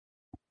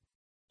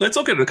 Let's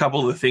look at a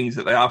couple of the things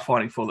that they are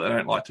fighting for that I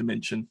don't like to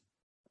mention.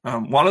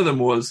 One of them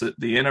was that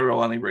the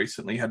NRL only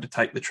recently had to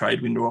take the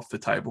trade window off the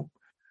table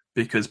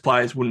because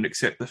players wouldn't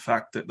accept the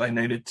fact that they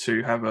needed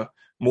to have a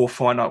more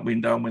finite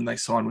window when they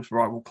signed with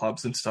rival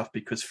clubs and stuff,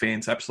 because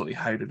fans absolutely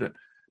hated it.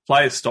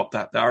 Players stopped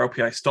that. The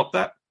RLPA stopped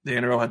that. The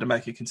NRL had to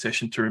make a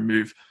concession to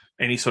remove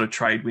any sort of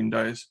trade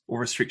windows or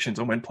restrictions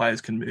on when players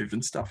can move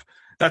and stuff.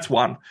 That's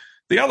one.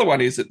 The other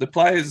one is that the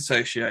Players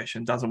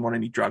Association doesn't want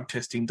any drug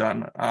testing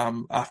done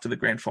after the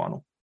grand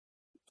final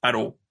at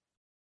all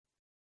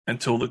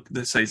until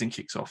the season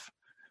kicks off.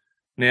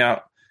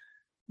 Now,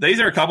 these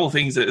are a couple of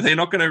things that they're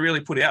not going to really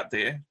put out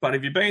there, but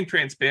if you're being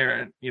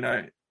transparent,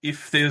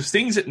 if there's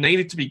things that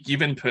needed to be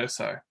given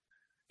Perso,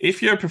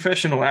 if you're a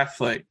professional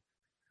athlete,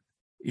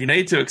 you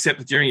need to accept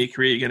that during your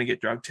career you're going to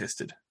get drug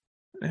tested.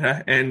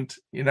 And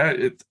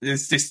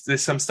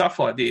there's some stuff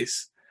like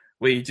this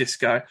where you just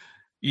go,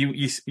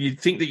 you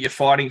think that you're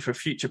fighting for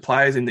future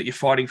players and that you're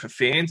fighting for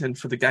fans and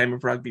for the game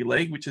of rugby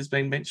league, which has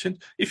been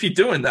mentioned. If you're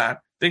doing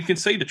that, then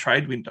concede a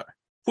trade window.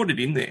 Put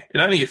it in there. It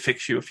only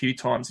affects you a few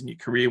times in your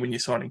career when you're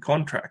signing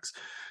contracts.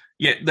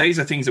 Yet these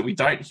are things that we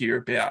don't hear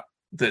about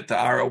that the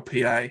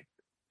RLPA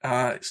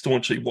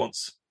staunchly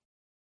wants.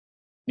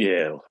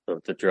 Yeah,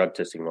 the drug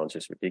testing one's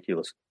just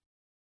ridiculous.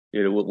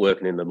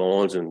 Working in the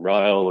mines and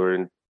rail or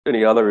in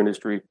any other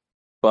industry,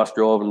 bus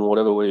driving,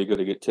 whatever, where you've got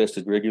to get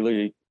tested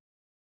regularly,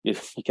 you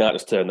can't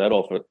just turn that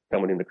off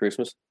coming into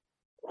Christmas.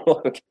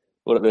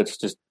 That's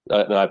just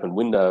an open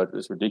window.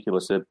 It's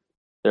ridiculous.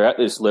 They're at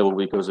this level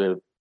because they're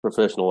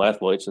professional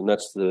athletes, and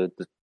that's the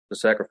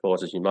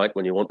sacrifices you make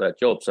when you want that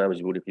job, same as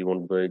you would if you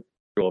wanted to be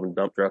driving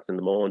dump trucks in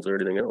the mines or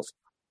anything else.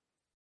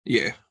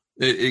 Yeah,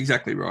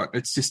 exactly right.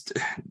 It's just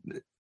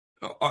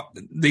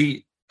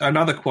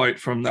another quote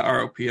from the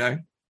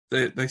RLPA.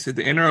 They said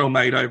the NRL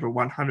made over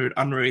 100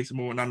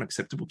 unreasonable and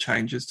unacceptable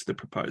changes to the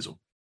proposal.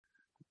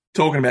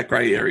 Talking about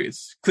grey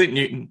areas. Clint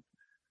Newton,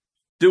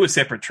 do a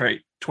separate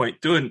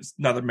tweet, do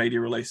another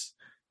media release.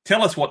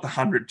 Tell us what the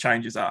 100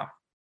 changes are.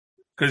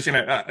 Because,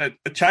 a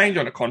change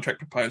on a contract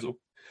proposal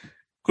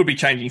could be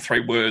changing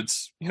 3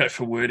 words,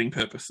 for wording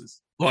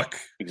purposes.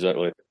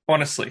 Exactly.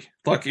 Honestly,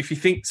 if you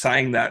think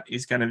saying that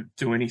is going to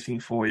do anything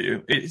for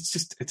you,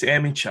 it's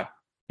amateur.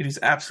 It is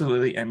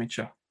absolutely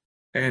amateur.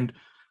 And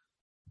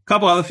a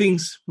couple other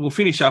things we'll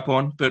finish up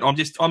on, but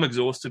I'm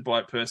exhausted by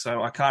it,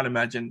 Perso. I can't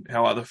imagine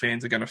how other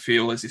fans are going to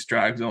feel as this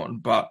drags on.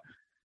 But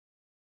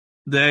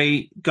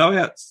they go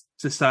out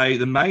to say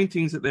the main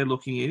things that they're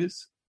looking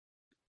is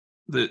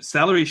that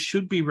salaries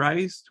should be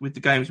raised with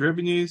the game's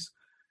revenues,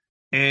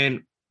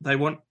 and they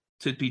want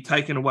to be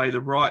taken away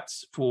the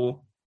rights for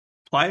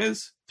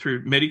players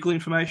through medical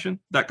information.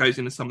 That goes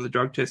into some of the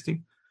drug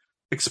testing.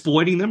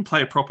 Exploiting them,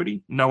 player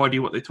property, no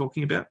idea what they're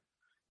talking about.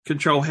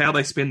 Control how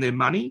they spend their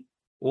money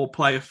or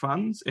player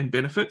funds and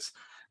benefits.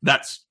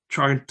 That's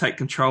trying to take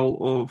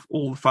control of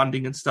all the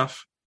funding and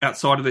stuff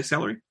outside of their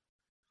salary.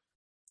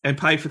 And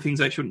pay for things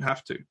they shouldn't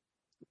have to.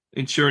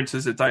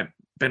 Insurances that don't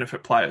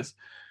benefit players.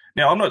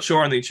 Now, I'm not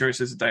sure on the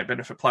insurances that don't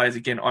benefit players.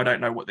 Again, I don't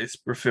know what they're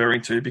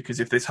referring to, because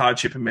if there's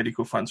hardship and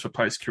medical funds for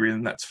post-career,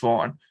 then that's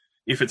fine.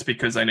 If it's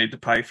because they need to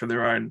pay for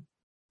their own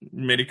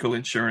medical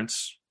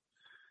insurance,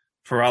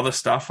 for other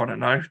stuff, I don't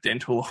know,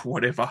 dental or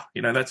whatever.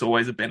 That's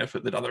always a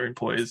benefit that other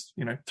employers,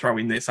 throw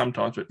in there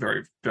sometimes, but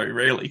very, very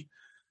rarely.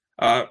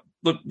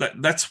 Look,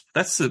 that's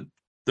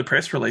the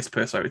press release,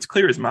 Perso. It's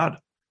clear as mud.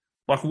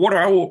 Like,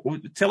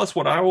 tell us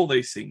what are all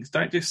these things?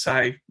 Don't just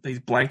say these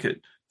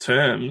blanket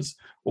terms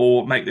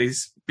or make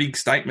these big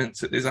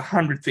statements that there's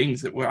 100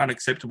 things that were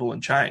unacceptable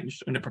and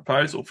changed in a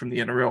proposal from the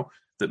NRL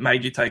that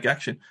made you take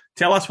action.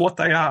 Tell us what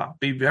they are.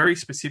 Be very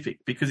specific,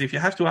 because if you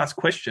have to ask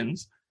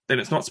questions, then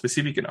it's not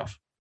specific enough.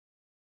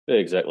 Yeah,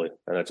 exactly.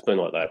 And it's been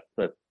like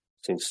that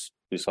since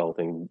this whole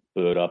thing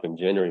burst up in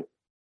January.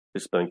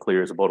 It's been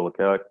clear as a bottle of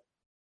Coke.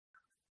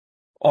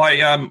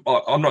 I'm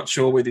not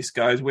sure where this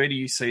goes. Where do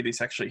you see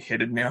this actually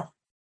headed now?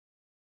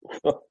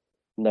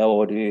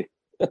 No idea.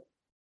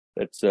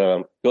 It's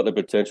got the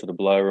potential to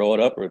blow right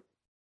up, or it's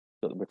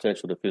got the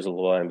potential to fizzle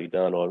away and be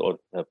done. Like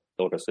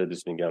I said, this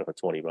has been going for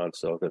 20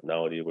 months, so I've got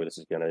no idea where this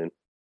is going to end.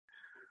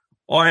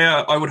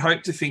 I would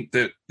hope to think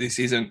that this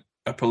isn't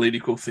a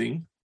political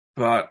thing,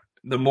 but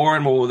the more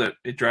and more that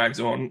it drags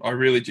on, I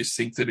really just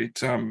think that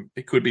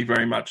it could be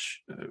very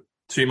much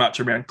too much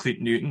around Clint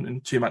Newton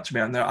and too much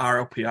around the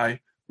RLPA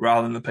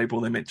rather than the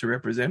people they're meant to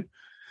represent.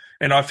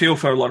 And I feel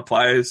for a lot of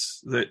players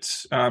that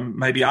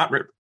maybe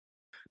aren't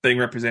being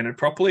represented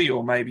properly,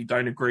 or maybe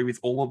don't agree with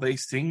all of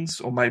these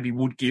things, or maybe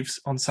would give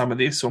on some of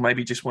this, or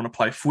maybe just want to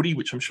play footy,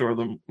 which I'm sure a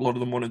lot of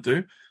them want to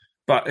do.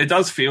 But it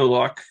does feel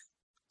like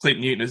Clint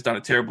Newton has done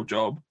a terrible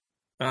job.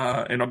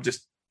 And I'm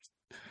just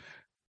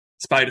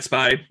spade a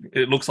spade.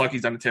 It looks like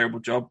he's done a terrible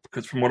job,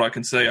 because from what I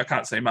can see, I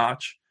can't see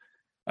much.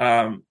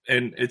 And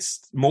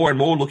it's more and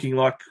more looking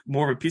like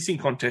more of a pissing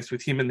contest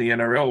with him and the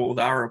NRL, or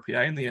the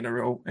RLPA and the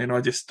NRL. And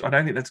I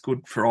don't think that's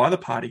good for either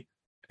party.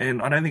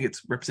 And I don't think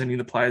it's representing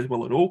the players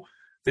well at all.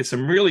 There's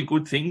some really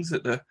good things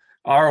that the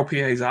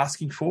RLPA is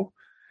asking for,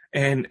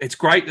 and it's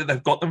great that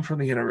they've got them from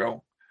the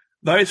NRL.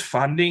 Those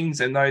fundings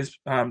and those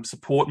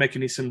support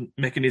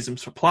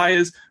mechanisms for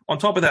players, on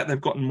top of that, they've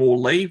gotten more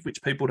leave,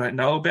 which people don't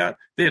know about.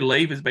 Their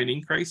leave has been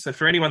increased. So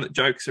for anyone that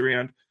jokes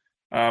around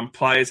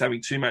players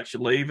having too much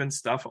leave and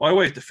stuff, I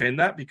always defend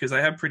that, because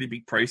they have pretty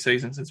big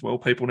pre-seasons as well,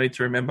 people need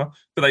to remember.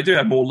 But they do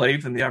have more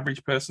leave than the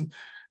average person.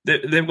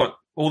 They've got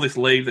all this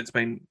leave that's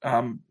been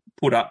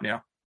put up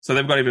now. So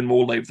they've got even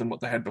more leave than what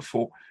they had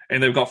before.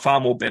 And they've got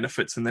far more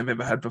benefits than they've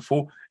ever had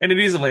before. And it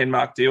is a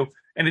landmark deal.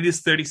 And it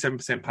is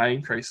 37% pay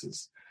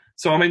increases.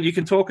 So, I mean, you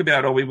can talk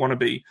about, we want to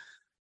be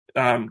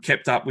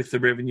kept up with the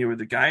revenue of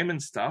the game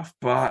and stuff.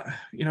 But,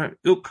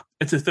 look,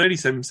 it's a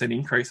 37%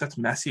 increase. That's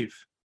massive.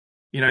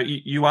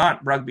 You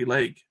aren't rugby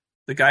league.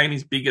 The game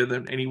is bigger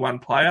than any one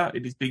player.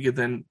 It is bigger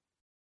than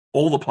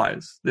all the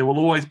players. There will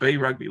always be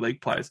rugby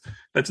league players.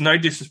 That's no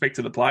disrespect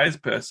to the players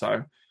per se.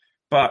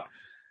 But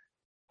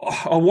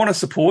I want to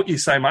support you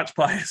so much,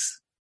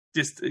 players.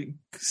 Just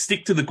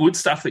stick to the good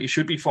stuff that you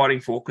should be fighting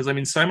for, because I'm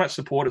in so much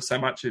support of so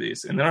much of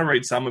this. And then I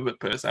read some of it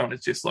per se, and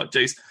it's just like,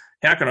 geez,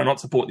 how can I not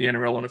support the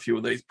NRL on a few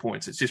of these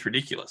points? It's just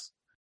ridiculous.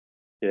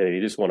 Yeah, you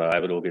just want to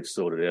have it all get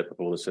sorted out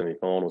before the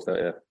semi-finals, don't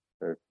you?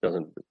 It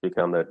doesn't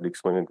become that big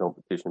swinging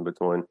competition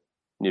between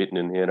Newton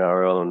and the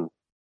NRL, and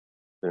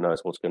who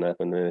knows what's going to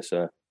happen there.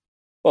 So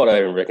I don't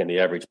even reckon the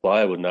average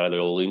player would know the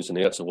all ins and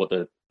outs of what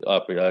the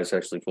RPA is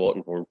actually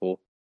fighting for him for.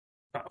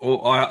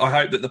 Well, I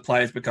hope that the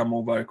players become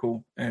more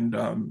vocal and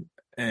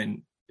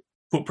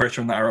put pressure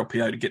on the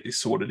RLPA to get this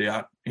sorted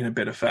out in a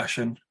better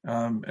fashion.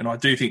 And I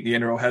do think the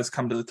NRL has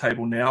come to the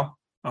table now.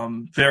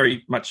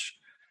 Very much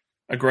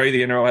agree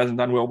the NRL hasn't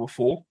done well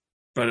before,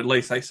 but at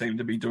least they seem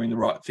to be doing the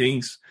right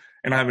things.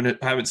 And I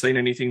haven't seen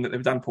anything that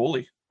they've done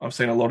poorly. I've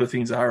seen a lot of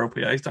things the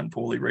RLPA has done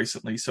poorly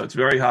recently. So it's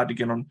very hard to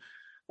get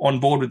on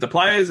board with the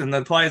players, and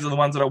the players are the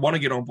ones that I want to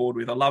get on board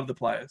with. I love the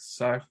players.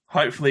 So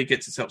hopefully it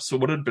gets itself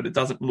sorted, but it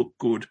doesn't look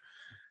good.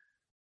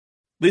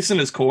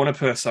 Listeners' Corner,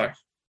 Perso.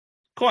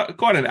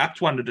 Quite an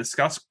apt one to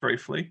discuss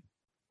briefly.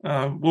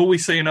 Will we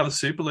see another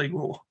Super League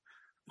war?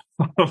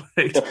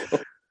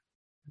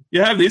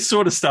 You have this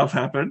sort of stuff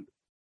happen,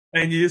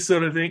 and you just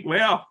sort of think,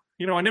 wow,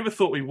 I never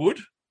thought we would.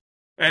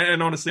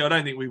 And honestly, I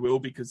don't think we will,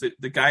 because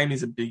the game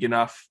isn't big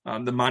enough.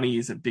 The money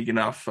isn't big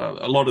enough.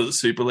 A lot of the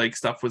Super League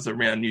stuff was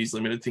around News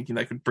Limited, thinking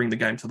they could bring the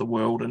game to the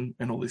world and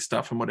all this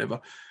stuff and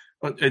whatever.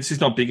 It's just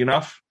not big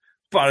enough.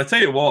 But I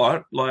tell you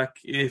what,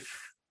 if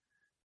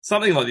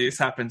something like this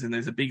happens and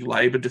there's a big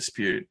labour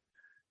dispute,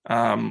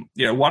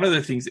 one of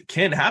the things that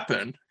can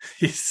happen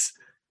is,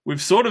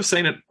 we've sort of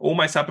seen it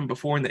almost happen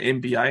before in the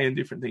NBA and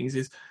different things,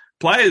 is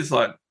players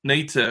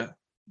need to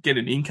get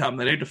an income.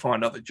 They need to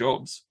find other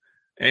jobs.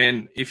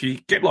 And if you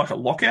get a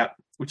lockout,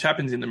 which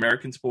happens in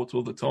American sports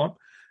all the time,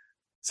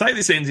 say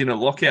this ends in a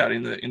lockout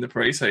in the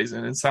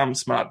preseason, and some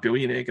smart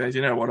billionaire goes,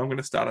 you know what, I'm going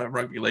to start a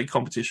rugby league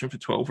competition for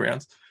 12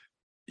 rounds.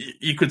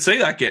 You could see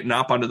that getting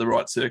up under the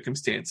right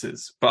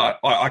circumstances, but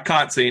I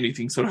can't see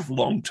anything sort of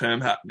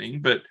long-term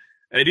happening. But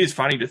it is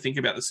funny to think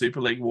about the Super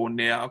League war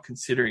now,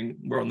 considering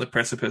we're on the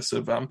precipice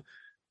of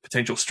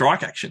potential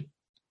strike action.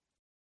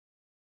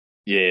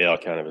 Yeah, I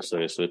can't ever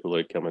see a Super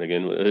League coming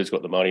again. Who's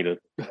got the money to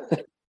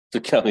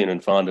come in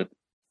and fund it?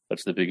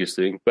 That's the biggest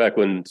thing. Back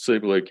when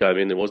Super League came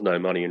in, there was no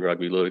money in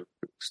rugby league.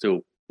 Still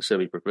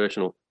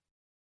semi-professional.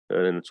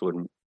 And then it's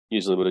when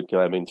usually with a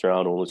game being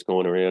thrown, all this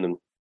going around,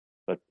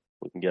 but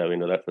we can go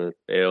into that for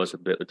hours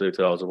about the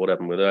details of what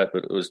happened with that,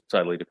 but it was a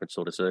totally different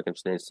sort of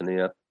circumstance to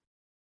now.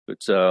 But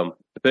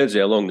depends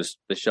how long the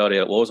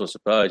shutout was, I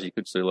suppose. You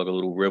could see like a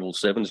little Rebel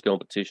Sevens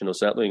competition or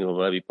something, or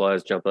maybe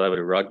players jump over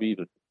to rugby,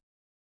 but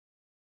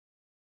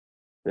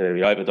yeah,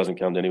 we hope it doesn't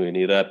come to anywhere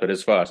near that. But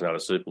as far as another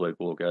Super League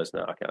ball goes,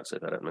 no, I can't see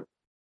that happening.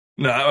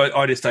 No,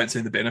 I just don't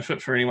see the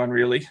benefit for anyone,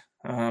 really.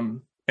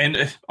 And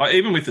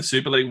even with the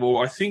Super League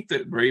war, I think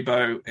that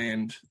Rebo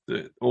and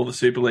all the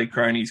Super League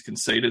cronies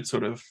conceded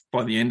sort of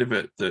by the end of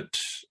it that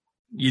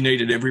you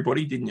needed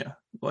everybody, didn't you?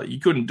 Like, you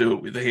couldn't do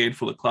it with a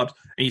handful of clubs,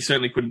 and you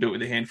certainly couldn't do it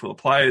with a handful of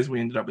players. We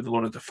ended up with a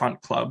lot of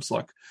defunct clubs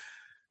like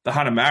the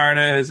Hunter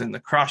Mariners and the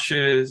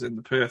Crushers and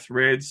the Perth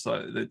Reds.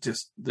 So we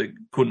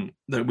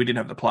didn't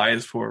have the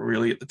players for it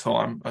really at the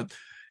time. But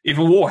if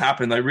a war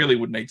happened, they really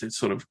would need to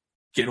sort of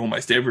get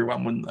almost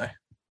everyone, wouldn't they?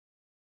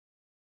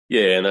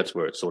 Yeah, and that's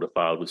where it sort of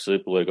failed with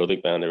Super League. I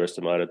think they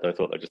underestimated. They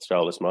thought they'd just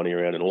throw this money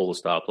around and all the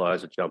star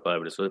players would jump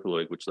over to Super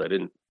League, which they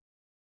didn't.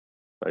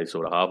 They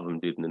sort of half of them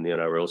did, and then the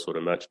NRL sort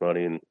of matched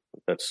money, and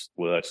that's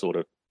where that sort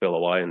of fell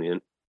away in the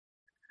end.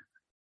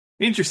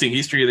 Interesting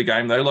history of the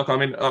game, though. Like, I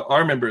mean, I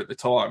remember at the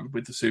time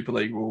with the Super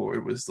League war,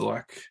 it was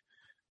like,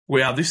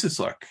 wow, this is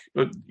like,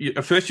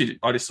 at first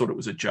I just thought it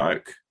was a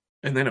joke.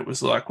 And then it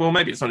was like, well,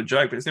 maybe it's not a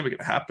joke, but it's never going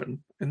to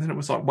happen. And then it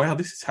was like, wow,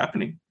 this is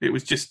happening. It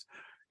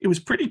was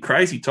pretty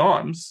crazy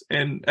times.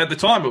 And at the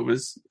time it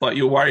was like,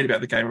 you're worried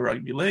about the game of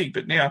rugby league.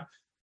 But now,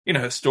 in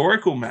a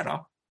historical manner,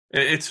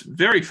 it's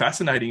very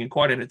fascinating and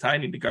quite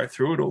entertaining to go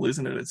through it all,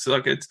 isn't it? It's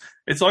like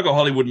a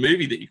Hollywood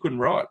movie that you couldn't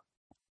write.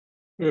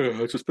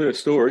 Yeah, it's a fair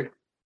story.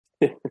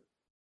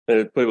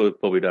 And people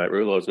probably don't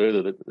realise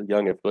either that the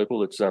younger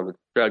people, it's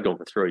dragged on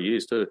for 3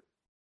 years too. It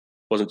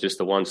wasn't just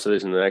the one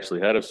season they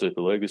actually had of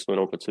Super League. This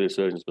went on for 2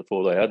 seasons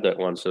before they had that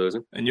one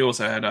season. And you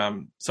also had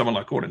someone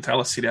like Gordon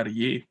Tallis sit out a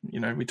year. You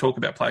know, we talk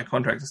about player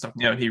contracts and stuff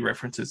now, and he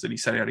references that he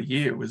sat out a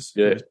year. It was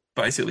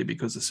basically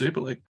because of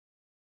Super League.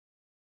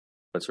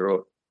 That's right.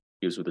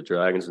 He was with the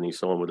Dragons and he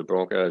signed with the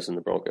Broncos, and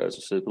the Broncos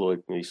are Super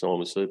League, and he signed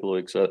with Super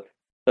League. So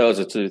that was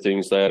the two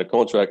things. They had a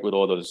contract with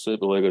either the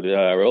Super League or the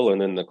ARL,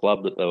 and then the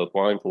club that they were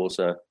playing for.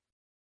 So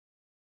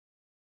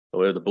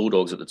the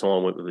Bulldogs at the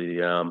time went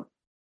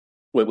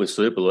with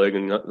Super League,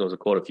 and there was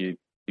quite a few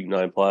big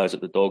name players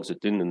at the Dogs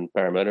that didn't, and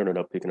Parramatta ended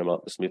up picking them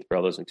up, the Smith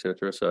brothers,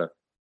 etc. So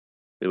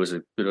it was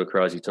a bit of a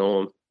crazy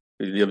time.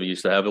 You never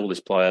used to have all this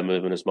player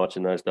movement as much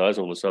in those days.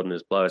 All of a sudden,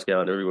 there's players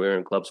going everywhere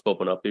and clubs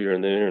popping up here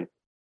and there, and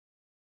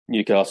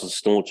Newcastle's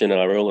staunch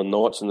NRL and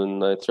Knights, and then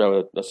they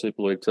throw a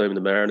Super League team,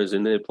 the Mariners,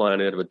 in there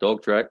playing out of a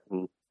dog track.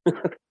 And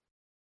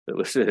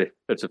it's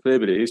a fair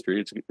bit of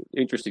history. It's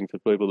interesting for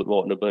people that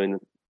mightn't have been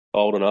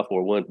old enough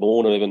or weren't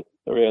born even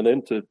around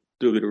then to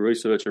do a bit of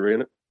research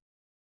around it.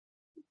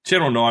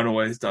 Channel 9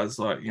 always does,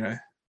 like, you know,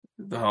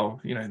 the whole,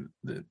 you know,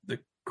 the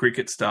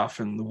cricket stuff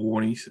and the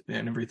warnies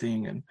and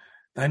everything, and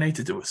they need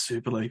to do a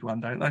Super League one,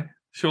 don't they?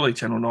 Surely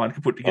Channel 9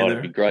 could put together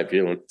it'd be great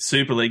viewing.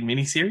 Super League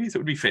miniseries. It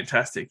would be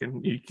fantastic.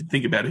 And you can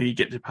think about who you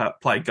get to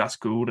play Gus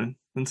Gould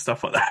and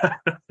stuff like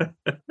that.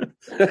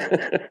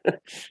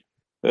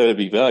 That'd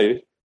be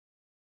value.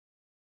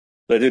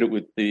 They did it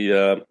with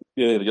the,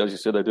 as you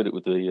said, they did it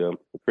with the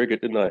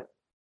cricket, didn't they?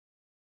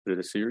 They did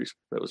a series.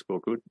 That was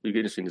quite good. It'd be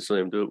interesting to see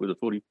them do it with the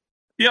footy.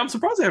 Yeah, I'm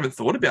surprised they haven't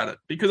thought about it,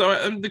 because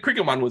the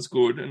cricket one was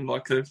good, and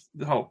like the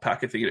whole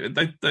pack of thing,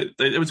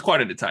 it was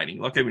quite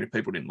entertaining. Like, even if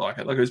people didn't like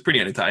it, like, it was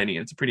pretty entertaining.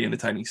 It's a pretty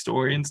entertaining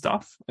story and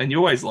stuff. And you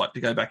always like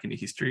to go back into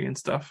history and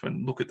stuff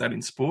and look at that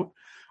in sport.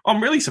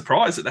 I'm really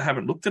surprised that they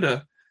haven't looked at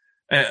a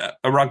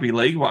rugby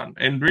league one.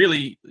 And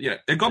really, you know,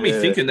 it got me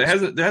thinking. There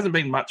hasn't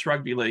been much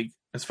rugby league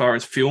as far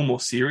as film or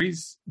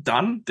series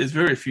done. There's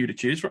very few to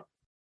choose from.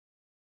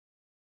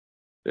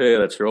 Yeah,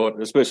 that's right.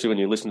 Especially when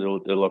you listen to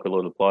like a lot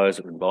of the players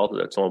that were involved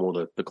at that time, all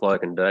the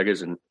cloak and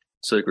daggers and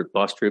secret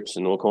bus trips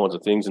and all kinds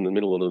of things in the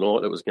middle of the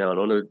night that was going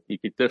on. You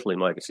could definitely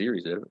make a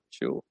series out of it,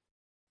 sure.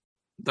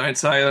 Don't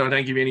say that I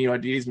don't give you any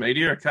ideas,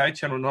 media. Okay,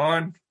 Channel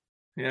 9,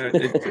 you know,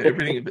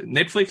 everything.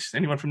 Netflix,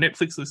 anyone from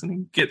Netflix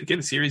listening, get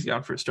a series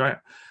going for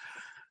Australia.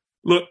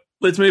 Look,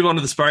 let's move on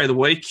to the spray of the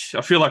week.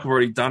 I feel like I've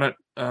already done it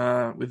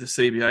with the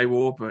CBA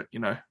war, but, you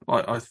know,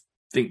 I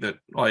think that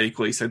I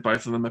equally said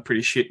both of them are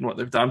pretty shit in what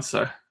they've done,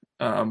 so...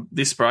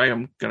 this spray,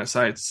 I'm going to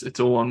say it's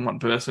all on one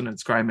person.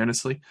 It's Graham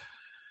Mennesley.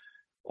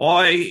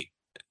 I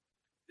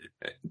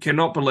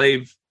cannot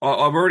believe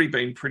I've already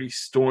been pretty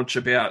staunch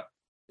about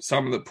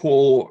some of the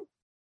poor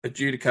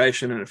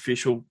adjudication and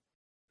official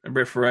and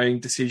refereeing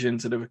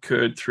decisions that have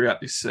occurred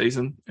throughout this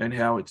season, and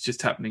how it's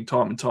just happening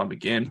time and time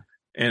again.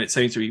 And it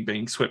seems to be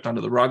being swept under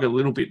the rug a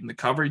little bit in the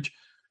coverage.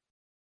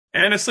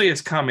 Annesley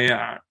has come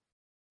out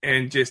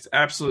and just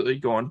absolutely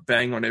gone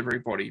bang on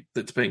everybody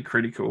that's been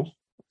critical.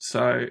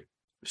 So...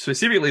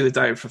 specifically the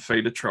day of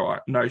Fafita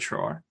no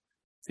try,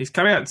 he's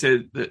come out and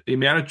said that the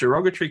amount of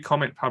derogatory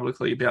comment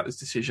publicly about this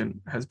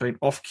decision has been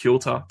off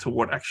kilter to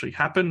what actually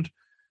happened.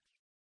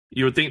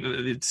 You would think that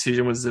the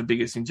decision was the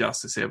biggest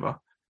injustice ever.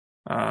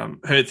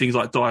 Heard things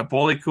like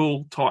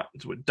diabolical,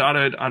 Titans were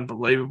dudded,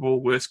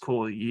 unbelievable, worst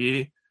call of the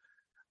year,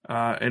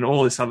 and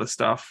all this other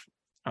stuff.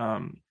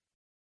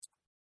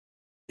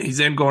 He's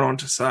then gone on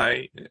to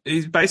say,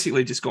 he's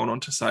basically just gone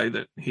on to say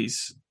that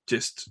he's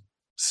just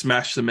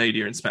smashed the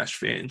media and smashed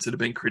fans that have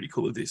been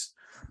critical of this.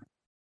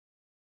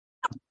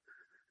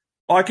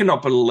 I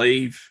cannot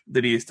believe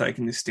that he has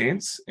taken this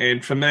stance.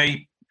 And for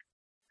me,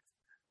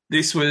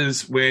 this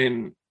was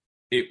when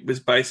it was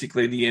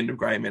basically the end of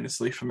Graham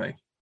Annesley for me.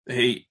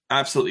 He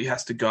absolutely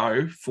has to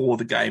go for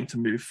the game to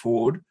move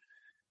forward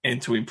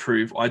and to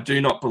improve. I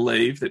do not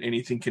believe that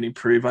anything can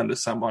improve under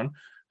someone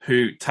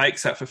who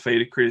takes that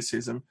Fafita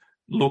criticism,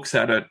 looks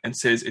at it and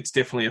says it's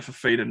definitely a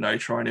Fafita no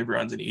try and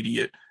everyone's an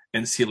idiot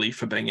and silly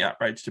for being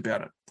outraged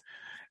about it.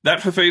 That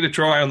Fafita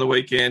try on the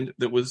weekend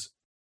that was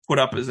put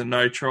up as a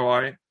no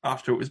try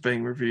after it was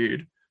being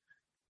reviewed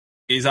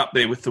is up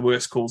there with the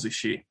worst calls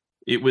this year.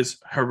 It was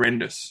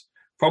horrendous.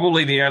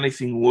 Probably the only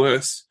thing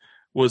worse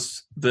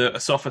was the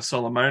Asafa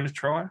Solomona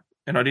try,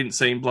 and I didn't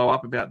see him blow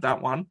up about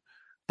that one.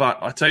 But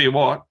I tell you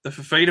what, the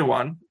Fafita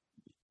one,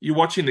 you're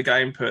watching the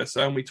game per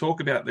se, and we talk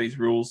about these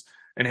rules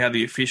and how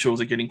the officials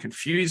are getting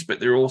confused,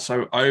 but they're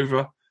also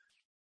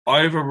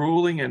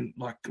overruling and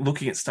like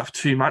looking at stuff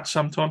too much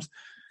sometimes.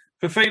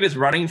 Fafita's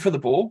running for the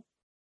ball.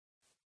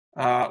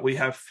 We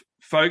have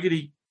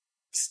Fogarty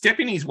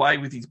stepping his way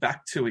with his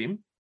back to him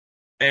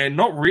and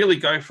not really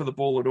go for the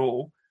ball at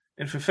all.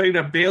 And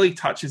Fafita barely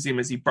touches him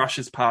as he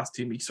brushes past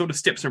him. He sort of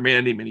steps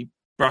around him and he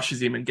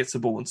brushes him and gets the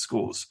ball and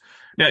scores.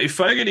 Now, if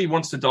Fogarty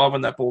wants to dive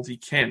on that ball, he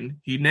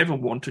can. He never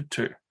wanted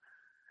to.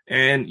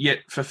 And yet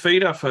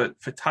Fafita,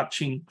 for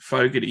touching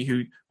Fogarty,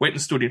 who went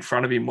and stood in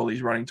front of him while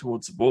he's running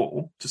towards the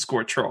ball to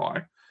score a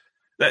try,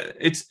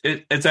 it's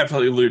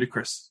absolutely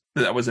ludicrous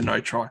that was a no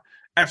try.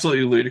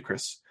 Absolutely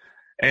ludicrous.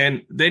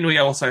 And then we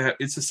also have,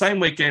 it's the same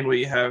weekend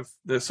we have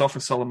the Sofa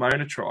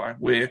Solomona try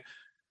where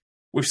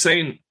we've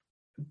seen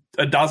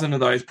a dozen of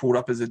those pulled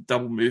up as a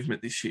double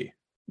movement this year,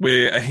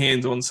 where a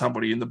hand's on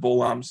somebody and the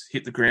ball arms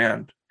hit the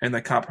ground and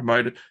they can't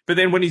promote it. But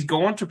then when he's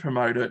gone to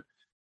promote it,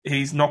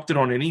 he's knocked it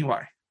on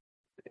anyway.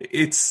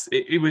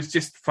 It was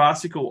just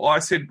farcical. I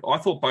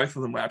thought both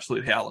of them were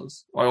absolute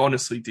howlers. I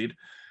honestly did.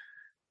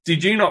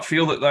 Did you not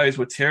feel that those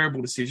were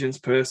terrible decisions,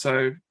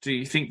 Perso? Do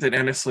you think that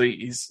Annesley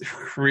is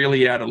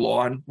really out of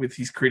line with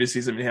his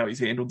criticism and how he's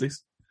handled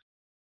this?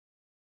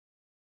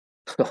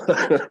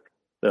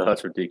 No,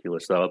 that's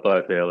ridiculous. They were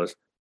both howlers.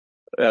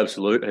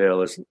 Absolute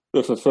howlers.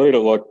 The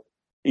Fafita, like,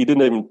 he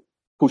didn't even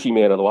push him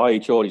out of the way. He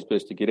tried his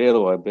best to get out of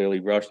the way, barely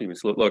rushed him.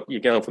 It's like you're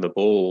going for the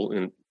ball,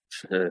 and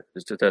there's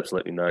just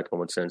absolutely no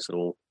common sense at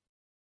all.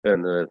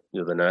 And the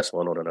NAS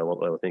one, I don't know what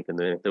they were thinking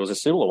there. There was a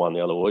similar one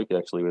the other week,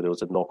 actually, where there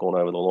was a knock on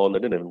over the line. They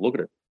didn't even look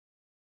at it.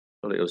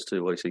 I think it was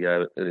 2 weeks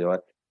ago. But anyway,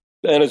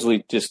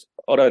 Annesley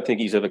I don't think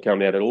he's ever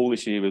come out at all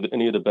this year with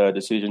any of the bad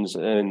decisions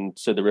and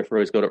said the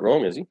referee's got it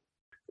wrong, has he?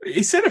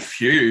 He said a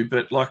few,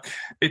 but, like,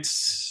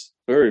 it's...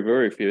 Very,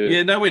 very few.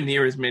 Yeah, nowhere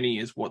near as many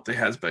as what there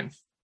has been.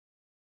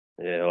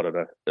 Yeah, I don't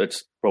know.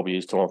 It's probably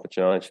his time for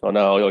change. I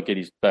know I get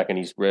his back and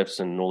his refs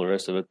and all the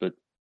rest of it, but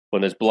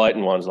when there's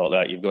blatant ones like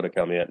that, you've got to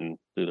come out and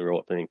do the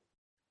right thing.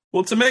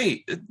 Well, to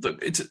me,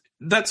 it's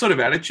that sort of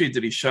attitude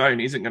that he's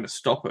shown isn't going to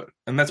stop it.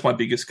 And that's my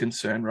biggest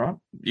concern, right?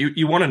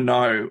 You want to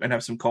know and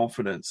have some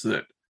confidence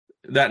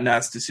that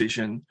NAS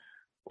decision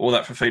or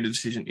that Fafita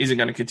decision isn't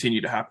going to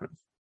continue to happen.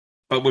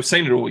 But we've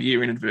seen it all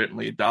year,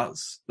 inadvertently it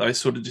does. Those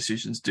sort of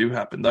decisions do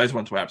happen. Those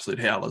ones were absolute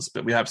howlers,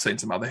 but we have seen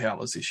some other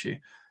howlers this year.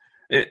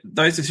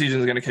 Those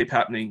decisions are going to keep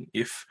happening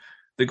if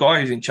the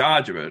guy who's in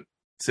charge of it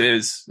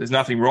says there's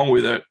nothing wrong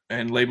with it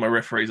and leave my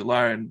referees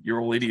alone, you're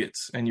all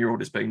idiots and you're all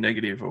just being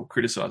negative or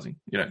criticising.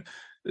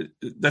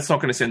 That's not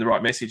going to send the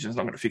right message and it's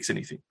not going to fix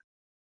anything.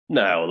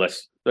 No, well,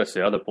 that's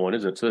the other point,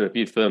 isn't it? So if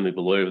you firmly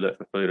believe that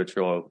Fafita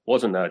try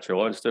wasn't no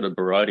try, instead of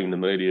berating the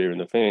media and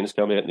the fans,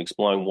 come out and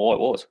explain why it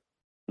was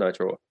no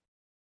try.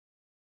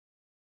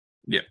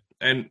 Yeah,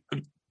 and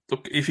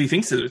look, if he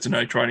thinks that it's a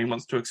no try and he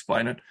wants to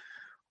explain it,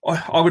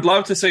 I would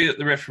love to see that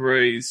the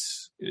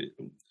referees...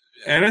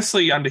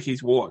 Honestly, under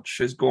his watch,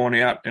 has gone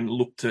out and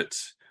looked at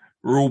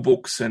rule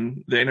books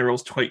and the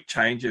NRL's tweaked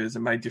changes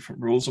and made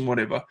different rules and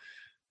whatever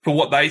for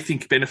what they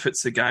think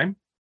benefits the game.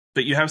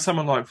 But you have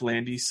someone like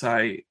V'landys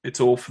say it's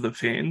all for the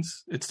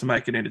fans. It's to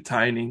make it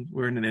entertaining.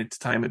 We're in an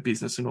entertainment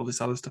business and all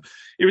this other stuff.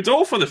 If it's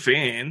all for the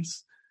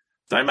fans,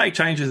 don't make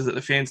changes that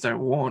the fans don't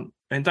want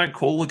and don't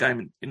call the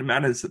game in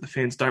manners that the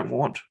fans don't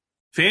want.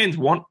 Fans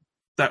want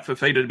that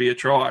Fafita to be a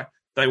try.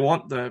 They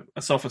want the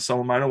Asafa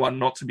Solomona one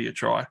not to be a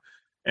try.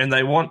 And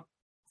they want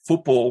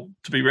football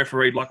to be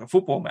refereed like a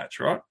football match,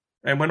 right?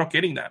 And we're not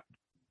getting that.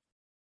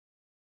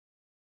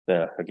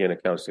 Yeah, again,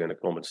 it comes down to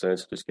common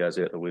sense. It just goes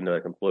out the window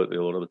completely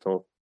a lot of the time.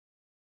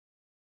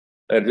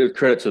 And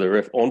credit to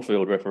the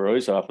on-field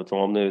referees half the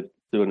time. They're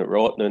doing it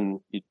right,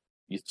 and then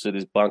you see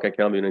this bunker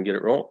come in and get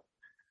it wrong.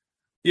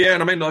 Yeah,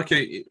 and I mean, like,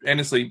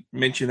 Annesley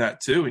mentioned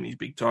that too in his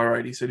big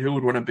tirade. He said, who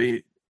would want to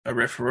be a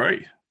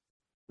referee?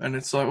 And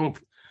it's like, well,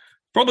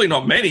 probably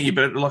not many,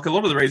 but like a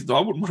lot of the reasons I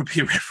wouldn't want to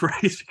be a referee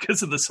is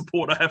because of the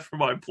support I have from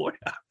my employer.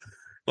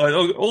 Like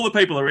all the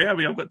people around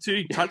me, I've got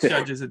 2 touch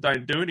judges that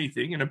don't do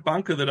anything and a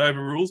bunker that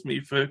overrules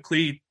me for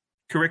clear,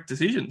 correct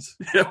decisions.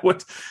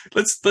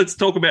 Let's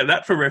talk about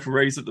that for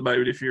referees at the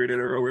moment if you're an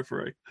NRL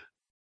referee.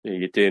 Yeah,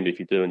 you're damned if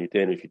you do and you're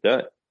damned if you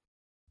don't.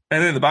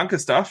 And then the bunker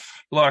stuff,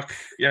 like,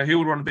 who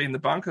would want to be in the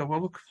bunker?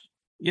 Well, look,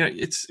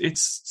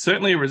 it's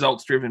certainly a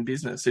results-driven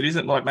business. It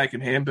isn't like making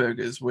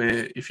hamburgers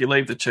where if you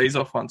leave the cheese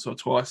off once or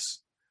twice,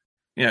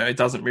 it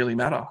doesn't really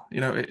matter.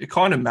 It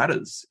kind of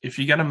matters if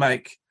you're going to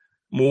make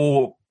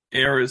more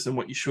errors than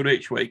what you should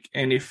each week.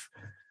 And if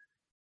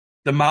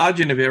the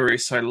margin of error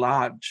is so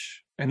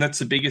large, and that's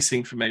the biggest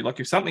thing for me, like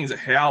if something's a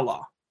howler,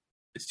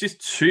 it's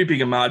just too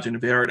big a margin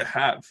of error to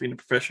have in a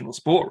professional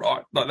sport,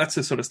 right? Like that's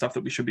the sort of stuff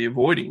that we should be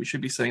avoiding. We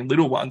should be seeing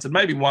little ones, and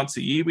maybe once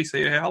a year we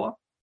see a howler.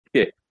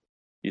 Yeah,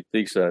 you'd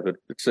think so, but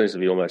it seems to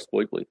be almost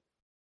weekly.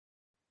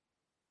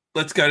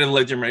 Let's go to the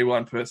legendary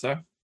one, Perso.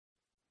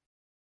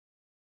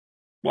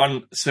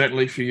 One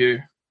certainly for you.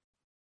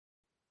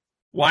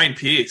 Wayne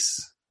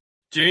Pearce,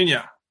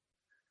 Jr.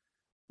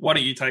 Why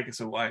don't you take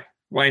us away?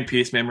 Wayne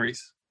Pearce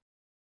memories.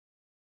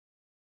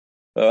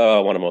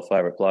 One of my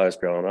favourite players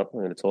growing up.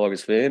 I'm a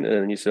Tigers fan and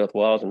a New South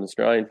Wales and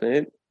Australian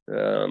fan.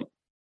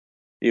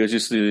 He was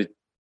just the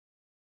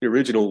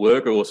original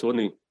workhorse, wasn't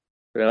he?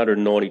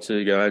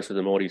 192 games for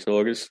the Mighty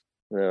Tigers.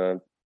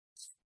 Couple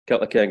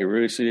of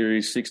Kangaroo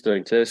series,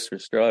 16 tests for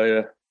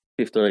Australia,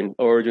 15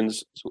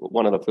 Origins.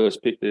 One of the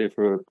first picked there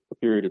for a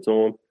period of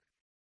time.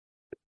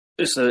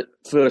 Just the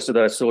first of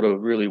those sort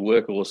of really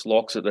workhorse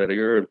locks at that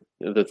era,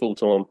 the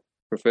full-time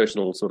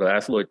professional sort of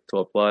athlete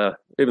type player,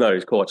 even though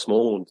he's quite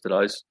small in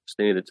today's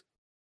standards.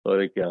 I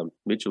think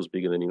Mitchell's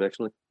bigger than him,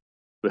 actually,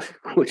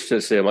 which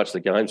shows how much the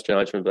game's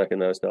changed from back in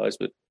those days.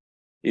 But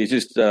he's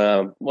just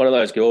one of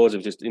those guys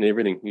who's just in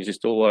everything. He's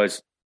just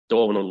always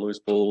diving on loose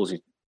balls.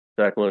 He's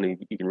tackling,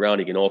 he can run,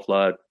 he can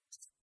offload.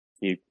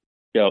 He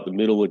go up the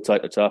middle and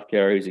take the tough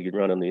carries. He can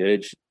run on the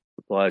edge,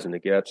 the players in the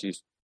gaps.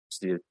 He's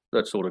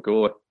that sort of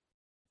guy.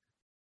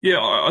 Yeah,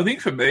 I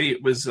think for me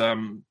it was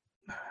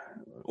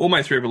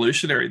almost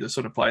revolutionary, the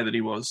sort of player that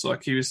he was.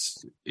 Like he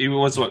was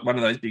like one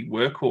of those big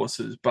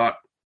workhorses. But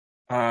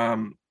back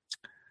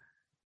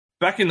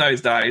in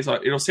those days,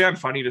 like it'll sound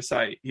funny to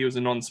say he was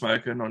a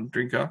non-smoker,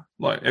 non-drinker.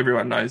 Like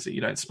everyone knows that you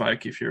don't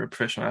smoke if you're a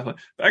professional athlete.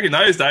 Back in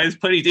those days,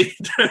 plenty did.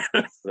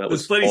 There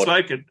was plenty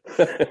smoking,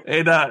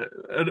 and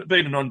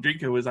being a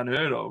non-drinker was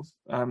unheard of.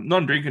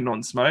 Non-drinker,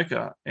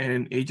 non-smoker,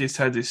 and he just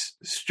had this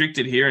strict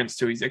adherence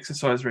to his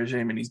exercise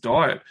regime and his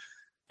diet.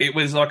 It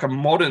was like a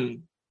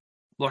modern,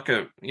 like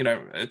a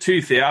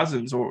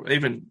 2000s or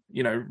even,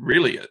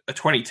 really a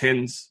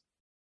 2010s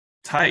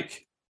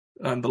take,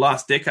 the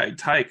last decade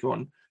take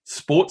on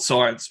sports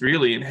science,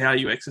 really, and how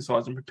you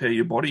exercise and prepare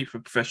your body for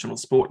professional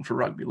sport and for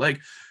rugby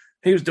league.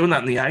 He was doing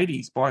that in the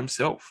 80s by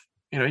himself.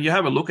 You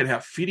have a look at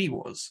how fit he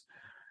was.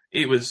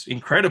 It was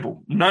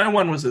incredible. No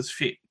one was as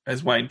fit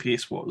as Wayne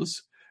Pearce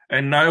was,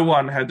 and no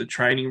one had the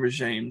training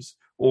regimes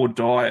or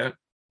diet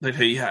that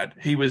he had.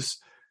 He was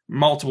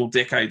multiple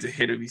decades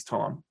ahead of his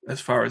time as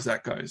far as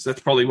that goes.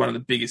 That's probably one of the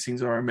biggest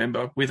things I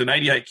remember. With an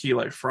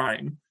 88-kilo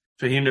frame,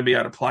 for him to be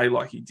able to play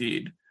like he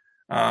did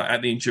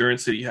at the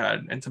endurance that he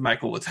had and to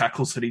make all the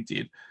tackles that he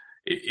did,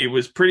 it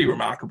was pretty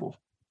remarkable.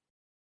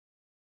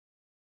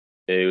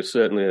 Yeah, he was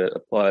certainly a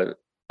player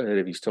ahead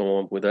of his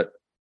time with that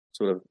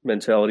sort of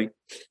mentality.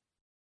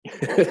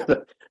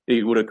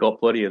 He would have got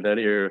plenty in that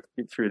era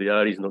through the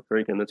 80s not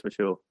drinking, that's for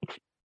sure.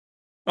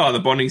 Oh,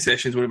 the bonding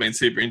sessions would have been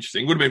super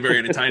interesting. Would have been very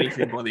entertaining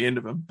for him by the end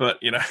of them. But,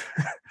 he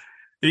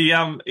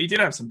did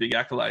have some big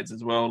accolades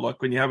as well.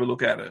 Like, when you have a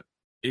look at it,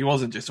 he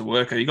wasn't just a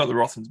worker. He got the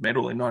Rothmans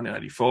Medal in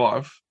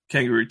 1985,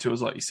 Kangaroo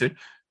Tours, like you said.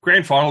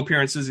 Grand final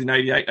appearances in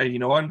 88,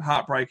 89,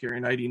 Heartbreaker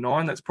in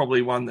 89. That's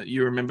probably one that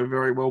you remember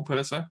very well,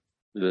 Perso.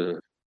 Yeah.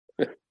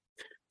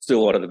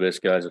 Still one of the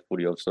best games of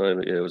footy I've seen.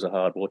 But yeah, it was a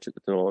hard watch at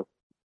the time.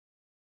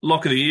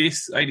 Lock of the year,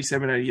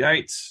 87,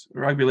 88,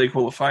 Rugby League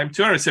Hall of Fame,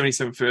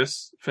 277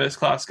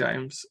 first-class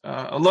games.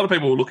 A lot of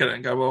people will look at it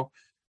and go, well,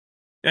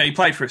 he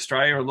played for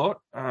Australia a lot,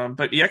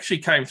 but he actually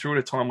came through at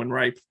a time when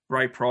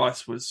Ray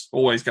Price was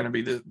always going to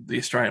be the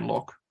Australian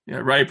lock.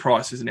 Ray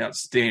Price is an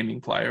outstanding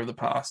player of the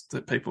past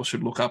that people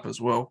should look up as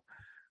well.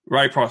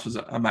 Ray Price was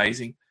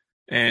amazing,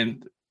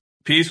 and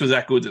Pearce was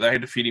that good that they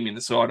had to fit him in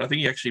the side. I think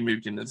he actually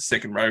moved into the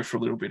second row for a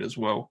little bit as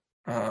well.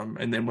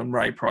 And then when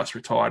Ray Price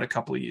retired a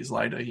couple of years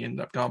later, he ended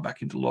up going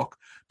back into lock.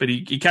 But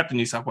he captained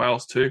New South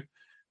Wales too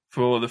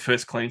for the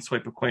first clean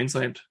sweep of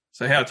Queensland.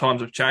 So how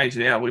times have changed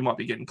now, we might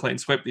be getting clean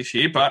swept this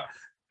year. But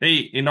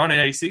in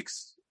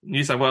 1986,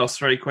 New South Wales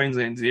 3,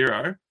 Queensland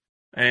 0,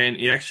 and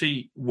he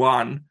actually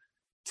won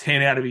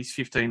 10 out of his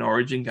 15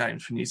 Origin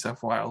games for New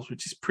South Wales,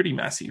 which is pretty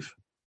massive.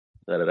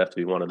 That'd have to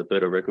be one of the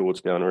better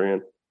records going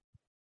around.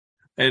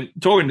 And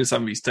talking to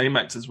some of his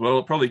teammates as well,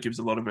 it probably gives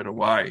a lot of it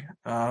away.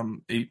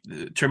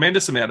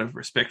 Tremendous amount of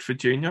respect for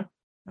Junior.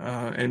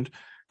 And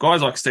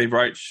guys like Steve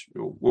Roach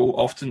will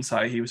often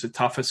say he was the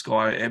toughest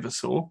guy I ever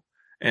saw.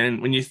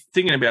 And when you're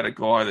thinking about a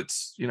guy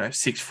that's,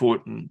 6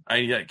 foot and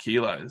 88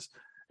 kilos,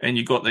 and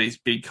you've got these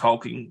big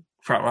hulking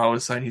front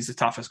rowers saying he's the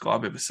toughest guy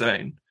I've ever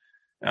seen,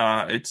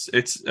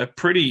 It's a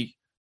pretty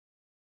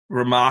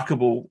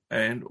remarkable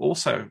and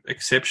also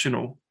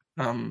exceptional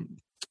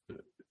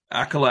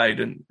accolade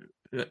and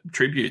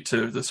tribute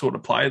to the sort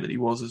of player that he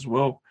was as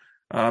well.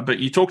 But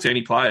you talk to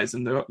any players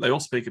and they all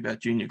speak about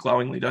Junior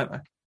glowingly, don't they?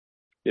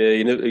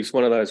 Yeah, he's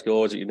one of those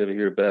guys that you never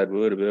hear a bad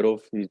word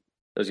about.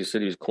 As you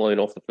said, he was clean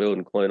off the field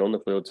and clean on the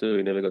field too.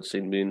 He never got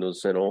sent in or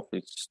sent off.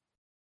 It's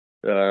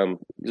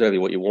exactly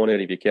what you want out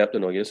of your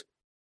captain, I guess.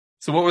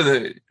 So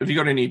have you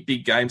got any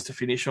big games to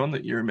finish on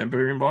that you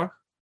remember him by?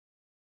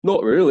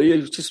 Not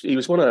really. He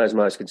was one of those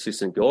most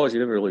consistent guys. He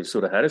never really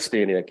sort of had a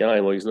standout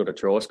game. Well, he's not a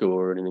try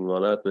scorer or anything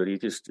like that, but he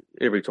just,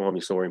 every time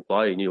you saw him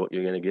play, you knew what you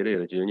were going to get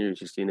out of Junior. He was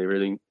just in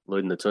everything,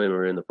 leading the team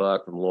around the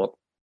park from lock.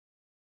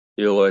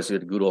 He always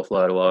had a good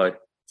offload away.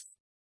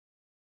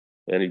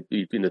 And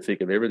he's in the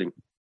thick of everything.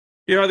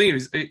 Yeah, I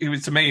think he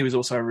was to me, he was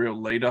also a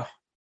real leader.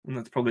 And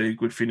that's probably a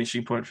good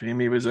finishing point for him.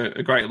 He was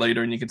a great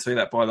leader, and you can see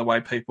that by the way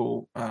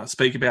people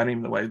speak about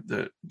him, the way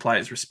the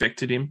players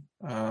respected him.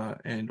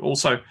 And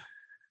also,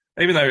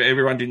 even though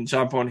everyone didn't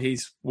jump on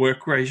his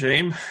work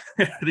regime,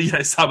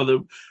 some of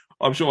them,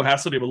 I'm sure,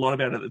 hassled him a lot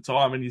about it at the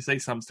time, and you see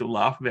some still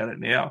laugh about it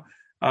now.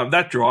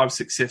 That drives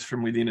success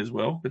from within as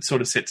well. It sort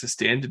of sets a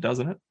standard,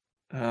 doesn't it?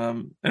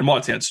 And it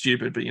might sound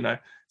stupid, but,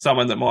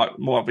 someone that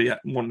might be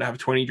wanting to have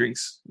 20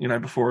 drinks,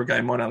 before a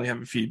game might only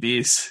have a few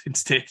beers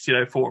instead,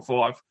 4 or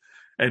 5.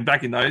 And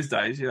back in those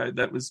days,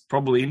 that was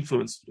probably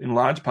influenced in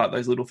large part,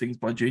 those little things,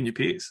 by Junior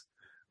Pearce.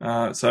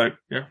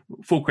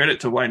 Full credit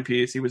to Wayne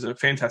Pearce. He was a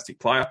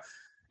fantastic player.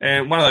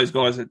 And one of those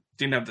guys that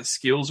didn't have the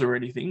skills or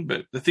anything,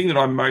 but the thing that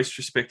I most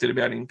respected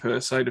about him per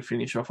se, to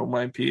finish off on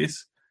Wayne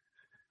Pearce,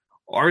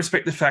 I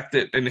respect the fact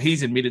that, and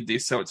he's admitted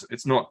this, so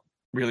it's not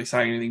really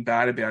saying anything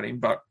bad about him,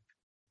 but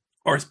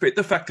I respect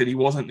the fact that he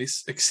wasn't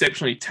this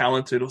exceptionally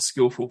talented or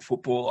skillful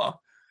footballer.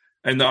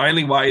 And the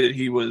only way that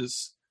he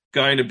was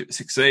going to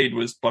succeed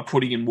was by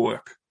putting in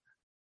work,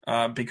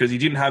 because he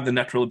didn't have the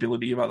natural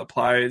ability of other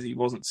players. He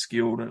wasn't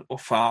skilled or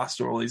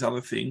fast or all these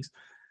other things.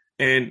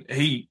 And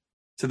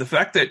to the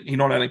fact that he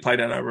not only played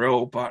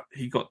NRL, but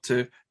he got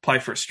to play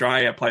for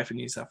Australia, play for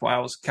New South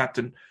Wales,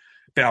 captain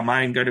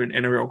Balmain, go to an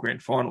NRL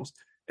grand finals.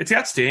 It's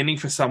outstanding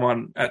for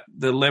someone at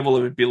the level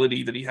of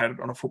ability that he had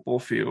on a football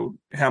field,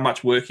 how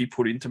much work he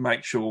put in to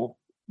make sure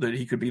that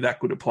he could be that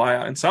good a player.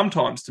 And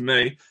sometimes, to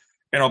me,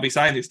 and I'll be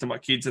saying this to my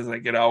kids as they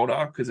get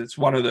older, because it's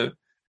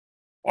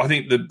I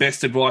think the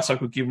best advice I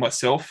could give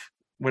myself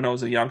when I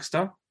was a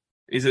youngster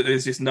is that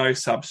there's just no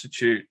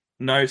substitute,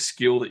 no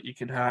skill that you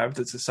can have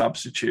that's a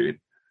substitute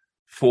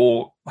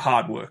for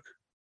hard work.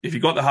 If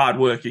you've got the hard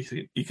work,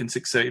 you can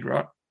succeed,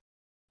 right?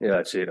 Yeah,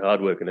 that's it.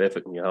 Hard work and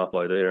effort, and you're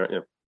halfway there, aren't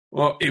you?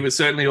 Well, it was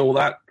certainly all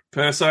that.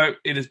 Perso,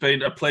 it has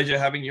been a pleasure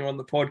having you on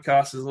the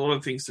podcast. There's a lot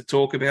of things to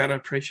talk about. I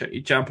appreciate you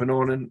jumping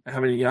on and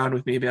having a yarn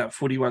with me about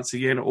footy once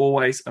again.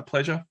 Always a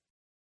pleasure.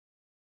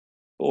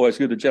 Always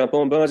good to jump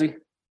on, Barzy.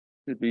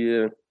 It'd be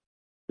a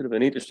bit of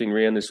an interesting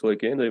round this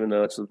weekend, even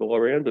though it's a bye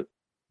round, but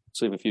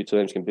see if a few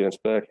teams can bounce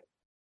back.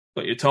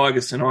 Got your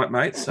Tigers tonight,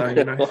 mate, so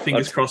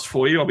fingers crossed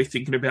for you. I'll be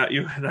thinking about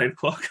you at 8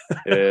 o'clock.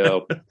 Yeah,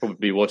 I'll probably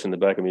be watching the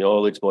back of my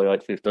eyelids by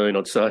 8:15,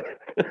 I'd say.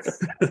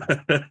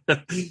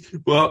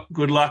 Well,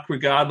 good luck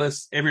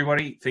regardless.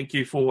 Everybody, thank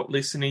you for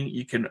listening.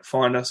 You can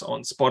find us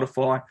on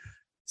Spotify,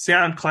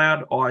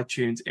 SoundCloud,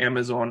 iTunes,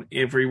 Amazon,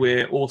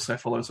 everywhere. Also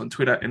follow us on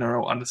Twitter,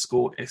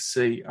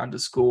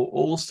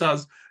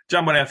 NRL_SC_Allstars.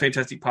 Jump on our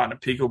fantastic partner,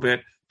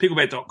 Picklebet,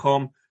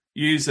 picklebet.com.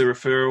 Use the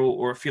referral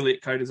or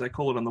affiliate code, as they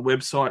call it, on the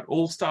website.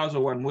 Allstars are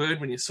one word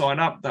when you sign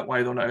up. That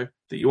way they'll know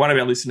that you're one of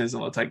our listeners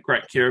and they'll take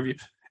great care of you.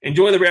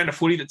 Enjoy the round of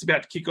footy that's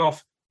about to kick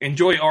off.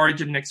 Enjoy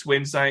Origin next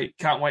Wednesday.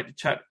 Can't wait to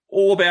chat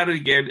all about it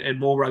again and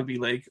more rugby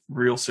league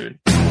real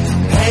soon.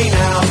 Hey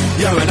now,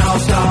 you're an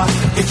all-star.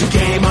 Get your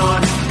game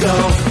on,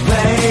 go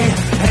play.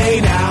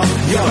 Hey now,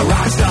 you're a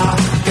rock star.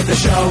 Get the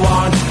show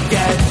on,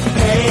 get